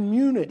of a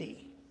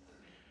community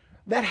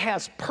that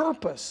has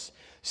purpose.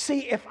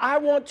 See, if I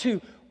want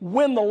to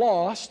win the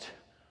lost,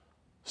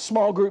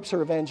 small groups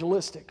are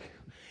evangelistic.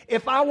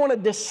 If I want to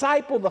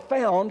disciple the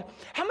found,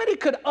 how many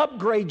could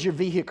upgrade your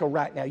vehicle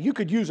right now? You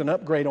could use an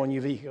upgrade on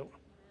your vehicle.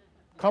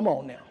 Come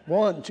on now.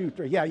 1, 2,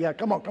 3. Yeah,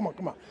 come on.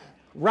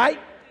 Right?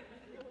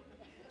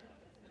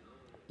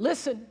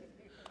 Listen,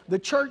 the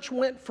church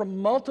went from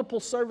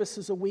multiple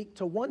services a week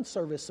to one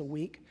service a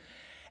week,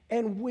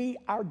 and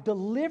our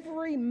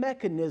delivery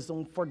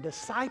mechanism for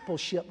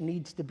discipleship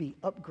needs to be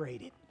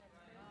upgraded.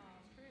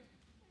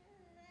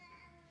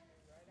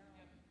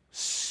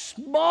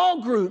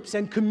 Small groups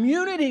and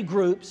community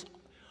groups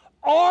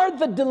are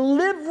the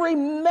delivery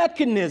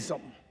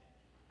mechanism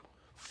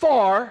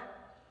for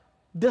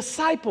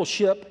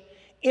discipleship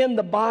in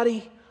the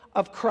body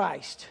of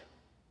Christ.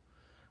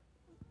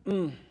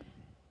 I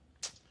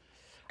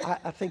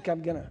think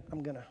I'm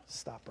gonna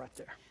stop right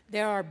there.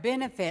 There are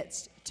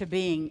benefits to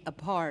being a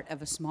part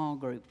of a small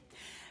group.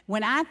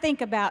 When I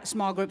think about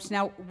small groups,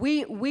 now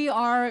we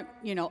are,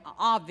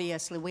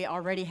 obviously we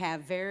already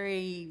have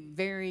very,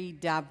 very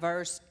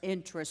diverse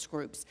interest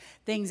groups,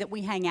 things that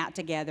we hang out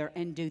together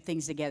and do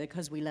things together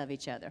because we love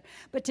each other.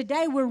 But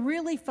today we're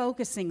really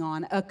focusing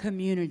on a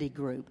community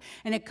group.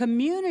 And a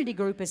community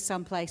group is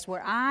someplace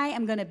where I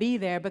am going to be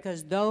there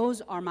because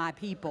those are my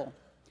people.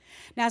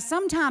 Now,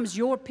 sometimes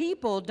your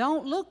people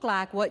don't look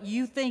like what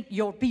you think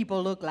your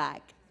people look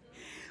like.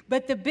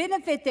 But the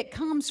benefit that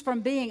comes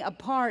from being a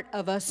part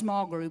of a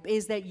small group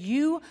is that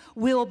you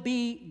will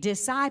be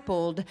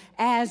discipled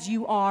as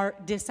you are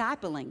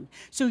discipling.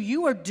 So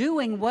you are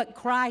doing what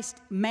Christ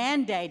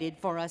mandated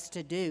for us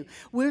to do.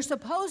 We're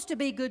supposed to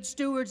be good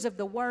stewards of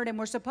the Word, and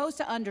we're supposed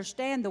to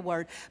understand the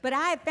Word. But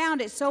I have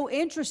found it so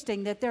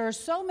interesting that there are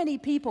so many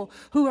people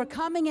who are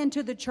coming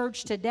into the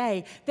church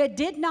today that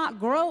did not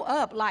grow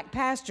up like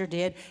Pastor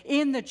did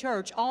in the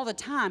church all the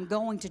time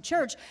going to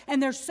church.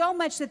 And there's so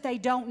much that they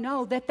don't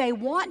know that they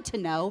want to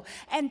know,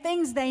 and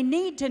things they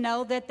need to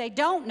know that they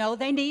don't know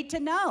they need to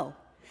know.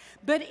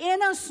 But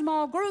in a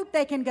small group,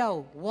 they can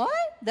go,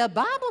 what? The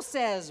Bible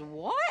says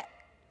what?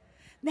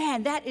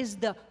 Man, that is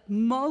the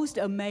most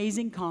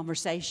amazing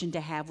conversation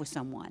to have with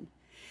someone.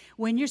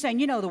 When you're saying,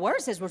 the Word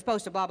says we're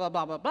supposed to blah, blah,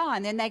 blah, blah, blah,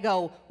 and then they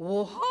go,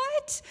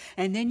 what?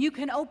 And then you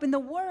can open the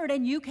Word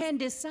and you can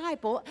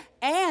disciple,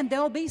 and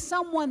there'll be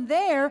someone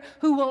there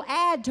who will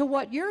add to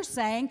what you're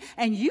saying,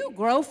 and you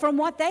grow from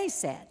what they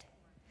said.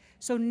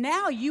 So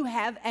now you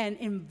have an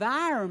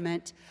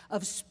environment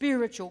of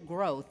spiritual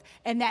growth,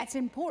 and that's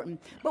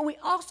important. But we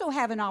also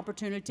have an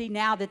opportunity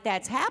now that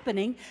that's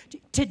happening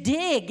to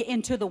dig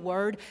into the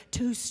Word,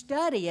 to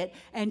study it,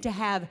 and to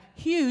have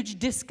huge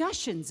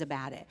discussions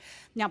about it.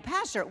 Now,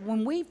 Pastor,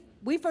 when we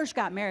first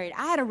got married,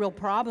 I had a real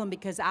problem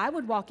because I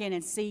would walk in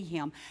and see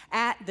him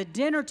at the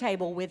dinner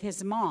table with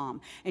his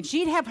mom. And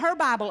she'd have her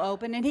Bible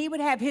open, and he would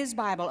have his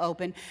Bible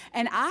open.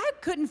 And I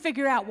couldn't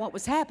figure out what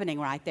was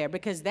happening right there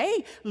because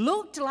they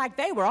looked like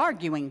they were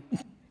arguing.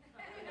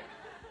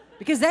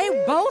 Because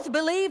they both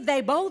believed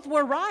they both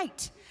were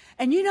right.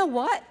 And you know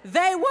what?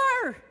 They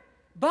were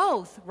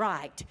both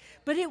right.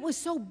 But it was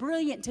so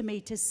brilliant to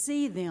me to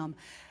see them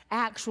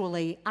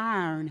actually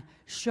iron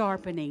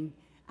sharpening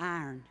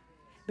iron.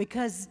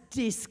 Because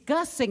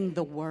discussing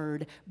the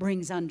Word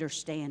brings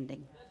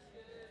understanding.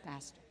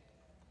 Pastor.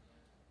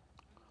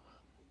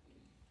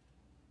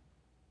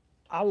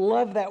 I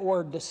love that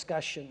word,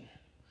 discussion.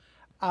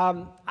 I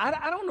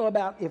don't know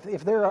about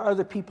if there are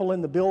other people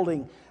in the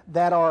building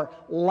that are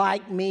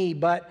like me,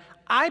 but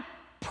I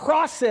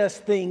process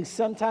things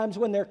sometimes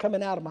when they're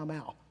coming out of my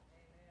mouth.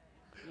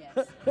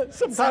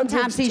 Yes.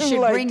 Sometimes he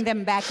should bring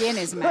them back in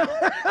his mouth.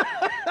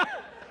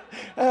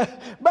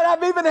 But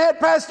I've even had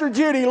Pastor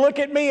Judy look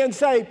at me and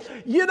say,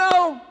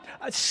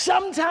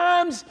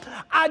 sometimes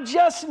I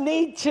just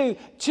need to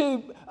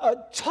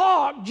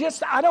talk.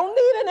 I don't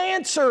need an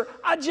answer.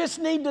 I just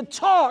need to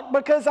talk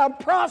because I'm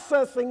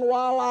processing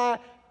while I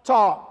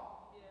talk.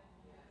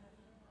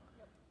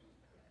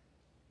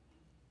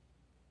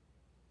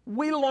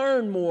 we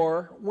learn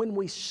more when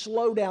we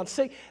slow down.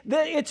 See,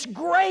 it's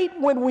great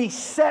when we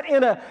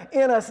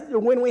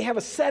when we have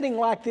a setting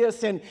like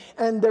this and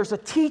there's a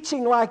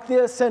teaching like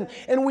this and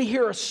we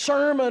hear a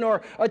sermon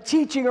or a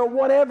teaching or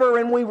whatever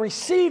and we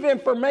receive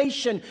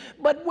information.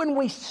 But when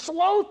we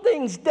slow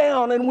things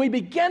down and we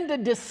begin to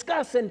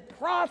discuss and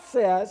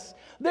process,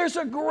 there's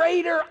a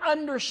greater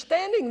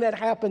understanding that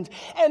happens.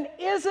 And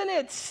isn't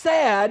it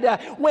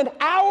sad when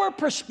our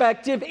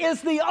perspective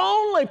is the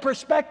only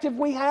perspective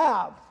we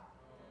have?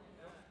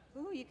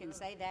 Ooh, you can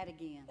say that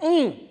again.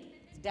 Mm.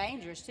 It's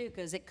dangerous, too,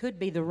 because it could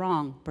be the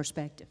wrong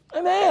perspective.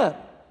 Amen.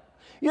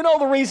 You know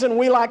the reason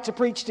we like to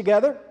preach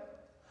together?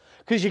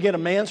 Because you get a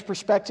man's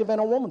perspective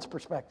and a woman's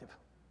perspective.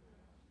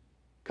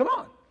 Come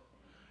on.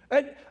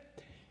 And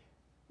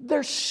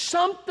there's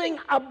something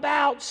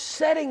about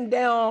setting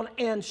down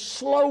and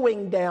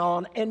slowing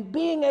down and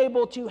being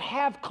able to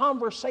have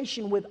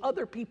conversation with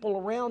other people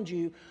around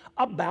you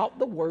about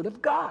the Word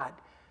of God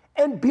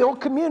and build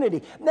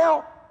community.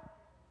 Now,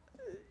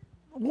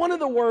 one of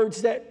the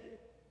words that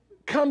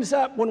comes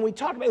up when we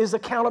talk about it is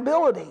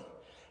accountability.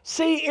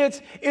 See,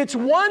 it's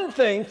one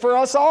thing for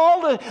us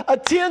all to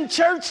attend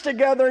church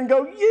together and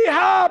go,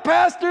 "Yeehaw,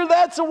 Pastor,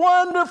 that's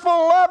wonderful,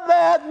 love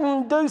that,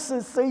 and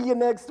deuces, see you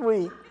next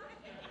week."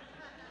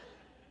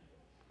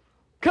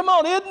 Come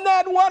on, isn't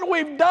that what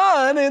we've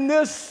done in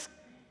this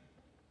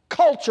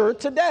culture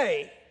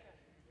today?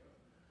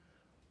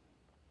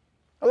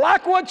 I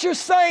like what you're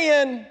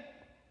saying.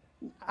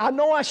 I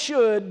know I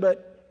should,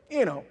 but,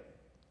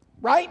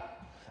 right?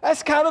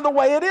 That's kind of the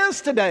way it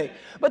is today.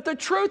 But the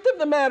truth of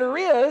the matter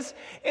is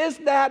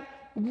that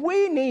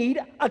we need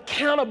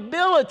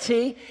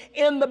accountability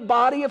in the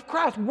body of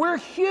Christ. We're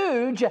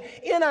huge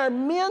in our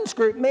men's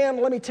group. Man,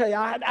 let me tell you,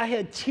 I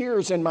had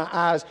tears in my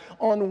eyes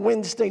on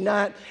Wednesday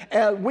night.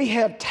 We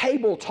have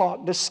table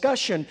talk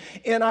discussion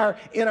in our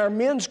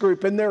men's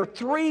group, and there are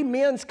 3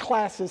 men's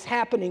classes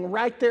happening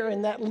right there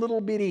in that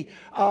little bitty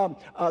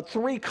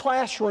 3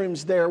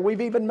 classrooms there.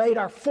 We've even made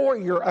our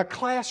foyer a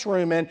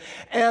classroom,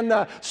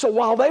 and so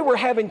while they were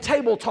having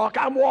table talk,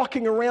 I'm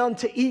walking around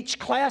to each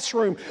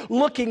classroom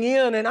looking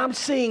in, and I'm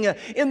seeing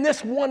in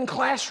this one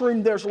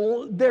classroom there's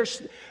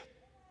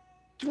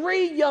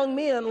 3 young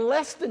men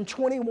less than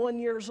 21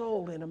 years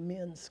old in a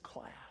men's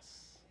class.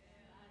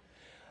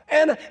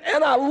 And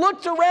I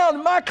looked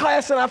around my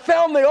class and I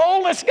found the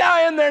oldest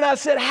guy in there and I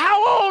said,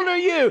 "How old are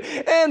you?"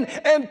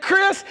 And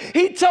Chris,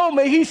 he told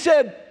me, he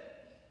said,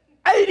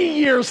 80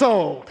 years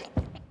old.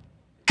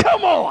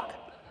 Come on.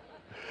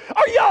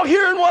 Are y'all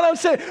hearing what I'm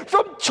saying?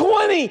 From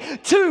 20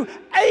 to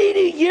 80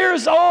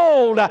 years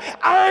old,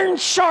 iron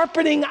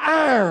sharpening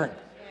iron.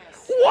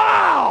 Yes.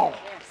 Wow.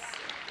 Yes.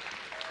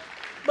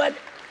 But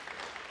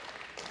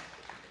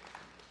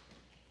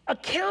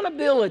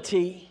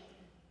accountability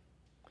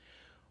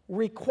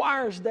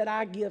requires that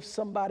I give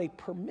somebody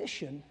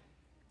permission,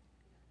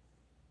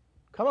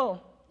 come on,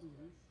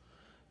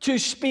 to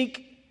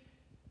speak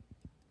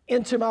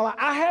into my life.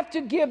 I have to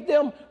give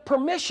them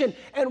permission.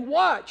 And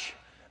watch.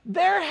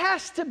 There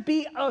has to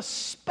be a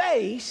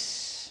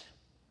space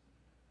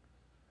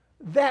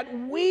that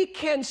we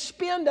can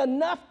spend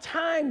enough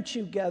time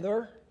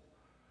together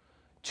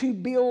to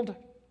build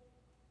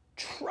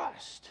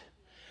trust.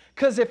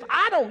 Because if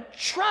I don't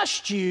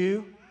trust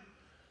you,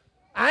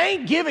 I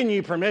ain't giving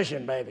you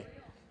permission, baby.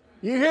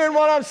 You hearing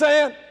what I'm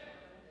saying?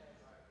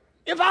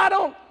 If I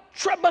don't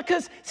trust,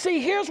 because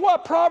see, here's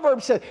what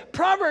Proverbs says.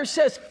 Proverbs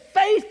says,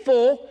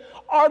 faithful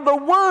are the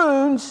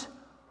wounds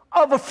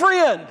of a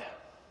friend.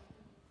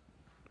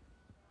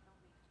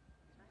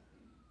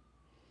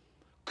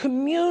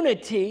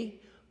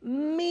 Community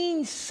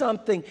means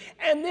something.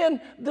 And then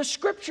the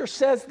scripture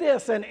says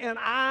this, and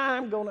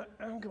I'm gonna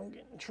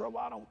get in trouble.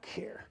 I don't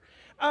care.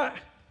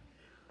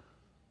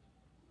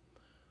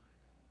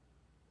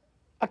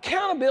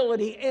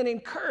 Accountability and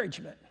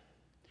encouragement.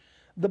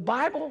 The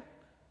Bible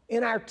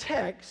in our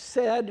text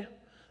said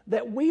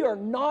that we are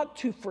not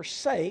to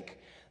forsake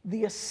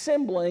the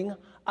assembling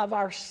of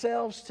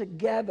ourselves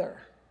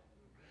together.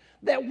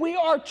 That we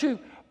are to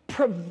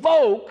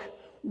provoke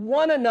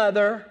one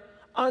another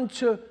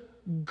unto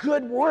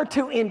good. We're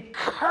to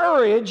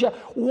encourage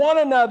one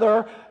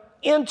another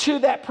into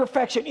that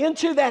perfection,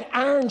 into that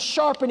iron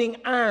sharpening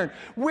iron.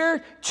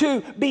 We're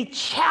to be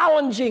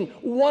challenging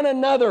one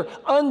another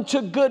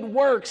unto good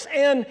works.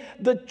 And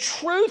the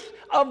truth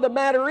of the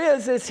matter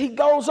is he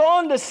goes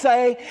on to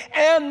say,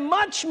 and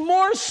much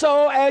more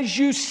so as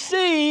you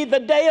see the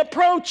day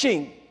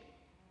approaching.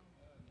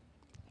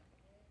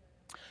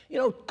 You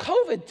know,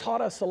 COVID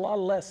taught us a lot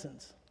of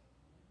lessons.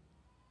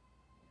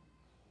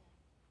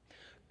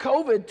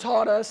 COVID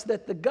taught us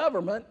that the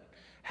government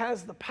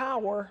has the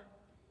power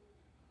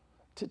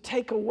to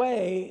take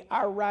away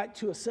our right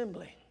to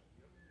assembly.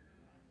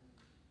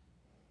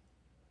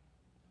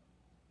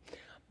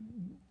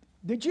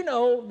 Did you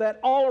know that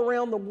all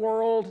around the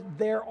world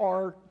there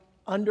are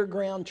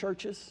underground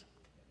churches?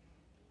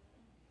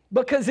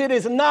 Because it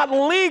is not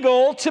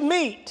legal to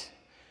meet.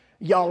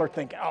 Y'all are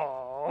thinking,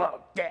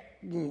 oh,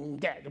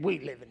 Dad, we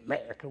live in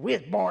America. We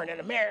was born in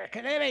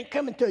America. That ain't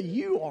coming to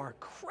you. You are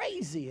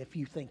crazy if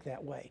you think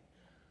that way.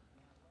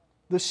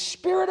 The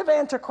spirit of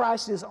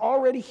Antichrist is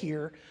already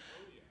here.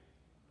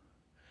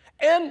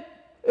 And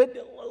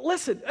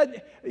listen,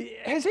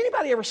 has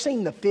anybody ever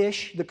seen the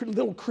fish, the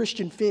little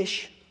Christian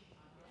fish?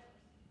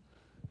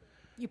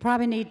 You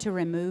probably need to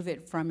remove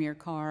it from your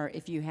car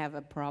if you have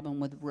a problem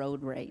with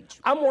road rage.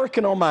 I'm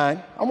working on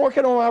mine. I'm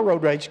working on my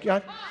road rage.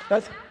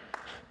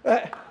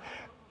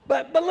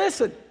 But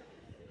listen,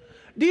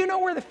 do you know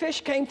where the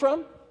fish came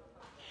from?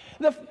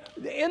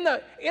 In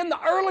the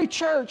early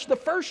church, the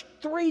first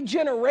 3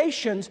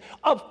 generations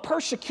of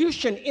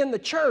persecution in the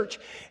church,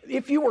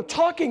 if you were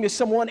talking to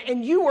someone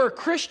and you were a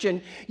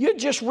Christian, you'd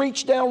just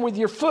reach down with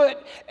your foot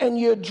and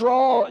you'd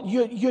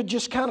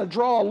just kind of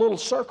draw a little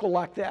circle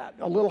like that,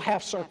 a little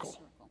half circle.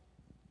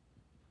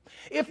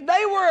 If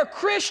they were a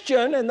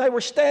Christian and they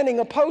were standing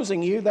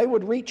opposing you, they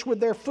would reach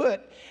with their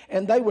foot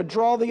and they would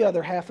draw the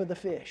other half of the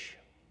fish.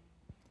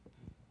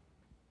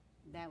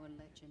 That would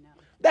let you know.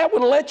 That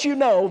would let you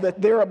know that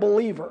they're a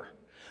believer.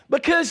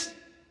 Because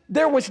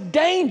there was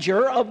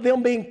danger of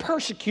them being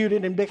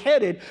persecuted and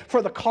beheaded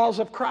for the cause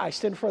of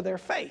Christ and for their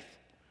faith.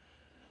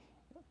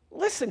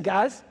 Listen,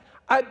 guys,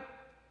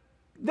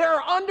 there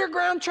are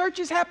underground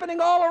churches happening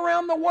all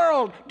around the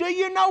world. Do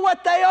you know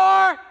what they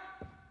are?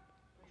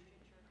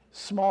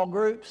 Small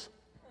groups.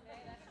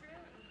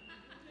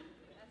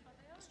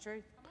 It's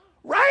true.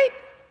 Right?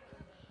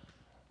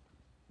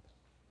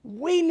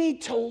 We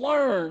need to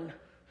learn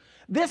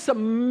this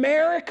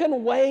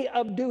American way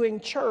of doing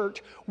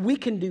church. We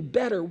can do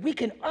better. We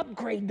can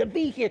upgrade the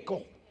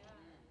vehicle.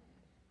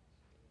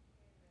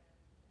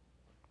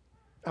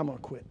 I'm going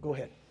to quit. Go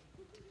ahead.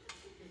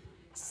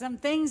 Some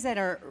things that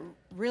are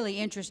really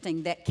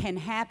interesting that can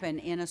happen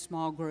in a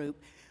small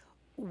group.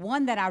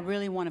 One that I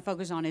really want to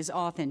focus on is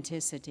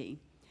authenticity.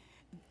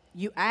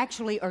 You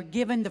actually are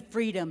given the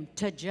freedom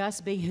to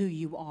just be who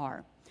you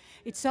are.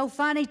 It's so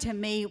funny to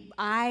me.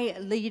 I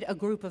lead a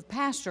group of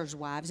pastors'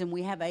 wives, and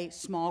we have a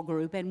small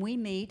group, and we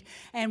meet,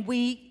 and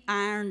we,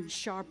 iron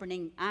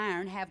sharpening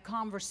iron, have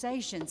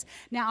conversations.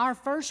 Now, our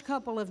first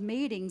couple of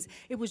meetings,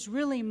 it was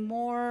really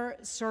more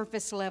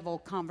surface-level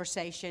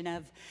conversation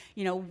of,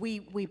 you know,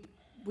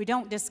 we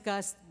don't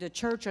discuss the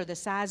church or the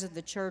size of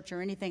the church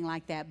or anything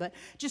like that, but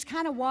just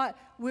kind of what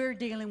we're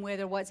dealing with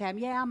or what's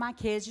happening. Yeah, my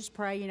kids just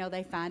pray, you know,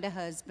 they find a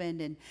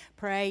husband, and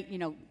pray, you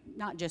know,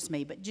 not just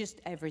me, but just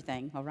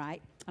everything, all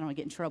right? I don't want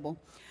to get in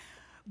trouble.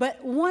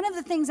 But one of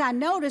the things I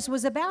noticed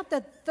was about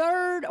the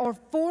 3rd or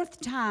 4th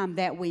time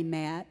that we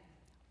met,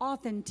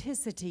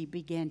 authenticity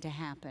began to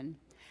happen.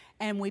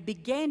 And we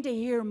began to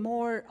hear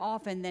more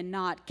often than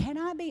not, can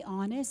I be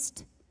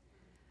honest?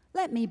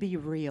 Let me be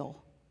real.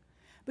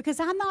 Because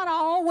I'm not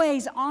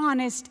always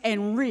honest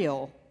and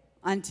real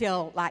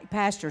until, like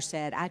Pastor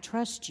said, I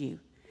trust you.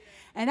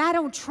 And I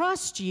don't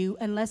trust you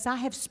unless I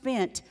have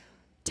spent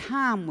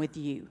time with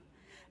you.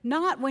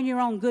 Not when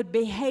you're on good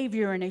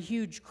behavior in a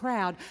huge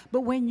crowd,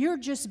 but when you're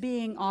just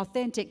being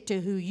authentic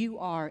to who you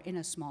are in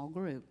a small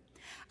group.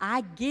 I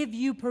give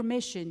you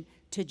permission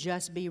to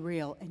just be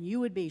real. And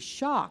you would be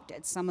shocked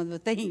at some of the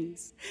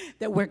things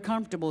that we're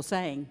comfortable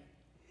saying.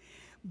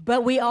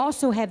 But we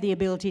also have the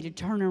ability to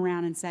turn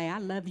around and say, I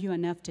love you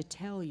enough to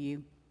tell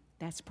you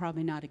that's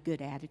probably not a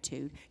good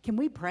attitude. Can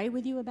we pray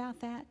with you about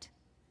that?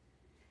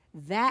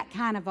 That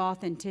kind of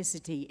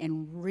authenticity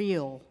and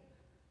real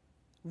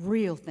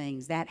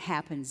things, that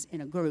happens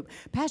in a group.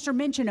 Pastor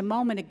mentioned a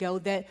moment ago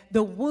that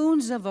the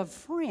wounds of a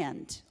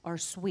friend are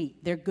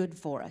sweet. They're good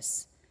for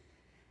us.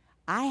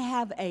 I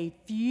have a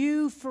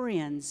few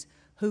friends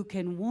who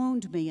can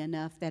wound me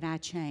enough that I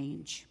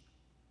change.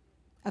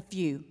 A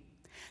few.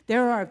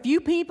 There are a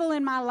few people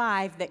in my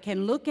life that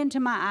can look into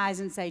my eyes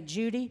and say,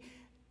 Judy,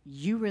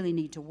 you really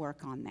need to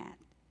work on that.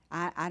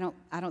 I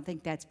don't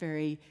think that's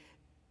very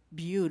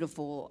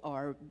beautiful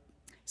or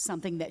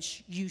something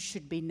that you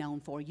should be known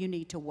for. You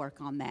need to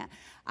work on that.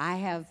 I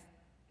have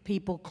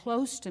people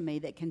close to me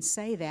that can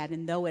say that,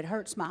 and though it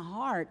hurts my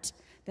heart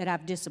that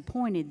I've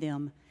disappointed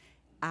them,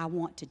 I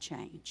want to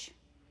change.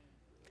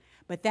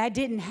 But that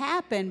didn't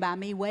happen by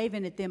me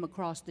waving at them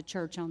across the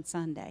church on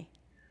Sunday.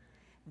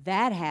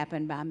 That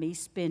happened by me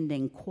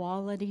spending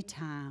quality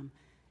time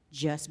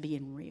just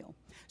being real.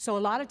 So a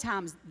lot of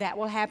times that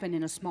will happen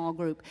in a small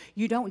group.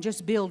 You don't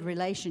just build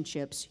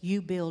relationships,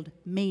 you build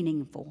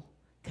meaningful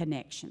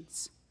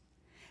connections.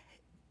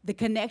 The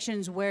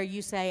connections where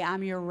you say,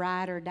 I'm your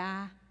ride or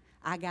die,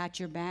 I got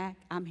your back,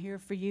 I'm here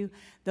for you.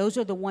 Those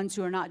are the ones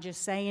who are not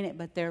just saying it,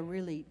 but they're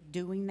really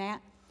doing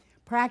that.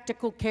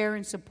 Practical care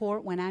and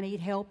support. When I need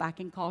help, I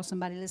can call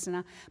somebody.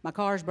 Listen, my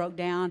car's broke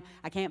down.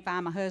 I can't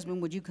find my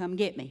husband. Would you come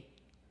get me?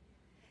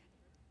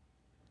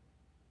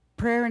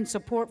 Prayer and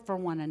support for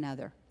one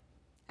another.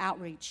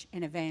 Outreach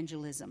and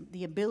evangelism.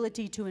 The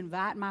ability to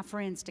invite my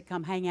friends to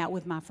come hang out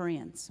with my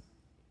friends.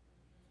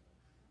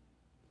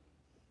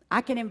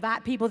 I can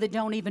invite people that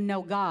don't even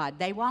know God.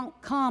 They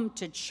won't come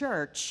to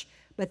church,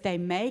 but they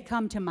may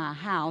come to my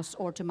house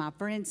or to my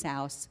friend's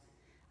house.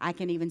 I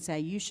can even say,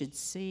 you should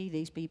see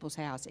these people's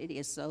house. It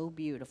is so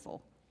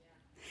beautiful.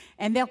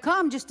 And they'll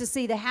come just to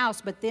see the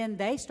house, but then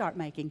they start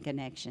making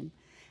connection.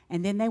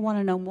 And then they want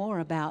to know more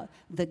about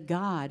the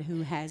God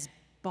who has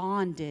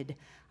bonded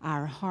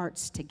our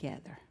hearts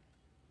together.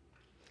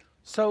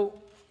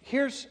 So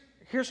here's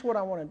what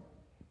I want to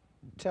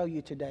tell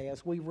you today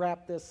as we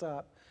wrap this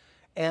up.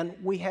 And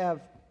we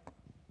have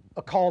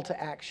a call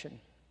to action.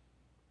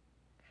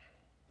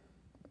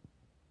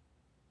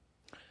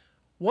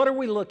 What are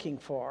we looking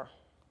for?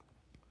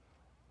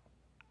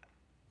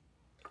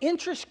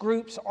 Interest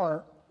groups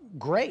are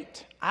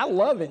great. I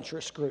love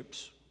interest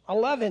groups. I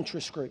love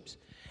interest groups.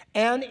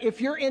 And if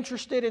you're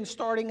interested in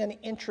starting an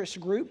interest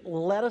group,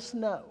 let us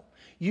know.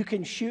 You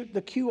can shoot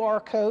the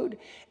QR code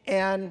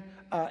and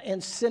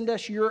send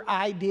us your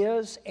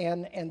ideas,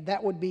 and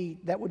that would be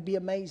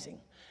amazing.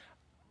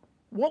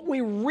 What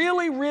we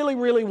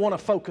really want to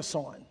focus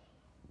on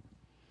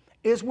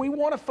is we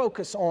want to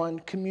focus on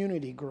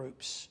community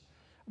groups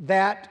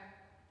that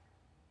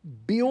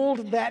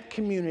build that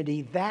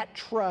community, that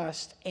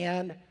trust,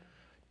 and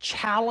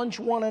challenge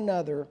one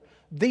another.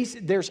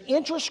 There's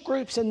interest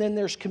groups and then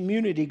there's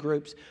community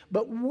groups,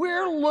 but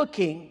we're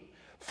looking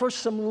for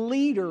some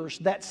leaders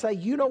that say,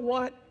 you know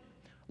what?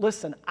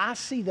 Listen, I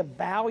see the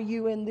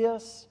value in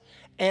this,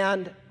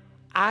 and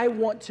I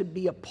want to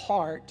be a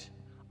part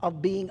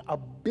of being a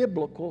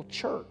biblical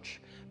church.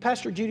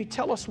 Pastor Judy,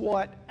 tell us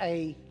what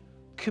a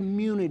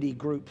community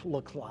group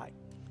looks like.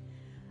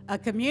 A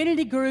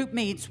community group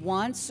meets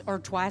once or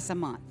twice a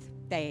month.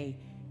 They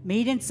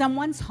meet in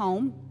someone's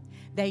home.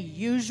 They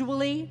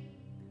usually,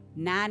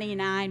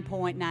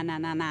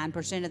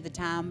 99.9999% of the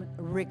time,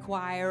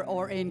 require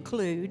or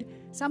include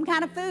some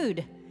kind of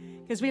food,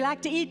 because we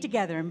like to eat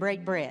together and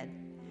break bread.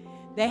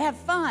 They have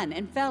fun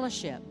and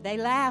fellowship. They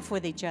laugh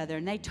with each other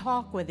and they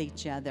talk with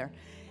each other.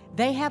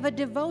 They have a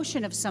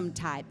devotion of some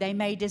type. They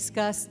may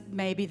discuss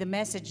maybe the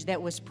message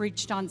that was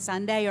preached on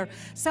Sunday or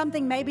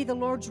something maybe the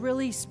Lord's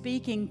really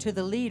speaking to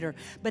the leader.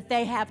 But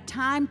they have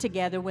time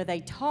together where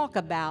they talk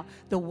about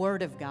the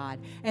Word of God.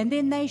 And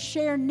then they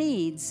share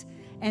needs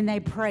and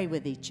they pray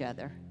with each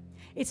other.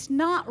 It's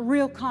not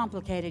real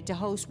complicated to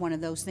host one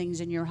of those things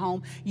in your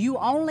home. You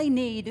only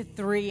need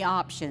 3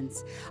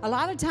 options. A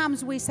lot of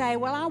times we say,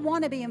 well, I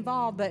want to be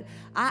involved, but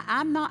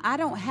I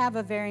don't have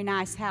a very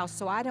nice house,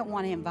 so I don't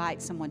want to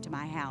invite someone to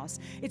my house.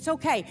 It's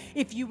okay.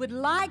 If you would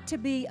like to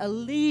be a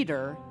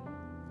leader,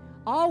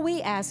 all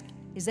we ask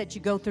is that you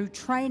go through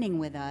training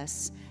with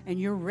us and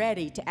you're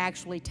ready to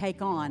actually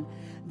take on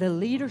the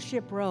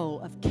leadership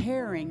role of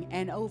caring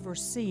and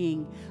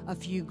overseeing a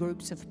few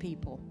groups of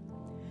people.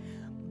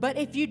 But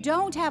if you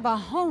don't have a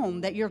home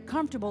that you're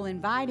comfortable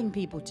inviting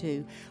people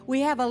to, we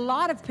have a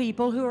lot of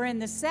people who are in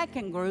the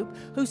second group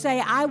who say,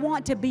 I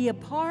want to be a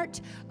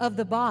part of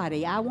the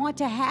body. I want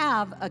to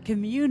have a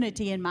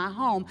community in my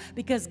home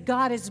because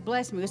God has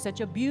blessed me with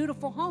such a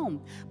beautiful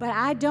home. But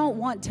I don't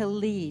want to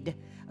lead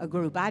a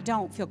group. I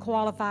don't feel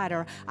qualified,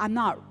 or I'm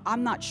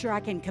not sure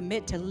I can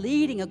commit to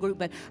leading a group,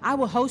 but I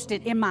will host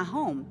it in my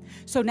home.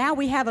 So now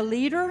we have a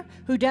leader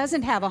who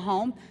doesn't have a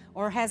home,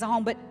 or has a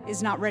home but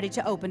is not ready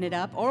to open it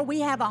up, or we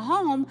have a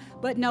home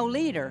but no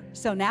leader.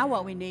 So now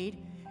what we need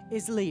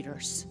is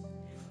leaders.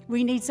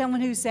 We need someone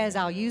who says,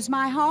 I'll use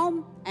my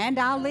home and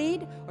I'll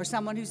lead, or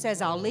someone who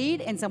says, I'll lead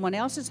in someone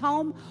else's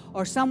home,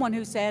 or someone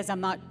who says, I'm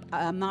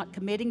not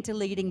committing to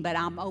leading, but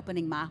I'm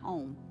opening my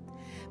home.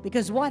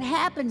 Because what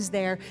happens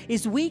there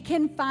is we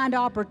can find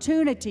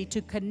opportunity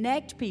to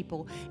connect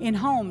people in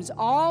homes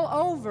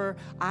all over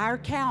our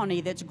county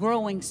that's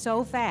growing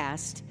so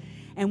fast,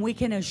 and we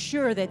can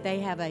assure that they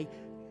have a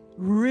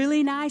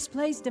really nice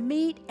place to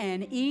meet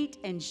and eat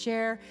and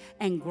share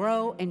and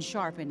grow and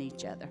sharpen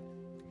each other.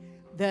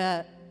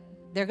 They're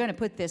going to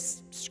put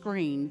this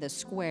screen, the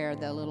square,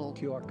 the little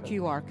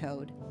QR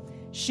code.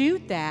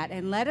 Shoot that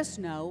and let us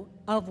know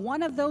of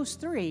one of those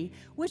 3,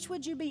 which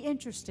would you be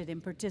interested in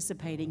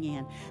participating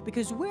in?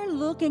 Because we're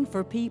looking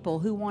for people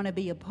who want to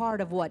be a part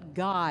of what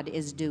God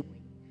is doing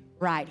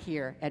right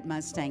here at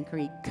Mustang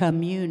Creek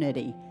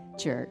Community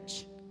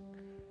Church.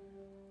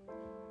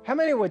 How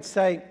many would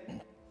say,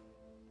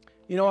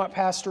 you know what,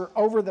 Pastor,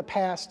 over the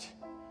past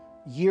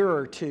year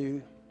or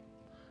two,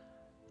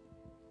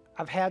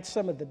 I've had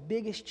some of the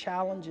biggest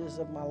challenges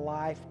of my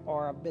life,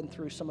 or I've been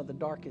through some of the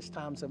darkest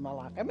times of my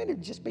life. I mean, to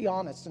just be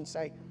honest and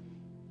say,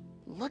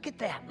 look at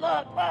that,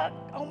 look,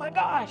 oh my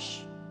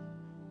gosh.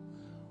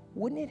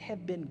 Wouldn't it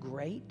have been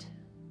great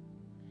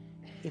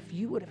if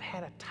you would have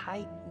had a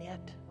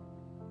tight-knit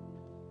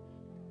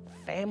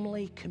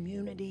family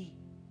community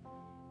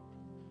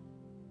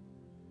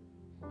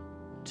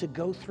to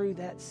go through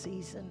that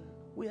season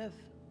with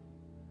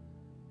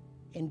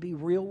and be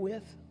real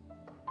with?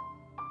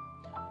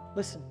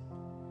 Listen,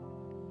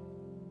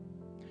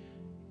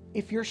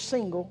 if you're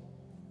single,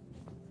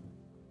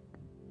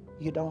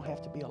 you don't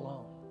have to be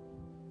alone.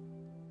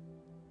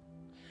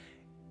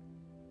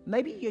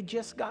 Maybe you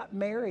just got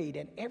married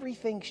and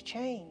everything's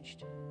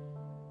changed.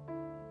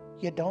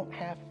 You don't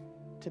have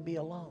to be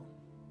alone.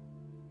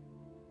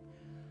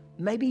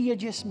 Maybe you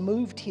just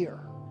moved here.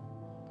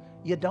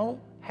 You don't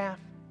have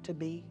to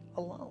be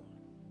alone.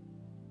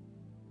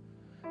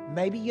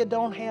 Maybe you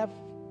don't have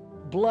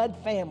blood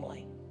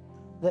family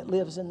that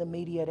lives in the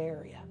immediate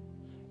area.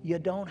 You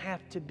don't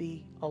have to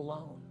be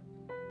alone.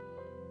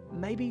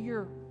 Maybe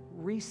you're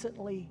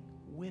recently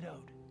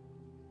widowed.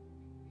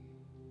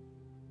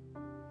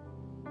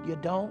 You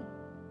don't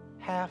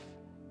have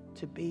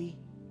to be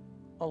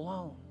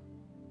alone.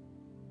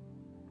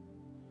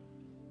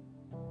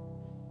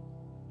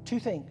 Two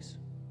things.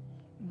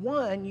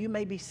 One, you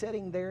may be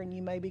sitting there and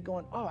you may be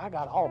going, oh, I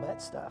got all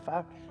that stuff.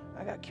 I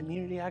got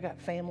community, I got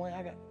family,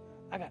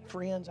 I got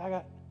friends,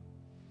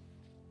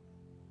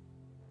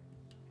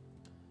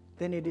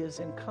 Then it is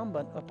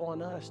incumbent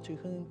upon us, to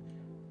whom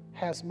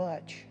has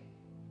much,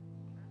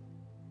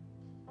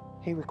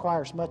 he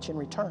requires much in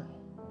return.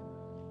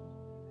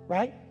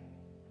 Right?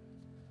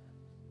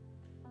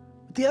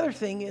 The other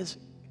thing is,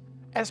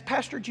 as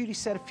Pastor Judy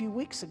said a few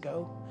weeks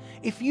ago,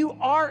 if you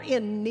are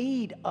in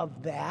need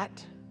of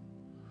that,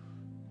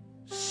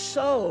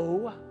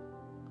 sow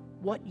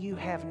what you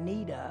have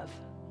need of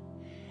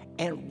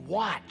and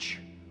watch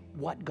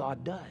what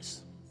God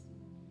does.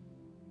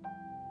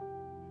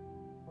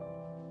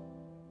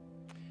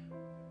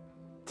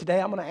 Today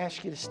I'm going to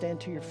ask you to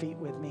stand to your feet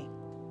with me.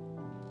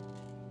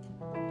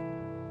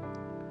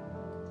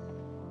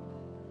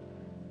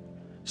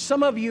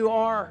 Some of you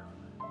are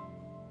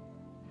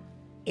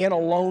in a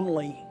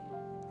lonely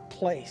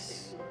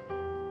place.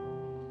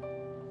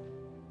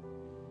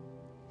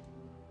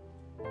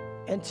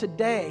 And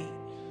today,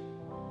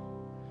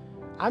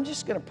 I'm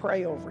just going to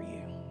pray over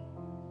you.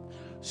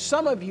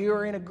 Some of you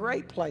are in a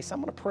great place. I'm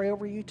going to pray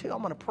over you too. I'm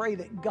going to pray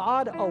that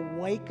God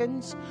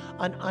awakens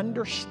an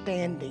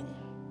understanding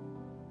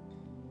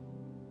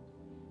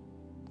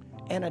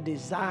and a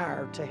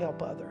desire to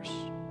help others.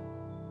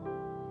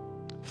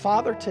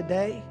 Father,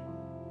 today,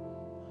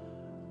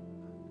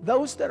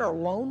 those that are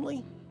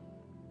lonely,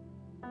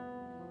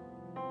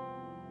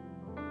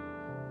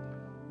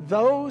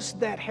 those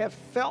that have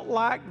felt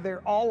like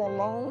they're all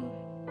alone,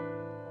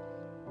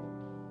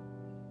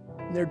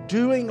 they're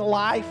doing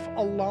life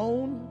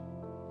alone,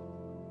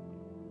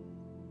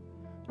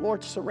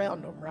 Lord,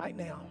 surround them right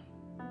now.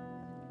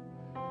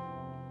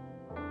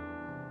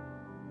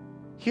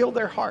 Heal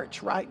their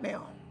hearts right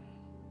now.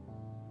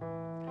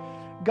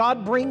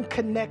 God, bring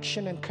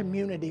connection and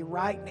community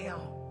right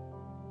now.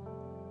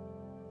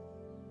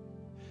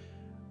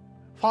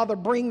 Father,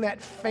 bring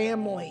that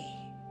family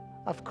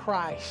of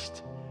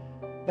Christ,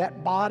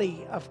 that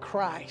body of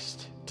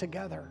Christ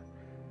together.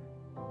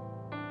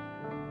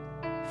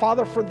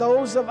 Father, for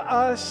those of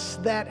us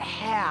that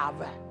have,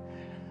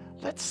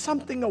 let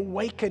something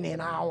awaken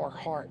in our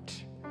heart,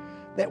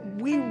 that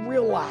we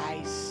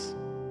realize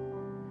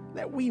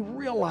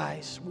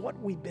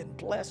what we've been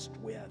blessed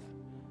with.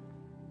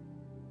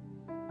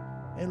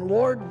 And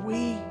Lord,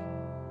 we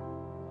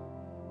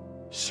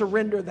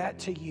surrender that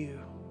to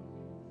you.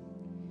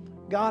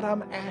 God,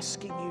 I'm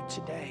asking you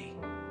today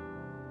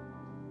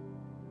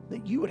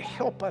that you would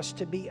help us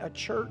to be a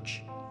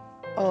church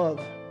of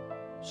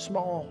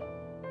small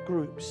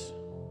groups,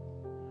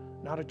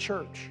 not a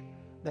church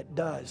that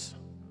does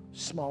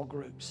small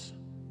groups.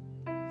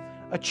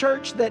 A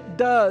church that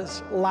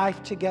does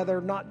life together,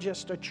 not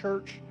just a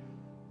church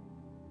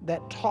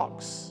that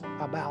talks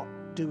about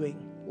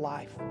doing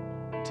life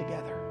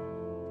together.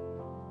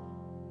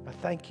 I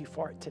thank you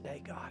for it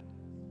today, God.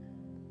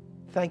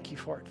 Thank you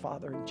for it,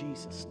 Father, in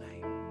Jesus'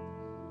 name.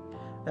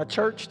 Now,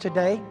 church,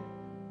 today,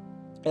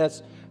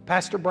 as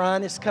Pastor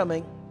Brian is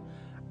coming,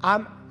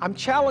 I'm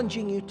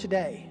challenging you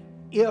today.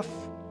 If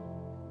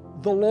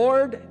the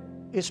Lord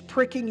is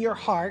pricking your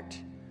heart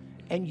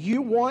and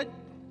you want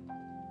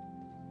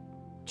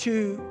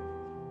to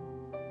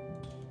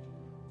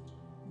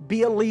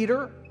be a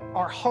leader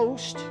or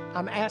host,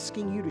 I'm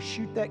asking you to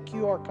shoot that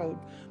QR code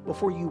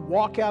before you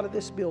walk out of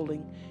this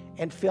building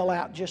and fill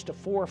out just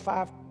 4 or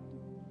 5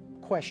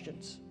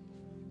 questions.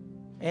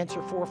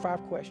 Answer 4 or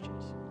 5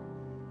 questions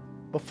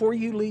before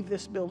you leave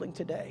this building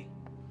today.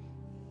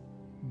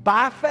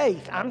 By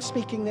faith, I'm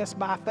speaking this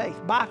by faith.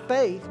 By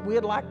faith,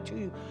 we'd like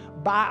to,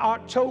 by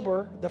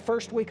October, the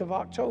first week of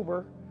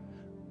October,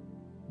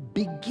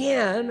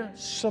 begin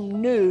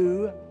some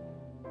new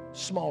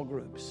small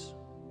groups.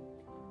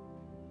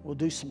 We'll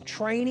do some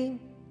training.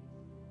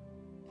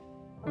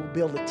 We'll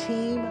build a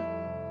team.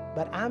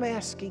 But I'm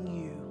asking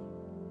you,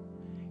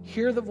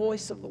 hear the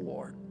voice of the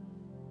Lord.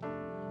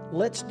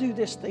 Let's do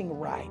this thing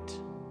right.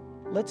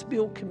 Let's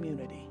build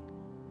community.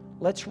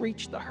 Let's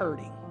reach the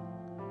hurting.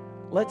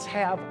 Let's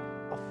have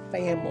a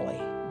family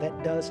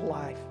that does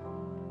life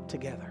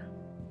together.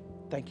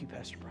 Thank you,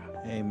 Pastor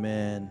Brian.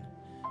 Amen.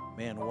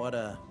 Man, what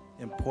a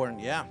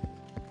important,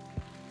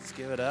 let's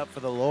give it up for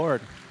the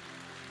Lord.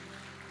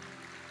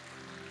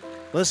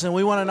 Listen,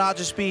 we want to not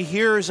just be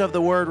hearers of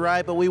the word,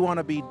 right, but we want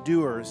to be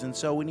doers. And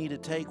so we need to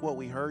take what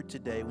we heard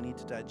today, we need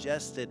to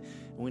digest it,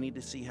 and we need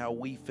to see how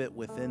we fit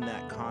within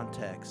that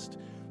context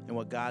and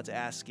what God's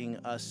asking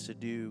us to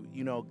do.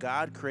 You know,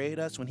 God created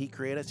us. When He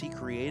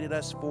created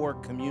us for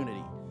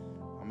community.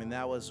 I mean,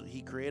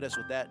 He created us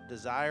with that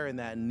desire and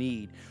that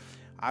need.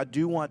 I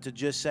do want to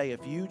just say,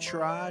 if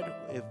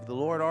the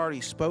Lord already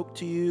spoke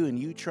to you and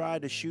you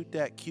tried to shoot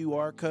that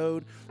QR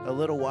code a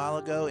little while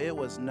ago, it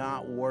was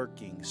not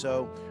working.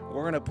 So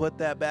we're going to put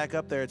that back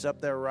up there. It's up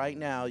there right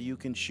now. You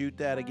can shoot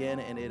that again,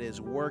 and it is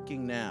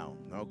working now.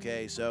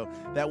 Okay, so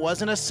that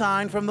wasn't a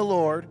sign from the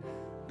Lord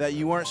that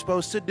you weren't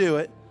supposed to do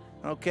it.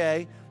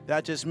 Okay,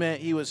 that just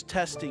meant he was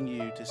testing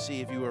you to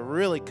see if you were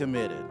really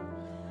committed.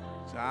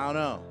 So I don't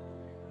know.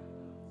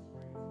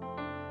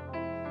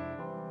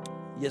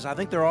 Yes, I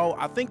think they're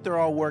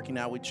all working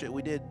now. We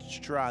did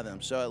try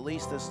them, so at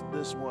least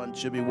this one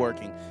should be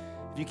working.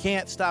 If you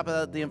can't, stop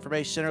at the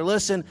information center.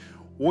 Listen,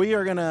 we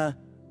are gonna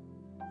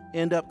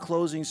end up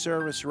closing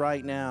service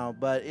right now.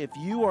 But if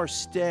you are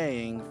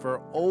staying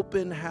for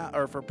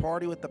or for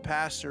Party with the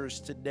Pastors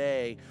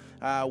today,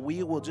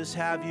 we will just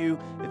have you.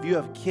 If you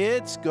have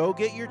kids, go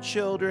get your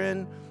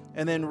children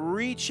and then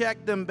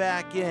recheck them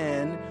back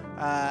in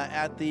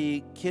at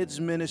the kids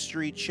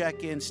ministry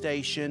check-in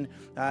station.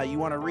 You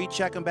want to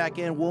recheck them back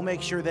in. We'll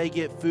make sure they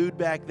get food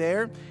back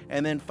there,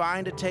 and then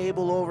find a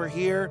table over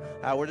here.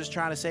 We're just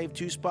trying to save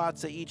 2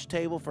 spots at each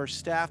table for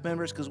staff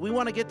members because we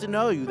want to get to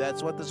know you.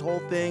 That's what this whole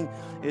thing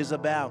is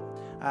about.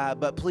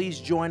 But please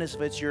join us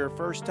if it's your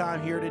first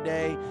time here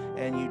today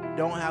and you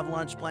don't have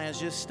lunch plans.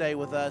 Just stay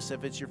with us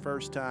if it's your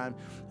first time.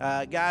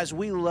 Guys,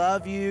 we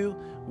love you.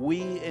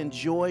 We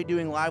enjoy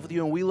doing live with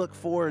you, and we look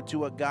forward to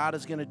what God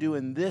is going to do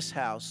in this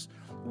house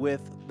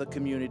with the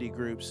community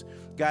groups.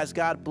 Guys,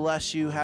 God bless you.